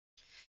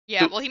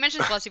 Yeah, Do, well, he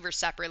mentions Blessweaver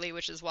separately,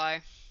 which is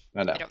why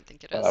I I know, don't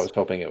think it but I is. was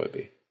hoping it would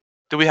be.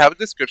 do we have a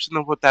description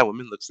of what that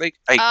woman looks like?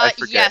 I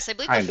forget. Yes, I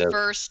believe the Kind of.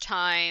 first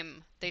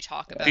time they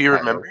talk Yeah, Do about you her.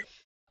 kind remember? of.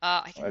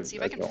 I I, can see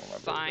if I I can don't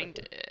remember find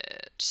exactly.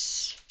 it.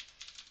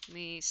 Let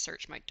me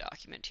search my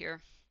document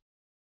here.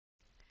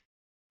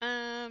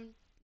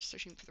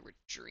 Searching for the word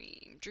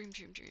dream.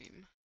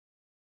 Dream.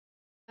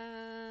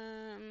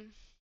 Um,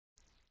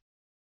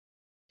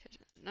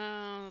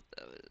 no,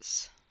 that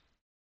was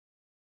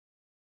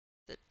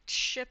the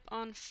ship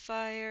on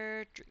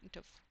fire. Dreamed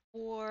of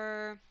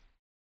war.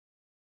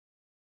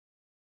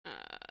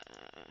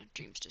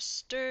 Dreams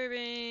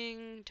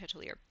disturbing.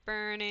 Totally are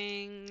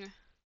burning.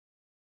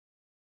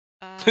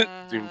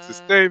 Dreams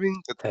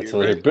disturbing. That's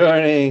what you're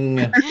burning.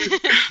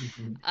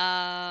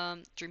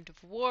 Dreamed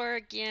of war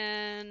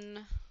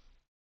again.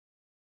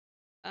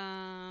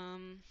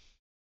 Um,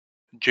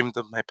 Dreamed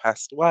of my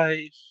past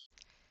wife.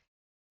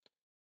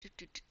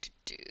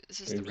 This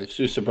is Dreams the of Red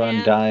Susabran Panther. I feel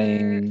like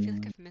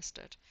dying. I've missed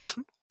it.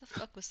 What the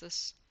fuck was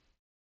this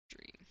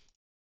dream?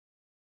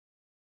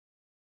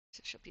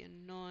 So she'll be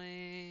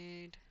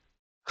annoyed.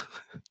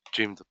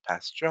 Dreamed of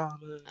past drama.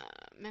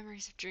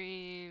 Memories of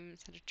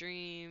dreams. Had a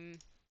dream.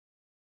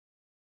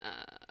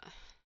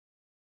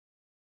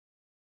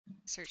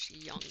 Search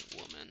young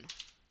woman.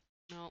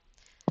 No.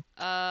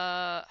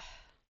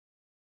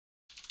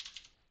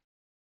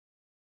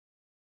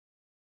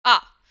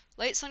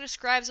 Light Song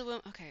describes a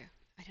woman. Okay,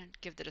 I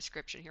didn't give the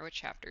description here. What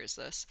chapter is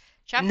this?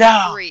 Chapter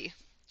No! 3.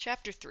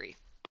 Chapter 3.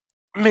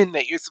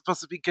 Midnight, you're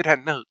supposed to be good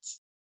at notes.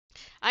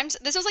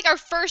 This was like our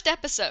first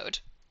episode.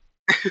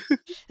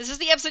 This is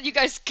the episode you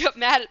guys got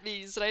mad at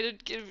me, so I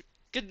didn't give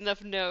good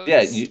enough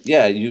notes. You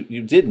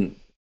didn't.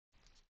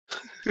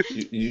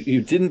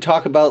 you didn't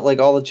talk about like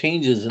all the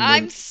changes in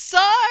I'm the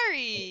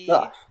sorry.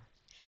 stuff.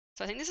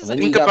 So I think this is. And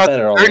then Think you got about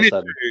better all of a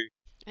sudden.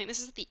 I think this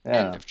is at the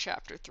Yeah. end of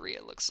chapter 3.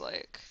 It looks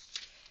like,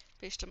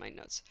 based on my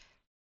notes.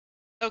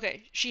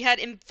 Okay, she had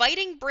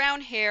inviting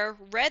brown hair,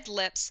 red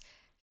lips,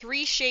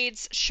 3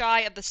 shades shy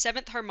of the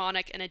 7th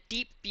harmonic, and a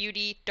deep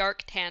beauty,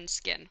 dark tan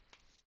skin.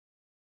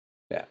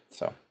 Yeah,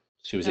 so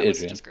she was That was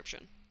the Idrian.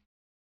 description.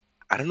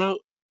 I don't know.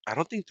 I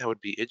don't think that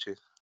would be Idrian.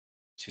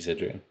 She's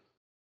Idrian.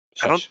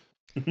 I don't-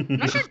 I'm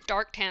not sure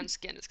dark tan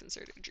skin is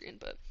considered Adrian,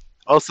 but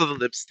Also, the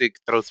lipstick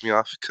throws me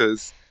off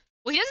because.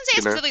 well, he doesn't say You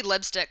it's know. specifically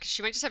lipstick.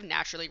 She might just have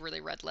naturally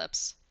really red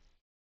lips.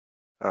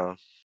 Oh.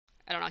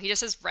 I don't know. He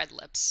just says red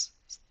lips.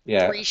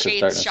 Yeah, 3 'cause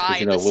shades darkness,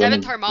 shy 'cause, of the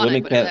 7th harmonic,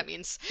 women whatever can't that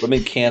means.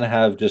 women can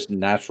have just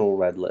natural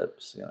red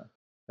lips. You know,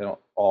 they don't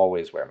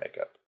always wear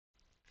makeup.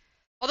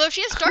 Although if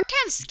she has dark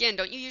tan skin,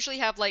 don't you usually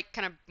have like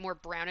kind of more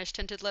brownish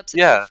tinted lips if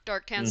you Yeah. have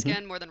dark tan Mhm.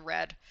 skin more than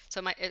red?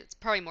 So it's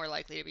probably more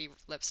likely to be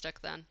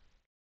lipstick then.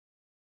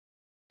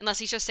 Unless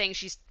he's just saying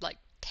she's like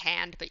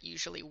tanned but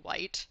usually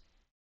white.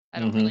 I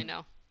don't really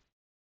know.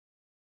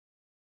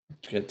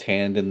 She got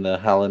tanned in the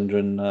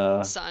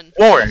Hallandran Sun.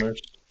 War!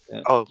 summers.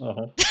 Yeah.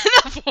 Oh.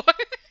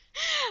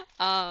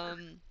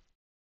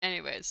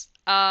 Anyways,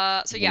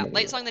 so yeah,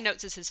 Light Song the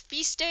Notes is his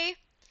feast day.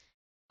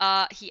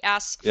 He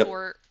asks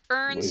for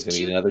urns. He's gonna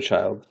eat another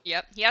child.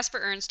 Yep, he asks for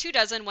urns, 2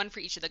 dozen, one for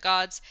each of the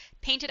gods,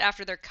 painted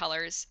after their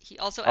colors. He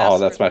also Oh, asks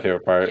that's my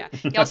favorite part. Yeah,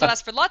 he also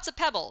asks for lots of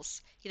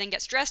pebbles. He then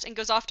gets dressed and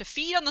goes off to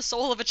feed on the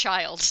soul of a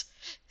child.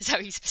 Is how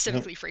he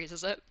specifically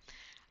phrases it.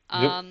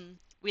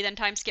 We then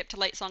time skip to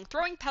Light Song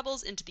throwing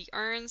pebbles into the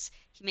urns.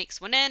 He makes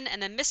one in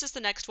and then misses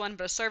the next one,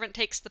 but a servant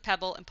takes the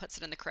pebble and puts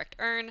it in the correct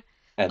urn.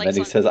 And Light then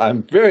he Song- says,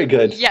 "I'm very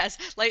good." Yes,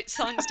 Light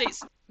Song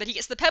states that he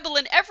gets the pebble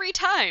in every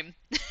time.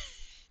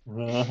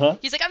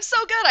 He's like, I'm so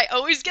good, I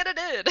always get it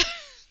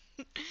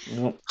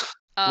in.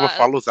 What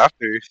follows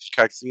after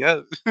cracks me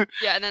up.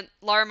 Yeah, and then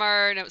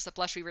Larimar notes that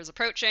Blushweaver is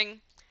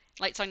approaching.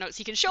 Light Song notes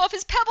he can show off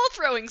his pebble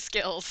throwing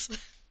skills.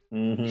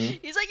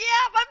 He's like,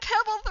 yeah, my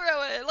pebble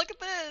throwing. Look at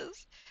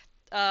this.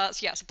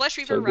 So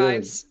Blushweaver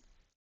arrives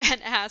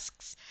and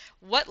asks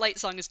what Light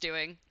Song is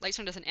doing. Light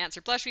Song doesn't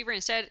answer Blushweaver.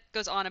 Instead,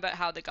 goes on about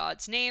how the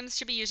gods' names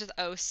should be used with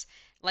oaths.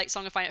 Light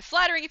Song would find it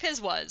flattering if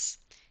his was.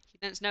 He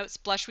then notes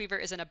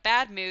Blushweaver is in a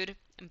bad mood,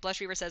 and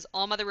Blushweaver says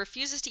Allmother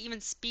refuses to even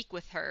speak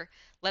with her,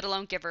 let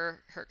alone give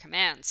her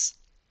commands.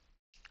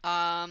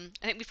 I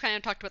think we've kind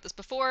of talked about this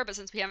before, but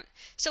since we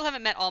still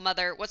haven't met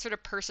Allmother, what sort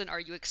of person are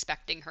you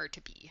expecting her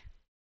to be?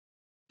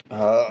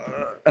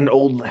 An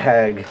old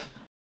hag.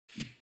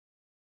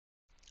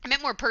 I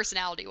meant more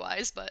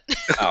personality-wise, but...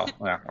 Oh,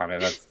 well, I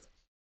mean, that's...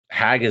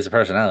 Hag is a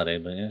personality,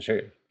 but yeah,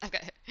 sure. Okay.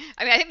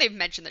 I mean, I think they've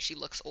mentioned that she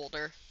looks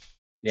older.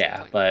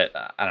 Yeah, but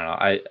I don't know.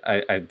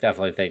 I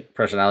definitely think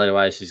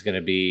personality-wise, she's going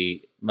to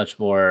be much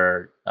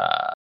more,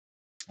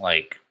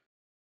 like,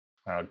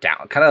 I don't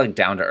know, kind of like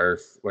down to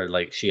earth, where,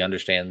 like, she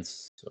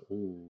understands...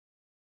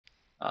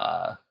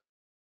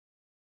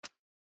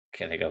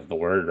 can't think of the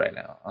word right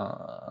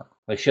now.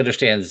 Like, she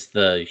understands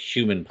the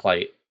human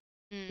plight,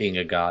 being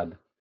a god.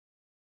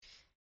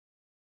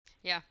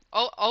 Yeah.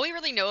 All we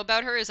really know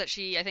about her is that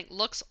she, I think,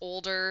 looks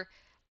older.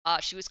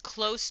 She was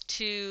close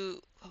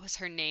to, what was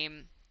her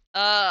name?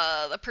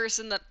 The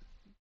person that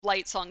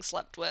Light Song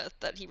slept with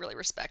that he really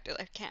respected.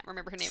 I can't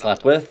remember her name.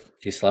 Slept with?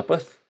 He slept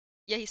with?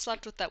 Yeah, he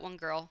slept with that one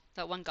girl,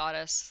 that one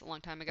goddess, a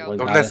long time ago.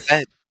 The one that's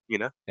dead, you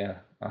know? Yeah.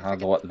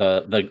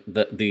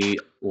 The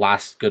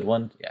last good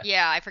one. Yeah.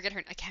 Yeah, I forget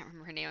her. I can't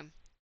remember her name. I'm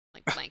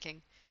like blanking.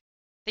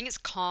 I think it's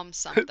Calm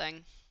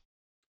something.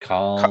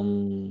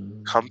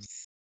 Comseer?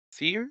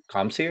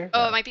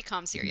 Oh, it might be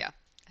Calmseer. Yeah,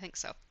 I think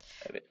so.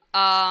 Maybe.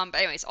 But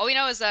anyways, all we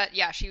know is that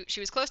yeah, she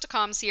was close to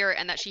Calmseer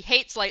and that she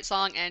hates Light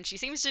Song and she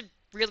seems to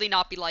really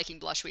not be liking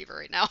Blushweaver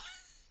right now.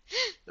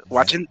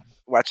 Watching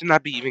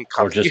not be even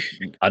or just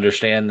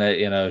understand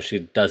that she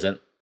doesn't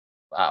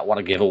want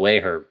to give away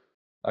her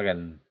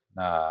fucking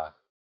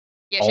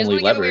Yeah, she doesn't only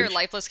want to give away her leverage.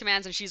 lifeless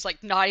commands, and she's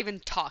like not even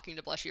talking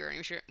to Blushweaver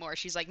anymore.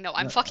 She's like, no,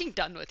 I'm fucking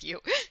done with you.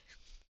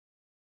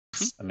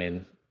 I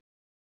mean,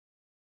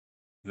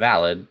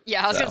 valid.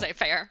 Yeah, I was gonna So say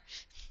fair.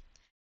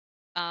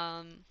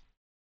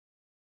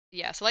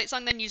 Yeah, so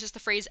Lightsong then uses the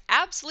phrase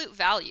absolute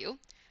value,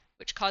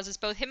 which causes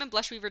both him and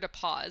Blushweaver to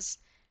pause.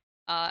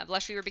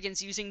 Blushweaver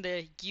begins using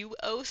the you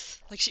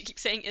oath. Like she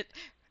keeps saying it,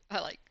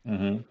 like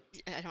mhm.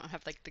 I don't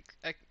have like the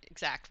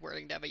exact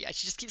wording down, but yeah,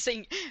 she just keeps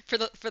saying for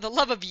the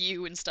love of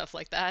you and stuff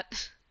like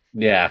that.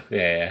 Yeah.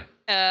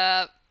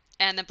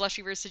 And then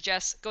Blushweaver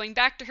suggests going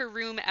back to her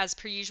room as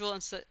per usual,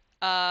 and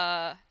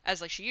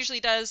as like she usually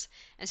does,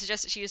 and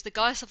suggests that she is the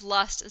goddess of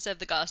lust instead of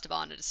the goddess of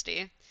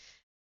honesty.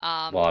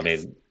 Well, I Because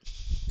mean,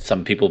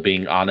 some people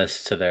being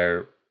honest to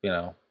their,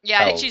 yeah,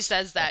 I think she selves.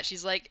 says that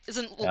she's like,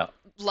 isn't Yeah,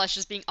 lust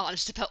just being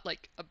honest about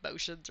like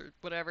emotions or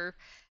whatever?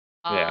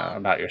 yeah, Um,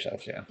 about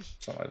yourself. Yeah,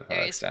 something like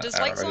that Anyways, extent. does I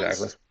don't remember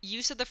exactly. Lightsong's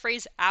use of the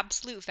phrase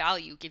absolute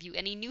value give you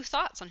any new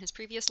thoughts on his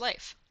previous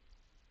life?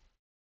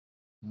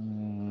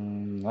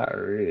 Not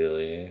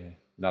really.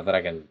 Not that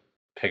I can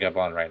pick up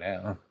on right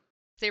now.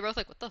 They both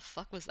like, what the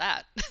fuck was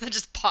that? That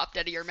just popped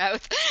out of your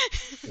mouth.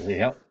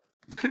 Yep.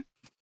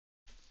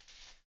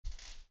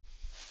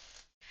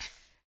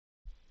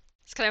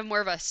 It's kind of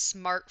more of a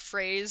smart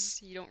phrase.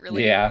 You don't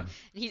really. Yeah.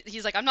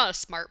 He's like, I'm not a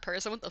smart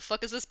person. What the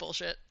fuck is this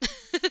bullshit?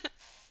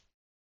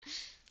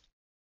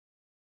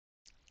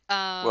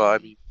 Well, I um,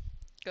 mean,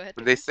 Go ahead,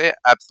 when they Darkness. say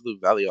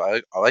absolute value,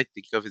 all I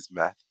think of is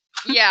math.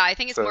 Yeah, I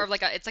think it's more So of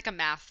like it's like a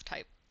math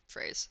type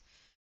phrase.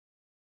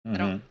 I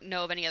don't hmm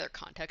know of any other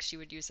context you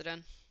would use it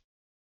in,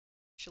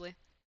 actually.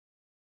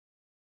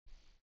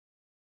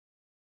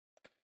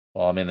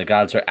 Well, I mean, the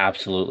gods are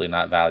absolutely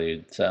not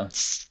valued, so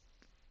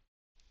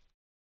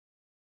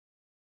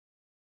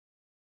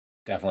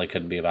definitely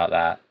couldn't be about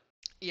that.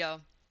 Yeah.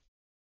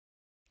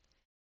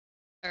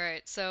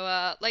 Alright, so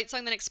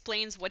Lightsong then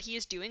explains what he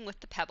is doing with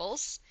the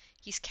pebbles.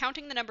 He's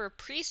counting the number of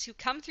priests who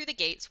come through the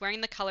gates wearing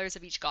the colors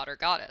of each god or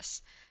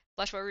goddess.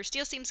 Blushwater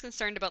still seems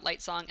concerned about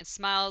Lightsong and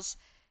smiles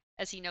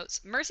as he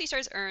notes Mercy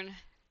Star's urn.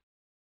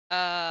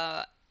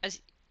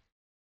 As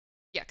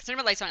Yeah, concerned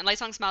about Lightsong, and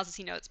Lightsong smiles as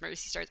he notes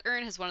Mercy Star's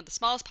urn has one of the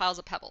smallest piles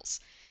of pebbles.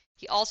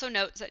 He also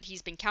notes that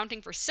he's been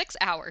counting for 6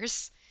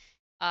 hours.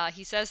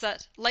 He says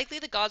that likely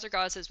the gods or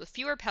goddesses with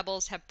fewer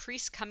pebbles have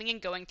priests coming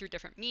and going through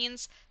different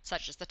means,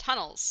 such as the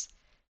tunnels.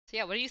 So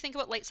yeah, what do you think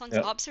about Lightsong's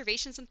Yep.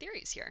 observations and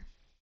theories here?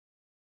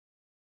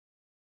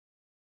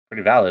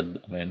 Pretty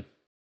valid. I mean,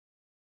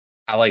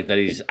 I like that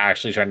he's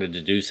actually trying to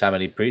deduce how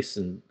many priests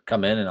and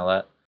come in and all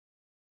that.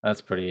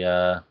 That's pretty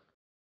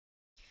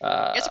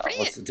Yeah, it's a pretty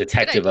what's the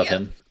good detective of idea.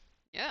 him?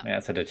 Yeah, Yeah,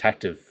 it's a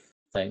detective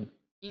thing.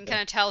 you can Yeah,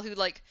 kind of tell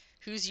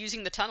who's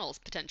using the tunnels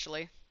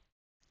potentially,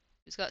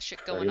 who's got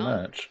shit pretty going on.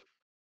 What much.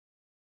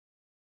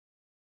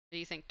 do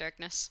you think,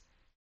 Darkness?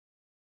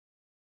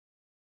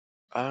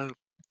 uh,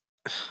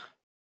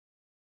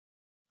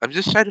 I'm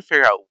just trying to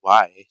figure out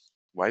why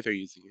they're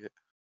using it.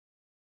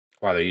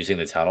 Why they're using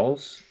the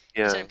tunnels?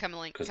 Instead Yeah, of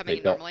coming Because coming they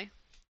in don't. normally.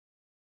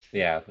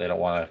 Yeah, they don't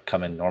want to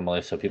come in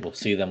normally, so people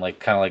see them like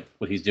kind of like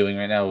what he's doing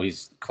right now.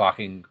 He's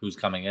clocking who's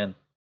coming in.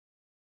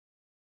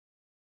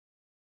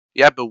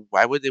 yeah, but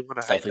why would they want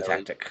to hide Stealthy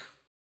that? tactic.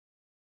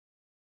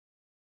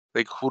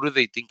 Like who do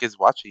they think is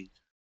watching?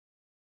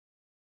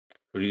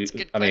 Who do It's a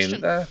you? good I mean,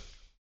 question.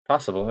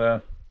 possible. Yeah,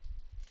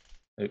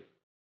 they,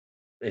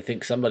 they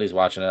think somebody's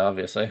watching it,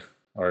 obviously,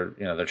 or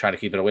they're trying to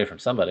keep it away from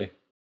somebody.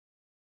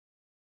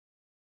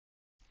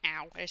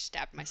 Ow! I just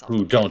stabbed myself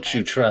with Who a pen don't by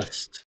you accident.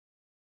 trust?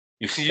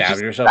 You You stab just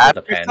yourself stab with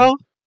a pen?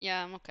 yourself?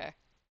 Yeah, I'm okay.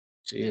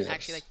 Didn't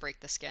actually Jesus. like break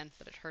the skin,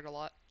 but it hurt a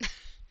lot.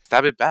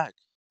 Stab it back.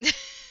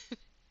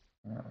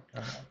 Oh,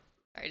 God.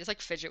 I just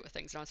like fidget with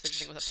things, and I was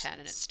fidgeting with a pen,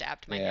 and it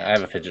stabbed my Yeah, I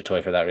have hand. a fidget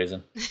toy for that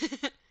reason.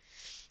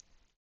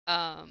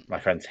 um, My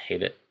friends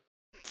hate it.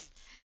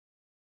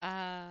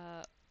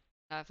 uh,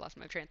 I've lost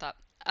my train of thought.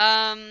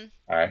 Um,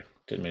 All right,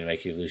 didn't mean to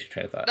make you lose your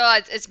train of thought. no,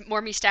 it's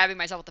more me stabbing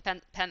myself with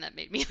the pen that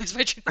made me lose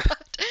my train of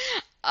thought.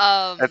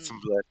 That's some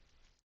blood.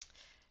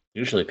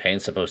 Usually,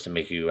 pain's supposed to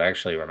make you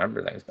actually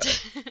remember things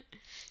better,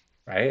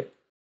 right?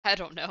 I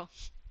don't know.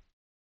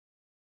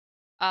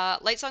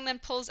 Lightsong then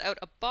pulls out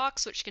a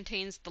box which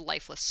contains the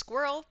lifeless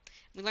squirrel.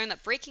 We learn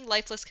that breaking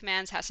lifeless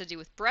commands has to do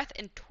with breath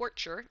and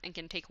torture and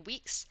can take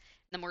weeks.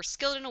 The more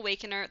skilled an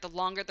awakener, the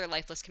longer their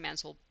lifeless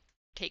commands will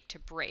take to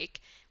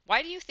break.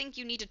 Why do you think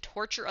you need to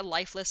torture a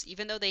lifeless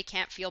even though they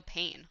can't feel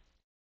pain?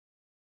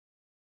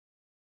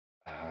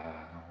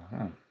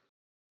 Hmm.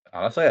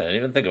 Honestly, I didn't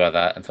even think about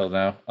that until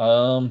now.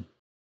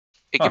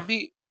 It Huh? can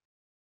be,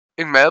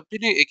 in my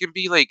opinion, it can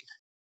be like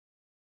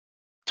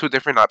two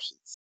different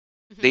options.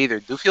 Mhm. They either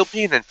do feel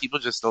pain and people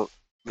just don't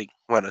like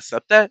want to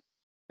accept that,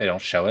 They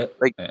don't show it.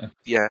 like Yeah.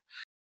 yeah,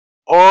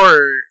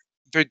 or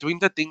they're doing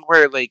the thing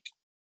where like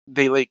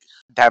they like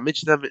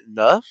damage them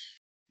enough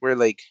where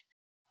like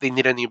they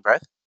need a new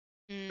breath,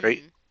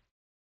 right? Mm.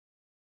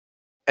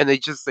 And they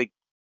just like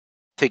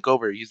take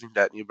over using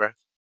that new breath.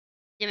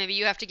 Yeah, maybe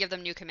you have to give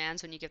them new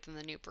commands when you give them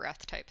the new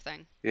breath type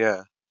thing.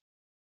 Yeah.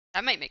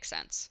 That might make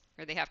sense.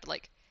 Or they have to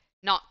like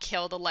not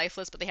kill the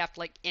lifeless, but they have to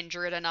like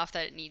injure it enough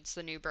that it needs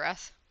the new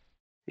breath.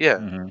 Yeah.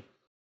 Mm-hmm.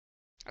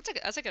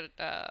 That's a good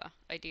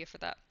idea for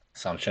that.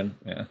 Assumption.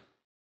 Yeah.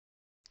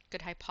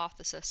 Good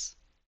hypothesis.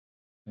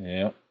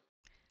 Yep.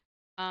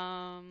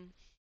 Um,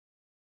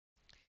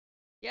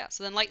 yeah.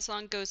 So then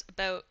Lightsong goes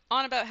about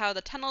how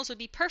the tunnels would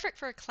be perfect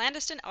for a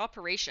clandestine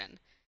operation,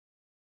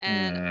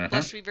 and Mm-hmm.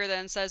 Blushweaver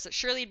then says that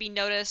surely it'd be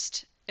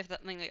noticed if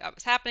something like that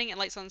was happening, and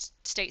Lightsong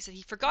states that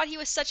he forgot he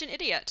was such an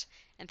idiot,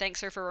 and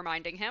thanks her for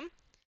reminding him.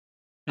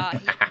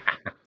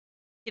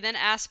 He then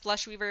asks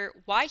Blushweaver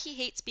why he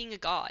hates being a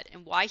god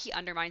and why he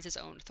undermines his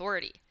own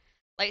authority.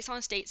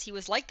 Lightsong states he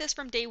was like this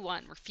from day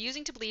one,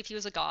 refusing to believe he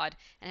was a god,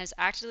 and has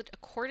acted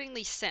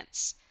accordingly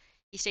since.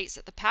 He states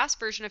that the past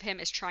version of him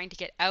is trying to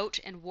get out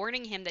and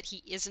warning him that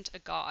he isn't a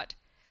god.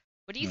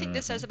 What do you think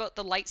this Mm-hmm. says about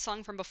the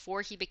Lightsong from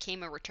before he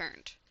became a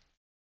returned?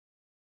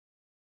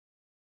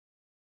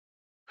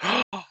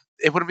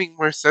 It would make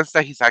more sense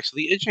that he's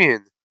actually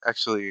Adrian.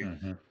 Actually,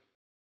 Mm-hmm.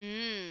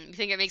 You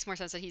think it makes more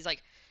sense that he's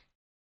like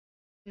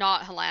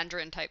not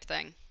Halandrin type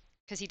thing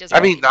because he doesn't I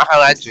mean, believe in not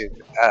gods. Halandrin.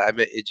 I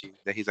meant Adrian.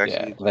 That he's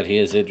Yeah, actually that Adrian. he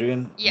is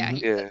Idrian. Yeah, Mm-hmm.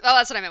 Yeah. well,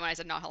 that's what I meant when I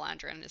said not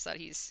Halandrin, is that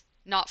he's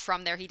not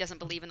from there. He doesn't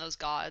believe in those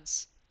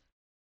gods.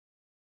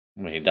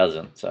 I mean, he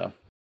doesn't, so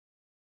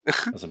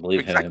doesn't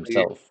believe him Exactly.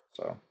 himself.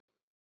 So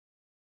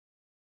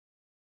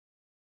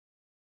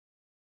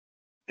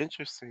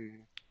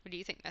Interesting. What do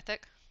you think,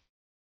 Mythic?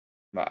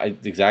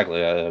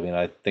 exactly. I mean,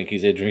 I think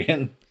he's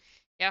Idrian.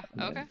 Yeah,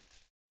 I okay. mean,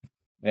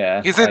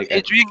 yeah, He's an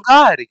Adrian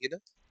god, you know.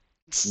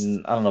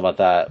 I don't know about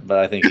that, but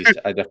I think he's.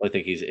 I definitely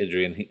think he's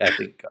Idrian.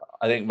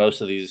 I think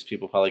most of these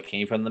people probably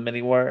came from the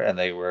mini war, and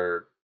they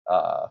were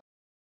uh,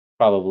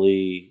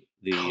 probably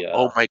the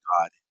Oh my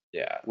god.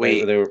 yeah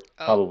Wait. they were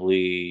Oh,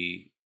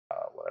 probably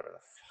whatever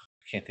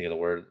I can't think of the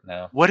word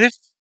now. What if?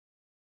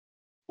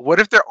 What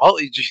if they're all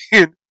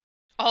Adrian?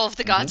 all of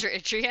the Hmm. gods are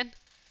Idrian?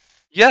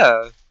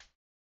 Yeah.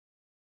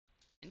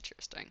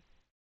 Interesting.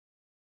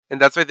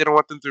 And that's why they don't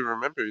want them to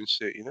remember and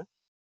shit, you know?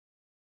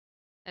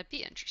 That'd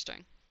be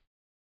interesting.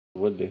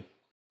 Would be,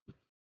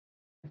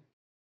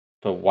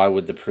 but why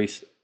would the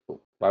priest?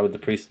 Why would the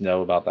priest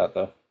know about that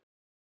though?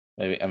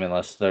 Maybe I mean,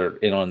 unless they're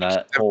in on To keep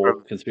that them whole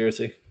from.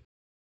 conspiracy.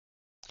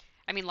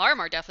 I mean,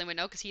 Larimar definitely would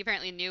know because he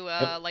apparently knew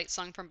Yep.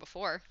 Lightsong from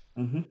before.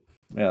 Hmm.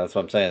 Yeah, that's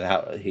what I'm saying.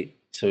 How he?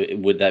 So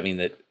would that mean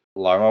that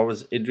Larmar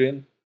was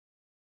Idrian?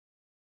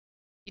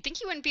 You think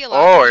he wouldn't be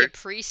allowed to be a Or,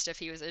 priest if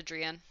he was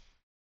Idrian?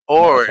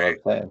 No, or, that's what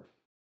I'm saying.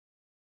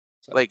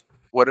 So. like,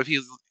 what if he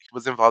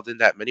was involved in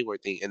that many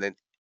word thing, and then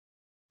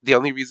the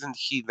only reason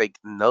he like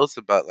knows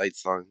about Light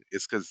Song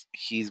is because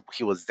he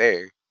was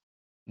there.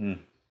 Mm,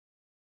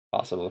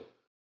 possibly.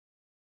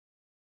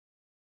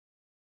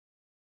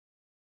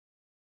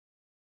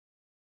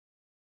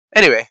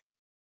 Anyway,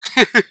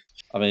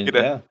 I you mean,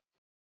 know. yeah,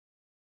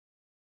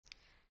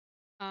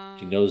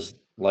 he Um, knows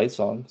Light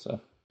Song, so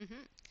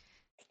mhm.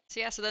 So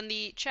yeah, so then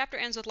the chapter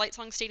ends with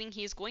Lightsong stating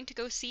he is going to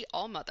go see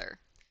Allmother.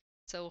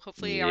 So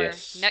hopefully our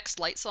yes, next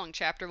Lightsong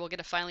chapter we'll get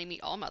to finally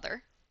meet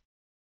Allmother.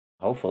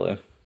 hopefully.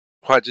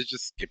 Why'd you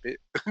just skip it?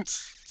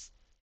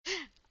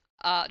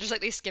 Just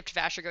like they skipped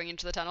Vasher going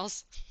into the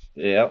tunnels.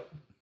 Yep.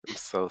 I'm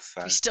so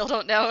We sad. still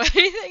don't know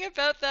anything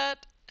about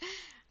that.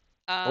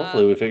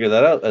 Hopefully, we figure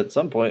that out at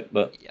some point,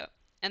 but Yeah.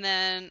 And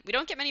then we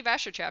don't get many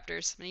Vasher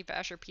chapters, many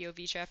Vasher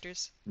POV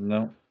chapters.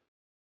 no.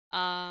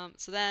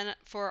 So then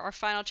for our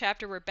final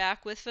chapter, we're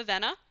back with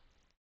Vivenna,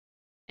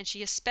 and she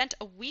has spent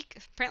a week.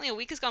 Apparently, a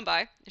week has gone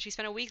by, and she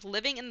spent a week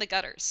living in the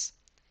gutters.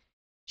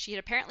 She had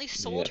apparently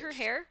sold her Yes.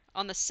 hair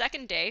on the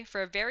second day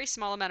for a very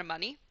small amount of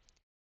money,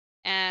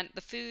 and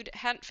the food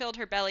hadn't filled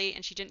her belly,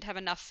 and she didn't have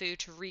enough food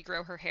to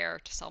regrow her hair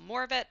to sell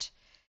more of it.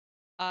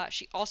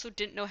 She also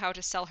didn't know how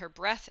to sell her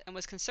breath and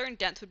was concerned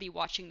Dent would be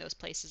watching those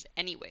places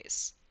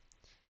anyways.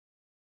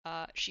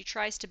 She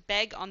tries to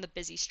beg on the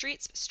busy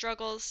streets, but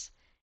struggles,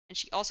 and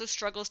she also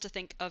struggles to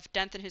think of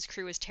Dent and his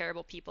crew as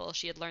terrible people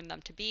she had learned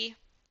them to be.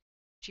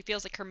 She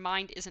feels like her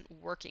mind isn't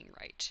working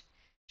right.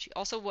 She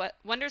also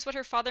wonders what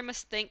her father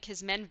must think,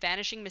 his men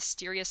vanishing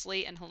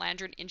mysteriously and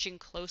Halandrin inching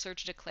closer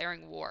to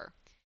declaring war.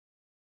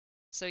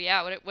 So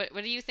yeah, what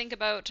do you think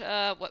about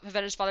what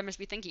Vivenna's father must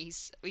be thinking?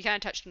 We kind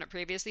of touched on it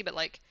previously, but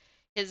like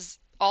his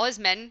all his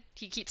men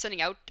he keeps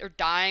sending out are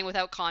dying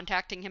without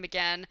contacting him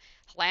again.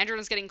 Landron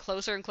is getting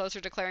closer and closer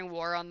declaring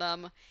war on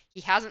them.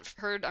 He hasn't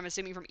heard, I'm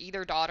assuming, from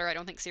either daughter. I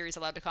don't think Ciri's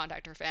allowed to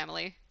contact her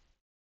family.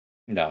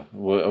 No,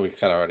 we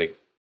kind of already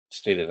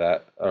stated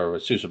that, or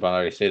Susaban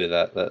already stated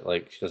that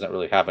like she doesn't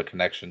really have a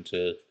connection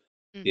to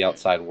the Hmm.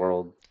 outside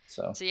world.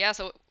 So So yeah,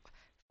 so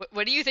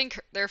what do you think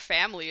their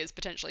family is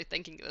potentially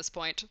thinking at this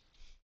point?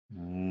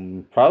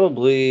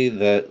 probably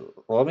that.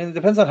 Well, I mean, it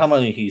depends on how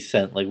many he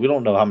sent. Like we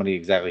don't know how many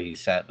exactly he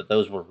sent, but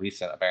those were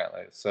recent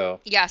apparently. So.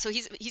 Yeah, so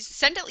he's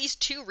sent at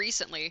least two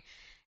recently,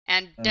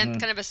 and Dent Hmm.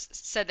 kind of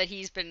said that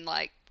he's been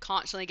like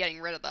constantly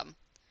getting rid of them.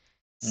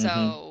 Hmm.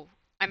 So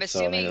I'm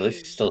So I mean, at least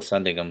he's assuming, still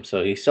sending them.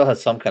 So he still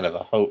has some kind of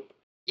a hope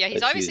yeah,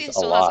 he's that obviously she's he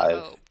still has a alive.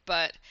 hope,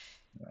 but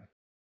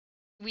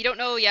We don't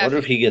know, I yeah, wonder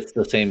if if he gets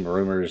the same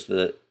rumors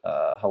that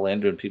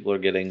Halandran people are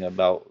getting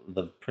about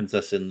the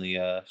princess in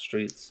the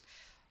streets.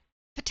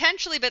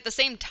 potentially, but at the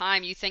same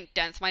time, you think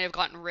Denth might have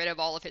gotten rid of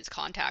all of his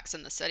contacts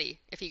in the city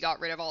if he got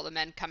rid of all the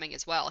men coming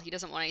as well. He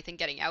doesn't want anything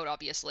getting out,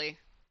 obviously,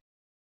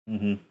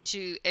 Hmm.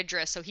 to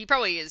Idris, so he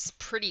probably is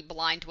pretty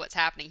blind to what's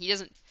happening.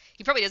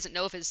 He probably doesn't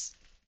know if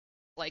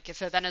if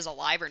Vivenna's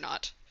alive or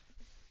not.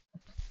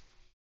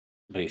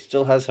 But he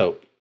still has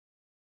hope.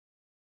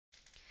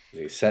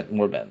 He sent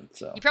more men, He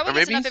so probably Or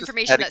gets maybe enough he's just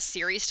information petty. that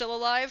Ciri's still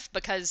alive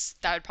because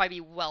that would probably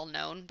be well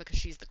known because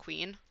she's the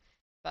queen.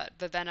 But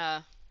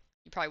Vivenna,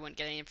 you probably wouldn't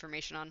get any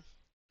information on.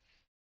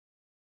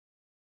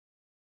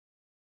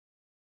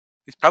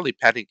 He's probably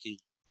panicking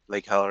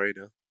like hell right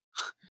now.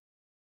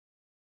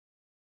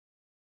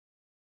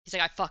 He's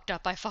like, I fucked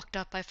up, I fucked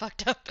up, I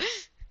fucked up.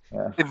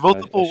 yeah. In I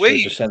multiple should have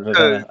ways. just sent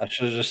Because Vivenna. I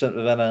should have just sent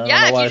Vivenna. I don't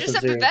Yeah, know if why you I just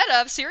said sent Ciri.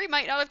 Vivenna, Ciri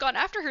might not have gone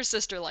after her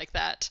sister like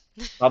that.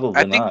 I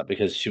Probably think not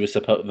because she was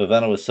supposed.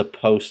 Vivenna was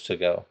supposed to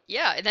go.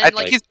 Yeah, and I then think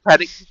like,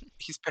 Like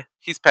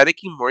he's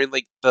panicking more in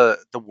like the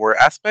war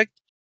aspect.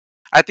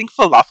 I think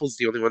Falafel's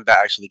the only one that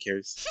actually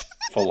cares.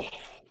 full.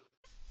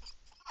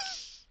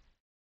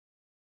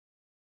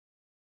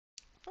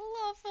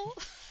 falafel,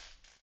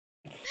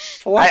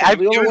 Falafel, I've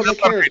the only given one up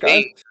that on cares, her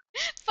guys. name.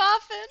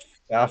 faffin,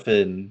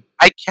 Fappin.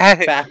 I can't.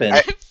 Fappin.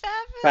 I,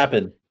 faffin.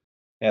 Fappin.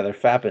 Yeah, they're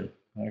fappin.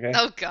 Okay.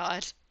 Oh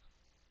God.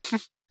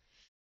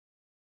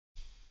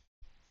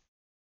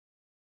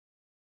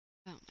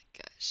 Oh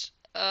my gosh.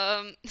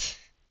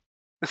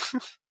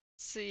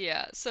 So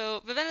yeah,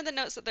 so Vivenna then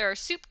notes that there are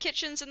soup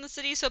kitchens in the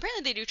city. So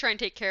apparently they do try and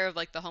take care of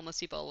like the homeless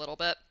people a little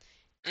bit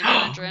in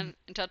Halandran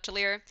and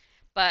Tutalier.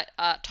 But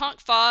Tonk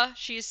Fa,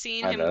 she's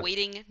seen I him know.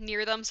 waiting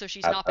near them, so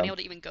she's I not been know. able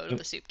to even go to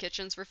the soup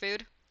kitchens for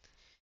food.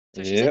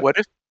 So she's like, Yep. what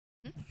if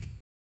hmm?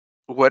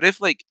 what if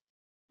like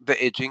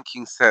the Aegean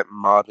King sent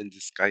Mob in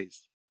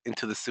disguise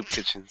into the soup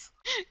kitchens?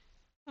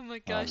 Oh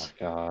my Oh my gosh.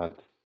 god.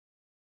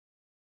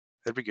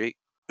 That'd be great.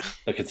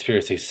 The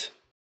conspiracies.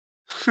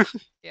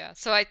 Yeah.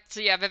 So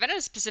yeah, Vivenna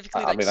is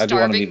specifically I like mean, I do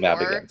want to meet starving Mab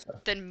more again. So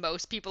than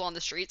most people on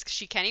the streets because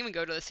she can't even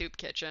go to the soup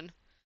kitchen.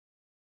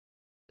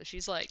 So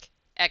she's like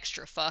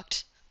extra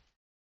fucked.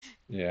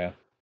 yeah.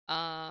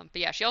 But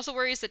yeah, she also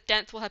worries that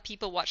Denth will have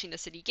people watching the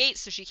city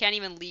gates, so she can't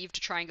even leave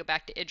to try and go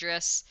back to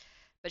Idris.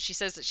 But she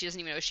says that she doesn't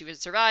even know if she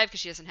would survive because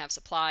she doesn't have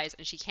supplies,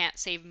 and she can't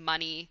save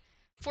money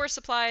for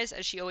supplies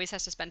as she always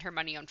has to spend her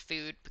money on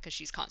food because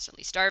she's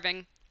constantly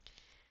starving.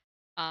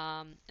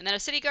 And then a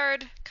city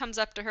guard comes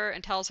up to her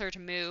and tells her to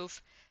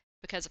move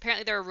because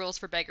apparently there are rules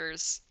for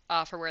beggars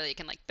for where they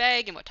can like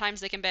beg and what times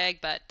they can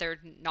beg, but they're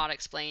not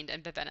explained,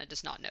 and Vivenna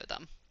does not know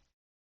them.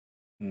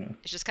 Hmm.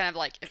 It's just kind of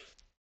like if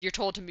you're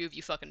told to move,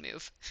 you fucking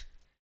move.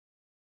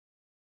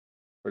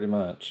 Pretty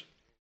much.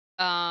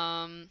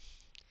 Um,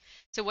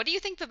 So what do you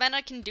think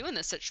Vivenna can do in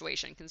this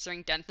situation,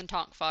 considering Denth and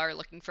Tonkfa are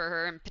looking for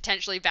her and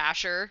potentially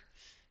Vasher?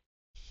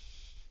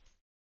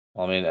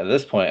 Well, I mean, at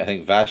this point, I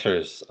think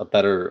Vasher's a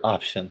better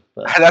option,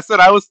 but That's what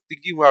I was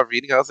thinking while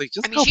reading. I was like,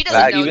 I just mean, go she doesn't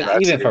like back know to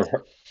that. even Vasher. from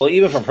her, well,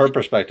 even from her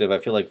perspective, I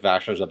feel like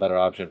Vasher's a better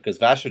option because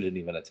Vasher didn't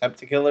even attempt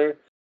to kill her,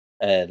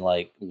 and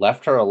like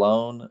left her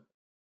alone.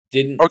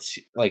 Or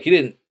He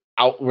didn't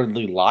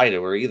outwardly lie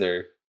to her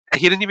either.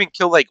 he didn't even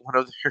kill like one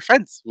of her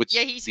friends, Yeah, which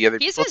he's the other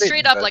he's people been did.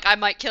 straight up But like I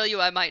might kill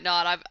you, I might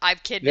not.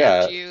 I've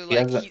kidnapped Yeah, you. he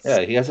Like hasn't. Yeah,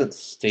 he hasn't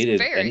he's stated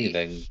very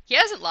anything. he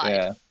hasn't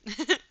lied.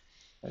 Yeah,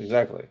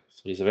 exactly.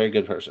 So he's a very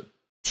good person,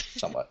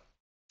 somewhat,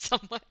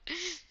 Somewhat.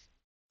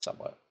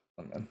 somewhat.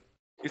 I mean,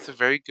 he's a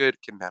very good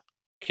kidnapper.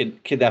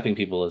 kidnapping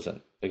people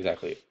isn't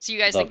exactly So you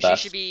guys the think she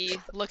should best. be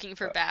looking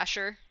for But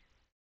Vasher?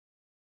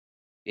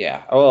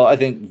 yeah, well, I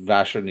think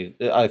Vasher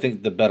need. I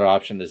think the better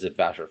option is if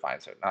Vasher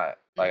finds her. Not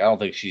like I Mm-hmm. don't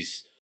think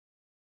she's.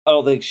 I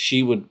don't think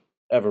she would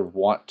ever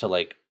want to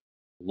like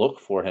look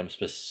for him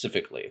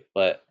specifically,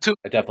 but To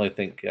I definitely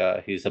think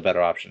he's a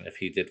better option if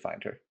he did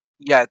find her.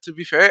 Yeah, to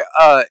be fair,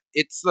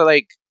 it's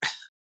like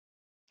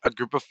a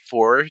group of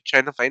four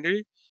trying to find her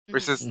Mm-hmm.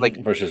 versus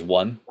like Versus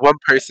one. one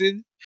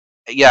person.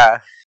 Yeah,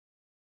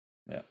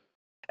 Yeah.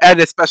 and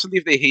especially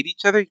if they hate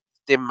each other,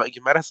 you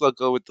might as well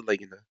go with the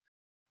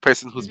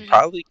person who's Mm-hmm.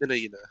 probably gonna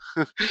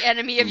The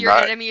enemy of your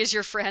not. enemy is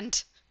your friend.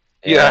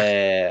 Yeah,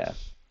 Yeah.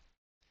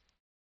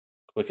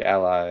 Quick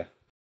ally.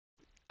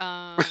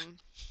 Um,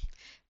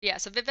 yeah,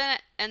 so Vivian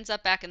ends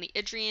up back in the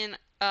Idrian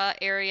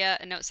area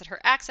and notes that her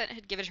accent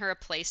had given her a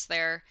place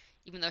there,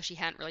 even though she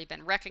hadn't really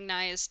been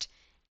recognized.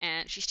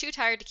 And she's too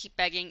tired to keep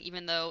begging,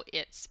 even though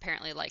it's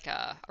apparently like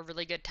a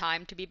really good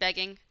time to be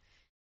begging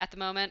at the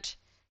moment.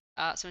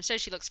 So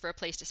instead, she looks for a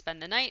place to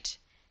spend the night,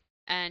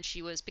 and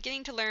she was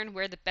beginning to learn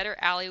where the better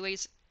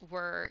alleyways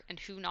were and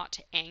who not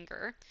to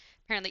anger.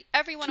 Apparently,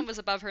 everyone was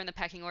above her in the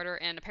pecking order,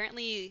 and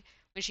apparently,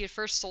 when she had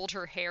first sold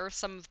her hair,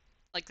 some of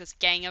like this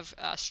gang of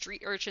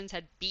street urchins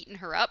had beaten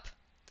her up.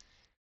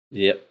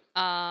 Yep.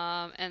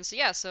 And so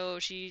yeah, so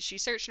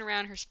she's searching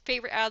around. Her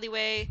favorite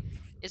alleyway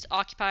is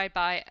occupied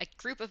by a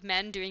group of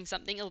men doing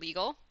something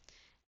illegal,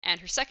 and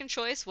her second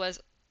choice was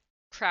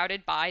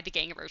crowded by the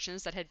gang of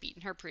urchins that had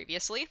beaten her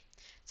previously,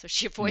 so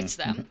she avoids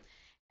them.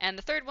 And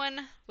the third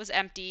one was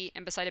empty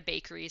and beside a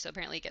bakery, so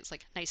apparently it gets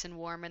like nice and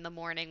warm in the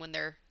morning when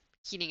they're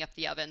heating up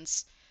the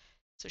ovens.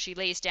 So she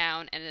lays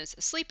down and is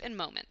asleep in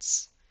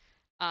moments.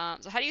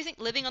 So how do you think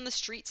living on the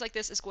streets like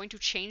this is going to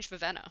change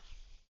Vivenna?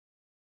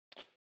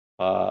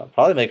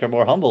 Probably make her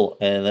more humble,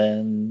 and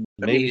then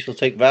I maybe mean, she'll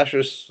take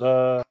Vasher's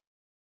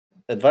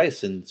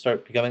advice and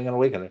start becoming an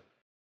awakener.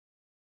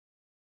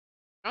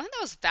 I don't think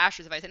that was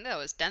Vasher's advice. I think that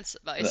was Dent's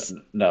advice.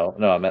 No,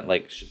 I meant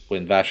like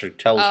when Vasher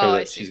tells her Oh, I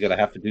that see. she's gonna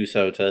have to do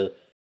so to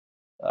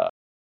uh,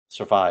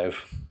 survive.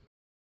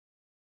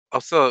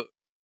 also,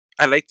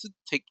 I like to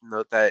take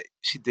note that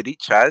she did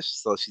eat trash,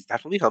 so she's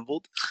definitely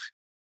humbled.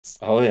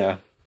 Oh yeah,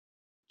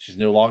 she's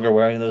no longer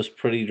wearing those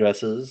pretty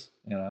dresses.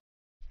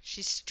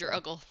 She's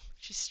struggle.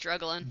 She's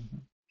struggling.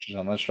 She's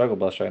on that struggle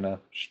bus right now.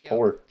 She's Yep.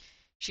 poor.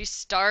 She's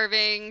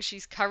starving.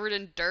 She's covered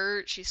in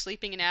dirt. She's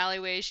sleeping in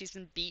alleyways. She's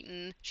been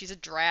beaten. She's a You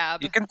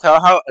drab. can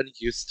tell how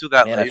unused to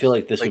that Man, I life. feel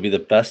like this would Like, be the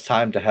best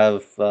time to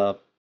have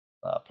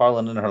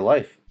Parlin in her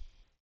life.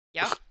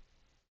 Yep. I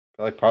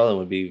feel like Parlin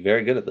would be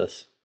very good at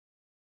this.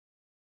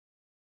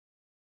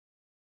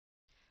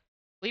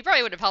 Well, he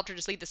probably would have helped her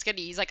just lead the skitty.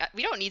 He's like,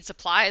 we don't need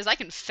supplies. I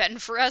can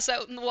fend for us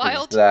out in the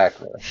wild.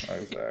 Exactly.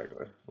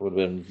 Would have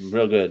been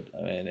real good.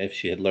 I mean, if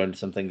she had learned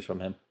some things from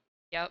him.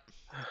 Yep.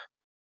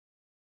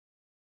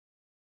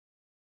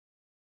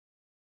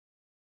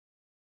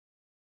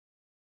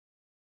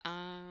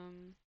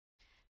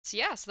 So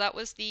yeah, so that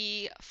was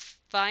the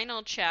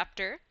final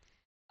chapter.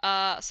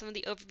 Some of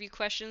the overview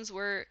questions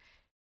were,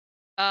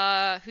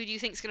 who do you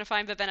think is going to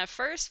find Vivenna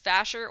first,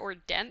 Vasher or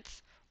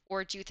Denth?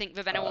 Or do you think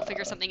Vivenna will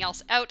figure something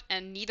else out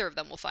and neither of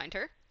them will find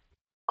her?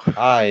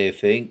 I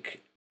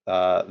think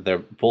they're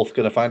both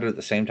going to find her at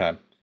the same time.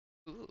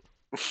 Ooh.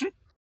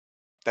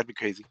 that'd be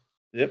crazy.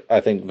 Yep,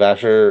 I think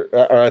Vasher,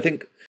 or I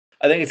think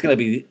it's going to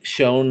be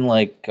shown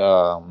like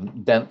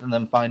Dent and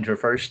them find her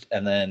first,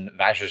 and then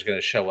Vasher's going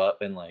to show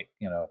up and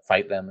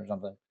fight them or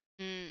something,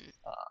 Mm.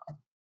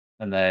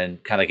 and then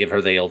kind of give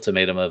her the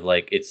ultimatum of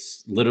like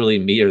it's literally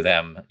me or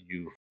them.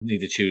 You need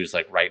to choose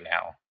like right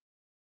now,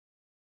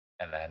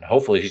 and then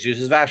hopefully she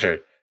chooses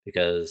Vasher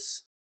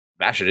because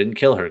Vasher didn't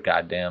kill her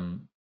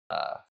goddamn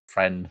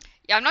friend.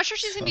 Yeah, I'm not sure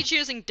she's going to So, be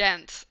choosing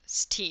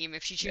Denth's team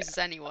if she yeah, chooses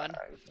anyone.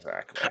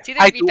 exactly. It's either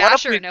I going to be do want to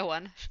Vasher or point. no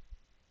one.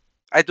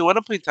 I do want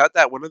to point out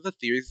that one of the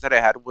theories that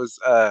I had was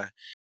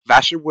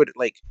Vasher would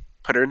like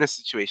put her in a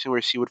situation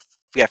where she would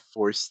get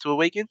forced to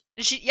awaken.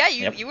 Yeah,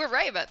 Yep. you were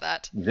right about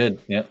that. Good.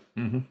 Yep.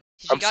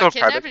 She I'm got so proud of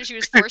kidnapped and she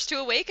was forced to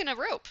awaken a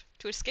rope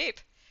to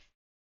escape.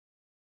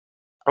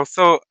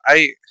 Also,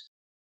 I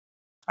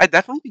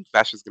definitely think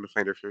Vasher's gonna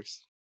find her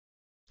first.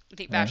 You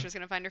think Yeah. Vasher's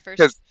going to find her first?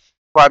 Because,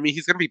 well, I mean,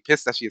 he's gonna be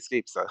pissed that she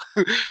escaped. So,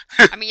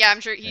 I mean, yeah, I'm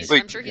sure he's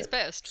Like-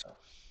 pissed.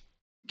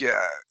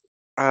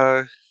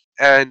 yeah.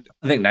 And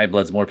I think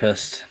Nightblood's more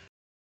pissed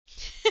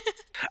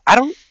I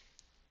don't think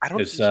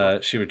because so.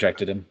 she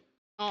rejected him.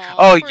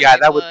 Oh Poor yeah,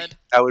 Nightblood.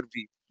 that would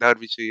be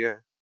true. Yeah.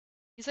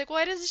 He's like,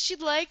 why doesn't she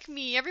like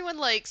me? Everyone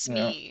likes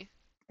me.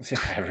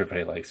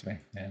 Everybody likes me.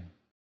 Yeah.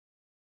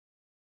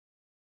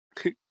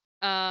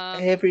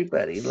 Um,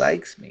 Everybody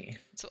likes me.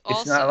 so It's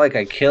also, not like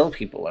I kill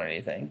people or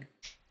anything.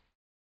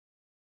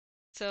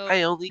 so,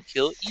 I only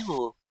kill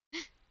evil.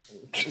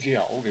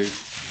 Yeah. Okay.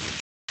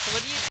 so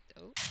what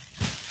do you?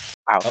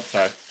 Ow. Oh,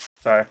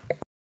 sorry.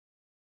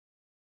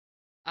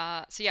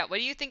 So yeah, what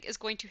do you think is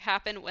going to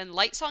happen when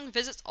Lightsong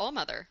visits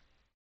Allmother?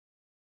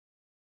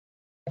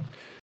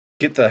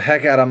 Get the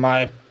heck out of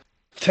my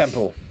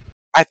temple.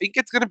 I think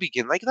it's gonna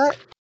begin like that,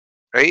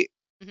 right?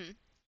 Mhm.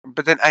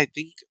 But then I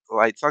think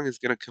Lightsong is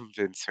gonna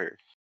convince her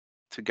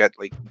to get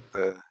like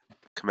the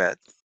commands.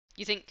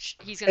 You think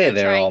he's Hey gonna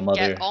there, try and get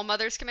Allmother.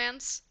 Allmother's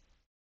commands?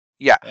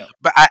 Yeah, Yeah.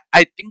 but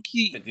I think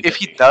if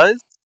he 50-50.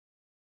 does,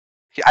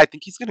 I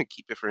think he's gonna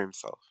keep it for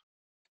himself.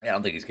 Yeah, I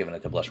don't think he's giving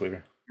it to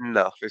Blushweaver.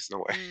 No, there's no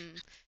way.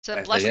 So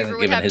then He hasn't Blushweaver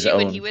would given have his two,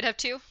 and he own. would have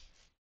two.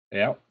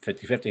 Yeah,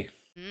 50-50.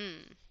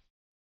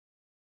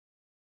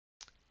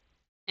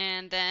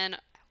 And then,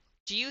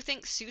 do you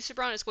think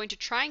Susebron is going to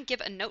try and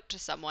give a note to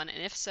someone,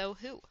 and if so,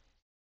 who?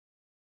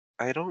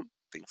 I don't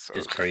think so.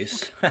 His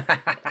priest. Oh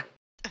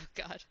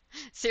God,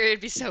 Siri would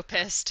be so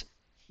pissed.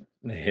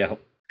 Yep.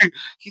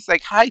 He's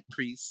like, "Hi,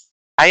 priest.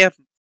 I am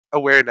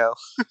aware now."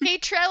 Hey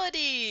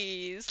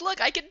Trellides,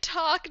 look, I can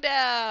talk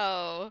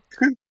now.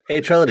 Hey,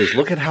 Trellides,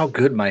 look at how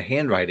good my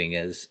handwriting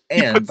is.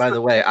 And, by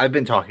the way, I've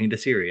been talking to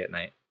Siri at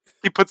night.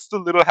 He puts the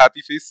little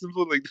happy face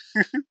symbol like.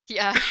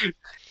 Yeah.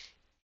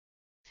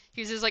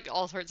 He uses like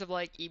all sorts of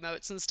like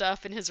emotes and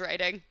stuff in his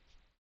writing.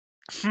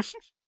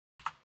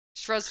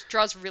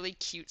 Draws really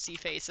cutesy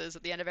faces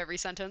at the end of every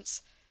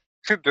sentence.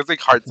 There's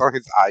like hearts on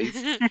his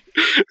eyes.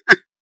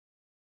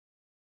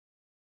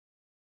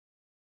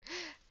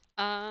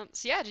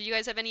 So yeah, do you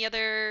guys have any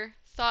other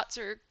thoughts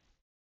or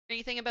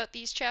anything about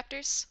these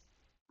chapters?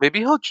 Maybe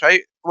he'll try.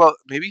 Well,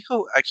 maybe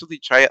he'll actually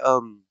try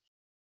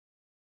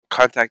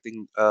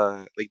contacting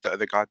like the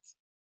other gods.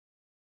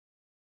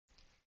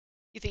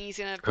 You think he's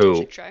gonna Who?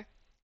 potentially try?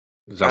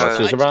 Is that about What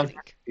do you Susebron?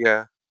 think?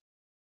 Yeah.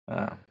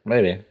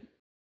 Maybe.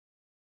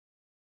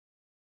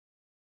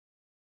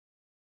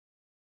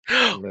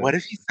 What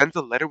if he sends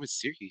a letter with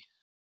Siri?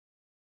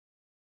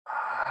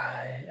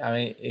 I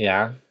mean,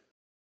 yeah,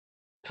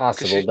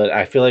 Cause possible, she, but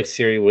I feel like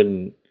Siri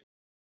wouldn't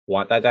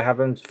want that to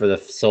happen for the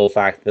sole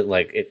fact that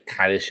like it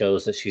kind of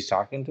shows that she's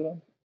talking to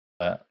him.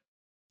 But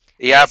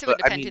I mean, I yeah, guess it would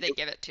but I depend who mean, they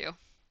give it to.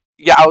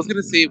 yeah, I was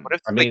gonna say, what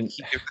if I like mean,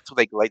 he gives it to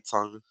like Light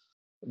Song?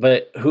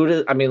 but who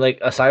does? I mean, like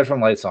aside from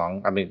Light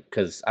Song, I mean,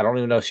 because I don't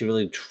even know if she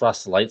really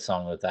trusts Light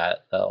Song with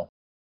that though.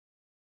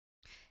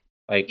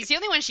 He's Like, the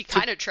only one she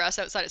To, kind of trusts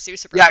outside of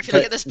Susubro. yeah, I feel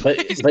like cause at this but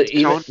point. he's but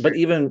even shown but her.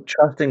 even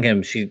trusting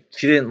him, she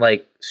didn't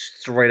like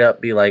straight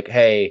up be like,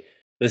 "Hey,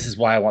 this is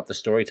why I want the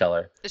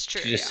storyteller." It's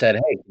true, She just yeah. said,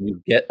 "Hey, can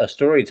you get a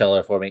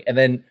storyteller for me?" And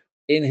then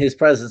in his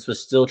presence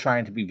was still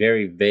trying to be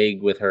very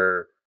vague with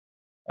her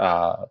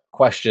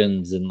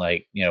questions and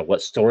like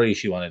what story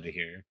she wanted to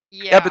hear.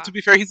 Yeah, but Yeah. to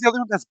be fair, he's the only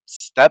one that's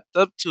stepped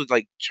up to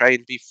like try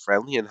and be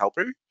friendly and help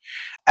her.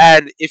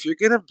 And if you're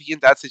gonna be in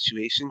that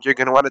situation, you're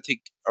gonna want to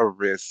take a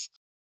risk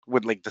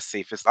with like the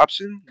safest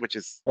option, which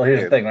is Well,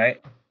 here's the him. thing,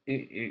 right?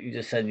 You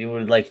just said you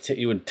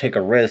would take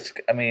a risk.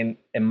 I mean,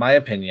 in my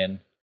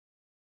opinion,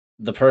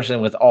 the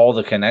person with all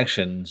the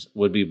connections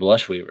would be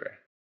Blushweaver.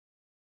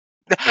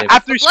 If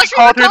After But she Blushweaver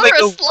called her called like her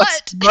a a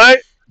slut!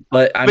 slut,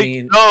 but like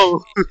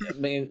no, I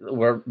mean,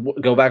 we're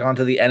go back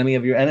onto the enemy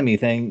of your enemy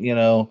thing.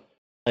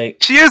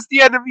 Like she is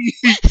the enemy.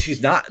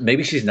 she's not.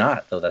 Maybe she's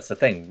not though. That's the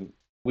thing.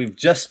 We've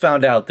just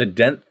found out that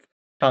Dent,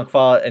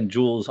 Tonkfa, and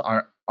Jules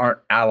aren't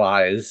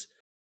allies.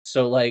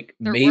 So like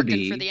They're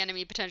working for maybe, the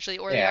enemy potentially,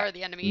 or they yeah, are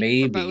the enemy,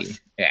 or both. maybe,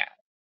 yeah.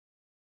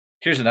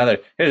 Here's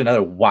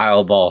another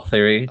wild ball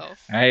theory. Oh.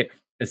 Right?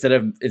 Instead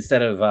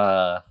of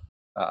uh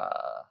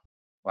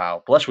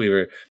wow,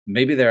 Blushweaver,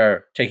 maybe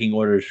they're taking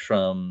orders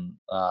from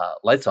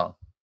Lightsong.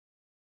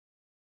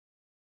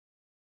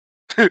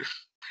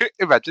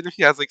 Imagine if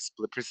he has like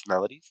split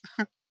personalities.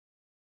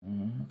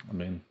 I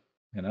mean,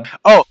 you know.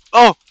 Oh,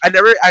 I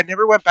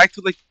never went back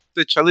to like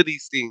the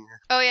Trilities thing.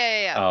 Oh,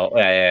 yeah. Oh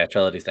yeah,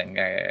 Trilogy's thing.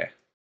 Yeah.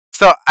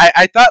 So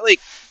I thought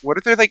like, what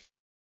if they're like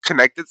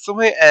connected some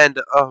way? And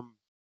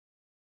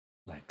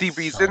Like the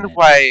reason sun and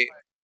why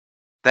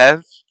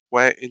Dev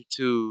went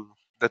into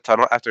the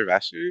tunnel after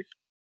Vasher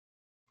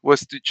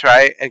was to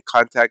try and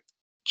contact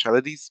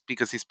Trilities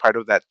because he's part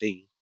of that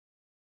thing.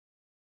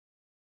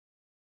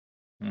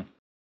 hmm.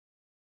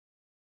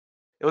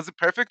 It was a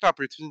perfect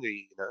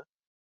opportunity, you know.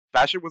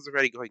 Vasher was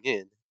already going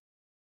in,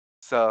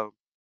 so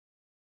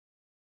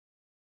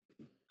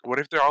what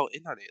if they're all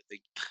in on it,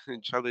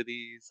 like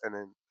Trilities and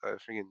then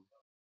freaking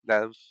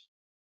Dev?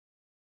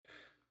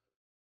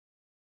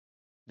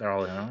 They're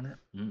all in Hmm. on it.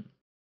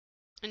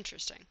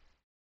 Interesting.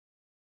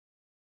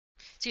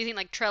 So you think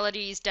like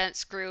Trelidy's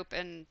dense group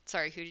and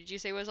sorry, who did you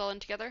say was all in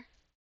together?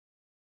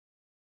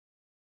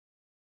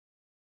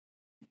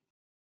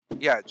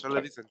 Yeah,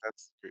 Trilities and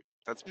that's great.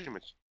 That's Hmm. pretty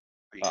much.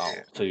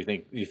 Yeah. Oh, so you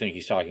think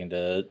he's talking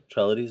to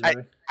Trellides I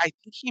maybe? I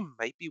think he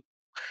might be.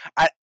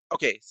 I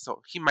okay,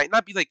 so he might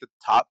not be like the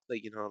top,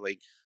 like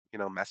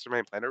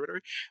mastermind plan or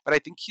whatever. But I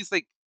think he's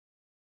like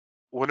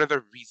one of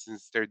the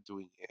reasons they're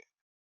doing it.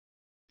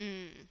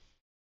 Mm.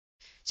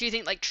 So you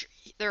think like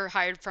they're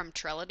hired from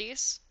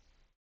Trelidy's?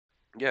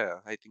 Yeah,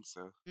 I think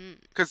so. Mm.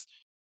 Because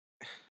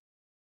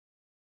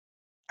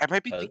I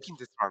might be Because thinking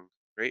this wrong,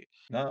 right?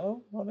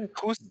 no, well,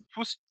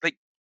 Who's like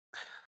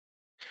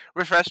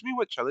refresh me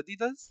what Trelody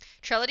does?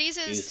 Trelidy's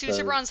is he's the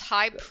Susebron's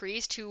high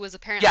priest who was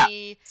Yeah.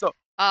 apparently So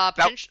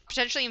that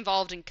potentially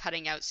involved in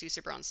cutting out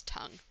Susebron's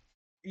tongue.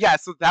 yeah,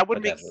 so that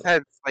would make potential.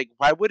 sense. Like,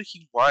 why would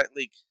he want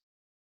like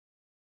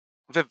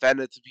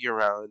Vivenna to be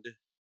around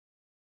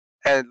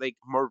and like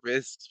more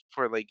risks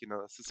for like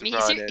I mean,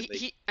 Cicerone and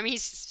like I mean, he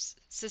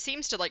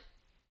seems to like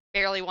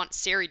barely want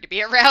Siri to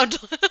be around.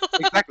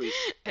 exactly.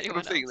 That's what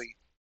I'm Anyone saying. else? Like,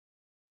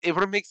 it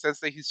wouldn't make sense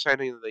that he's trying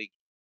to like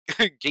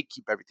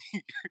gatekeep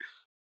everything.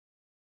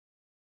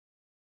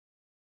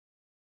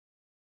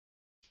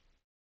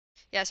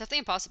 Yeah, it's definitely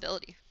a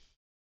possibility.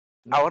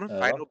 I want a Oh,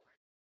 final.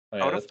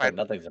 I yeah, want a this point, final.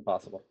 nothing's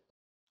impossible.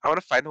 I want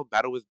a final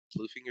battle with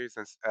Blue Fingers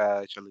and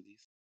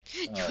Trilogies.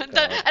 Oh I don't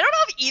god.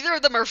 know if either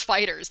of them are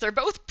fighters. They're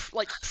both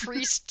like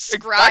priest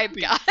scribe Exactly.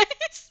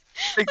 guys.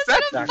 What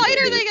kind of Exactly. fight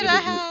Exactly. are It they would it gonna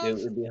would be it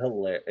have? would be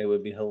hilarious. It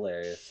would be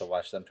hilarious to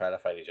watch them try to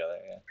fight each other.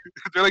 Yeah.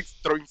 They're like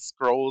throwing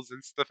scrolls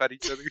and stuff at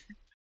each other.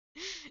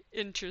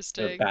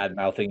 They're Interesting. bad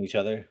mouthing each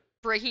other.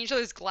 Breaking each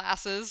other's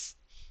glasses.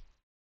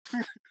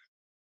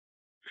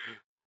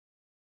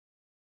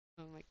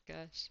 Oh my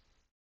gosh.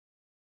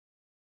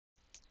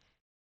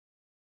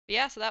 But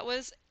yeah, so that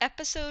was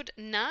episode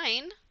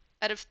 9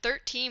 out of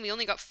 13. We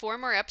only got 4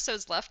 more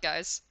episodes left,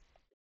 guys.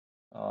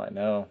 Oh, I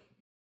know.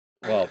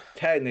 Well,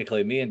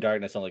 technically, me and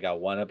Darkness only got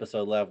one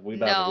episode left. We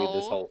about to read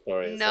this No. whole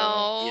story,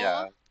 so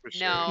Yeah, No. for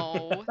sure.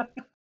 No.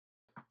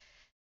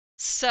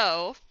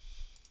 So,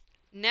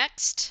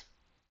 next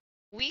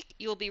week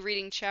you'll be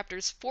reading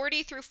chapters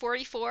 40 through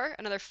 44,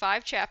 another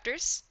 5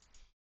 chapters.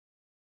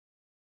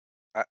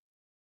 Uh,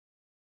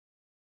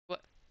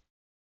 What?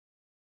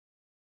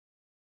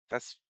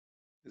 that's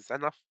is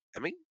that not?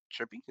 Am I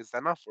tripping? Is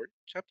that not 4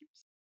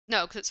 chapters?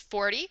 No, because it's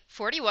 40,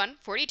 41,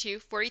 42,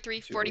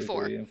 43, 44.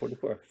 43, and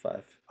 44.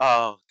 5.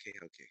 Oh, okay.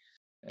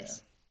 Yeah.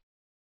 Yes.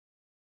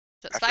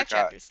 So it's I 5 forgot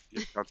chapters.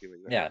 you're counting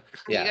like that.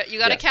 Yeah. You Yeah.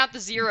 got to Yeah. count the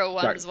 0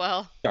 one Dark, as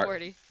well. dark,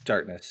 40.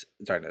 darkness.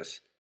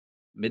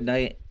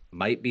 Midnight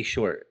might be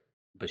short,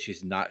 but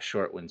she's not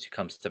short when she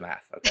comes to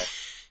math. Okay.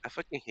 I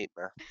fucking hate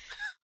math.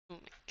 Oh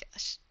my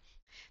gosh.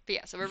 But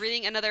yeah, so we're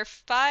reading another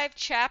 5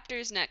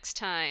 chapters next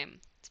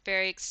time. It's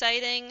very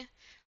exciting.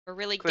 We're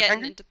really getting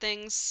Cliffhanger? into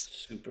things.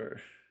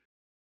 Super.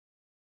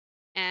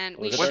 And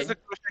What we was it, When's should. the Darden?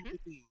 cliffhanger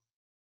thing?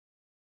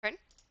 Pardon?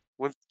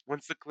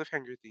 When's the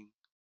cliffhanger thing?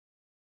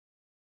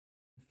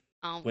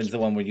 Um, When's the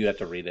one where you have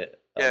to read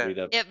it? Yeah. Read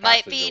a it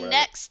might passage or be whatever.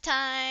 next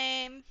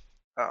time.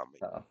 Oh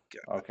my Oh,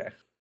 god. okay.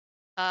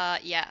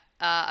 Yeah.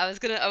 I was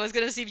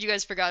gonna see if you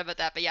guys forgot about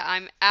that, but yeah,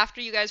 I'm after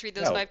you guys read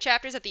those No. 5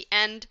 chapters at the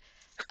end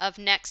of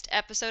next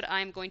episode,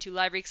 I'm going to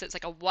live read because it's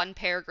like a 1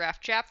 paragraph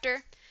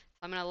chapter.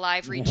 I'm gonna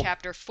live read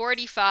chapter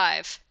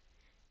 45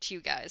 to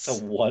you It's a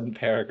guys. 1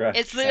 paragraph.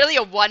 It's literally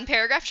a 1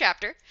 paragraph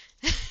chapter.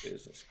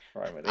 Jesus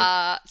Christ.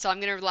 So I'm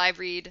gonna live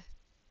read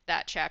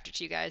that chapter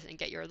to you guys and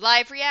get your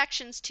live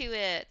reactions to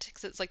it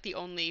because it's like the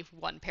only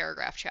 1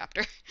 paragraph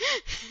chapter.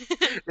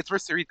 It's where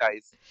Siri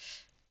dies.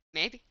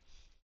 Maybe.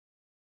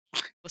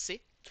 We'll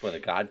see. It's where the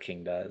God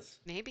King dies.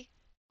 Maybe.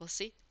 We'll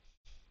see.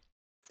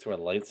 It's where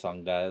the Light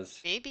Song dies.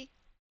 Maybe.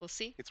 We'll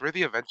see. It's where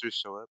the Avengers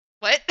show up.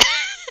 What?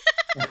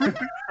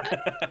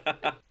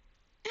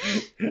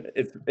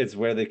 it's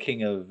where the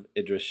King of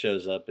Idris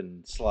shows up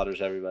and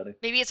slaughters everybody.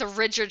 Maybe it's a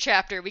Richard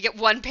chapter. We get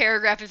 1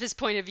 paragraph of his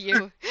point of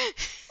view.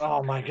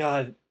 Oh my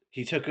God,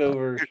 he took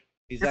over.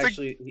 He's It's like,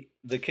 actually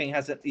the king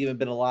hasn't even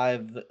been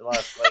alive the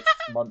last like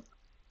month.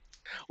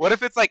 what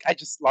if it's like I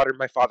just slaughtered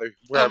my father?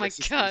 Where Oh are my my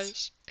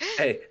sisters? gosh.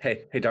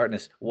 Hey,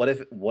 darkness. What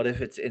if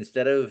it's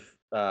instead of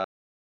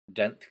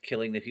Dent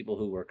killing the people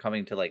who were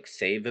coming to like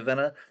save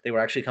Vivenna, they were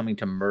actually coming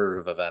to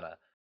murder Vivenna,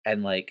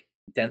 and like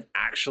Dent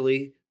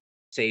actually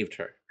saved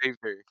her Saved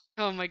her.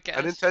 Oh my gosh.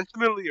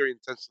 Unintentionally or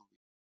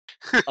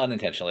intentionally?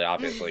 unintentionally,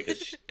 obviously,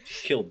 because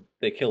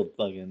they killed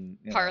fucking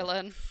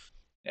Parlin.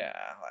 Yeah,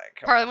 like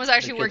come Parlin on. was They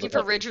actually killed working the for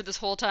puppy. Richard this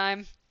whole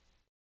time.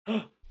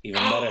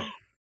 Even better.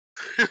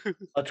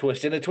 A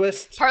twist in a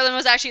twist. Parlin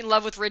was actually in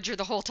love with Richard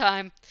the whole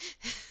time.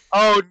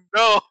 Oh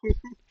no!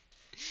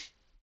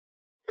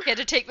 He had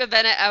to take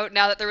Vivenna out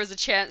now that there was a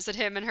chance that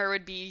him and her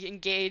would be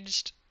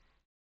engaged.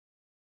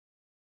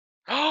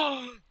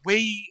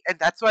 Wait, and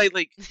that's why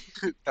like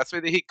that's why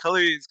they hate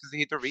colors because they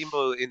hate the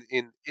rainbow in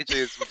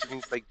Idris, which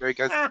means like they're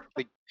against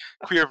like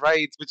queer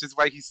rights, which is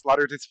why he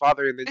slaughtered his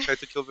father and then tried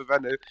to kill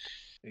Vivenna.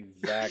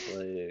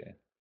 Exactly.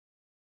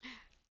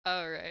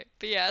 All right,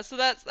 but yeah, so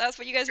that's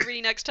what you guys are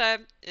reading next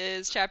time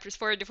is chapters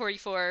 40 to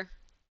 44.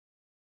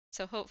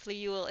 So hopefully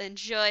you will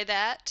enjoy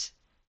that.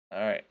 All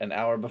right, an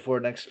hour before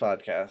next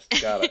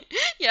podcast. Got it.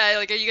 Yeah,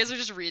 like you guys are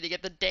just reading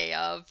it the day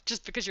of,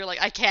 just because you're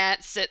like, I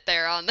can't sit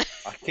there on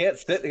this. I can't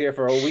sit here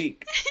for a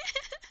week.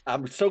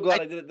 I'm so glad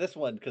I- I did it this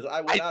one because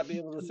I would I- not be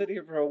able to sit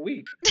here for a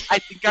week. I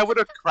think I would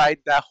have cried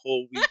that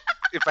whole week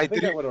if I I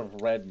think I didn't. would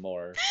have read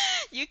more.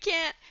 You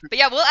can't. But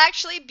yeah, we'll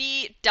actually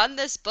be done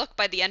this book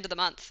by the end of the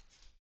month.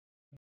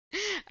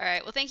 All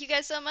right. Well, thank you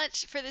guys so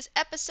much for this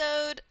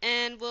episode,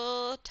 and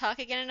we'll talk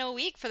again in a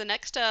week for the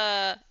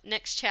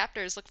next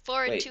chapters. Look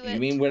forward Wait, to it.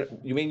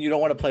 you mean you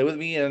don't want to play with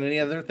me and any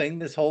other thing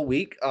this whole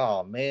week?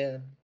 Oh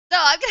man. No,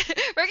 I'm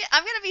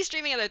gonna be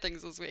streaming other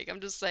things this week. I'm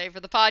just saying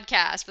for the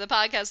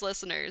podcast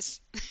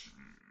listeners.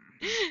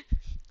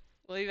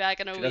 We'll be back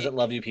in a She week. doesn't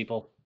love you,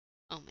 people.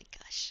 Oh my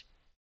gosh.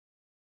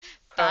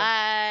 Huh.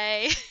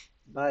 Bye.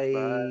 Bye.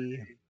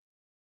 Bye.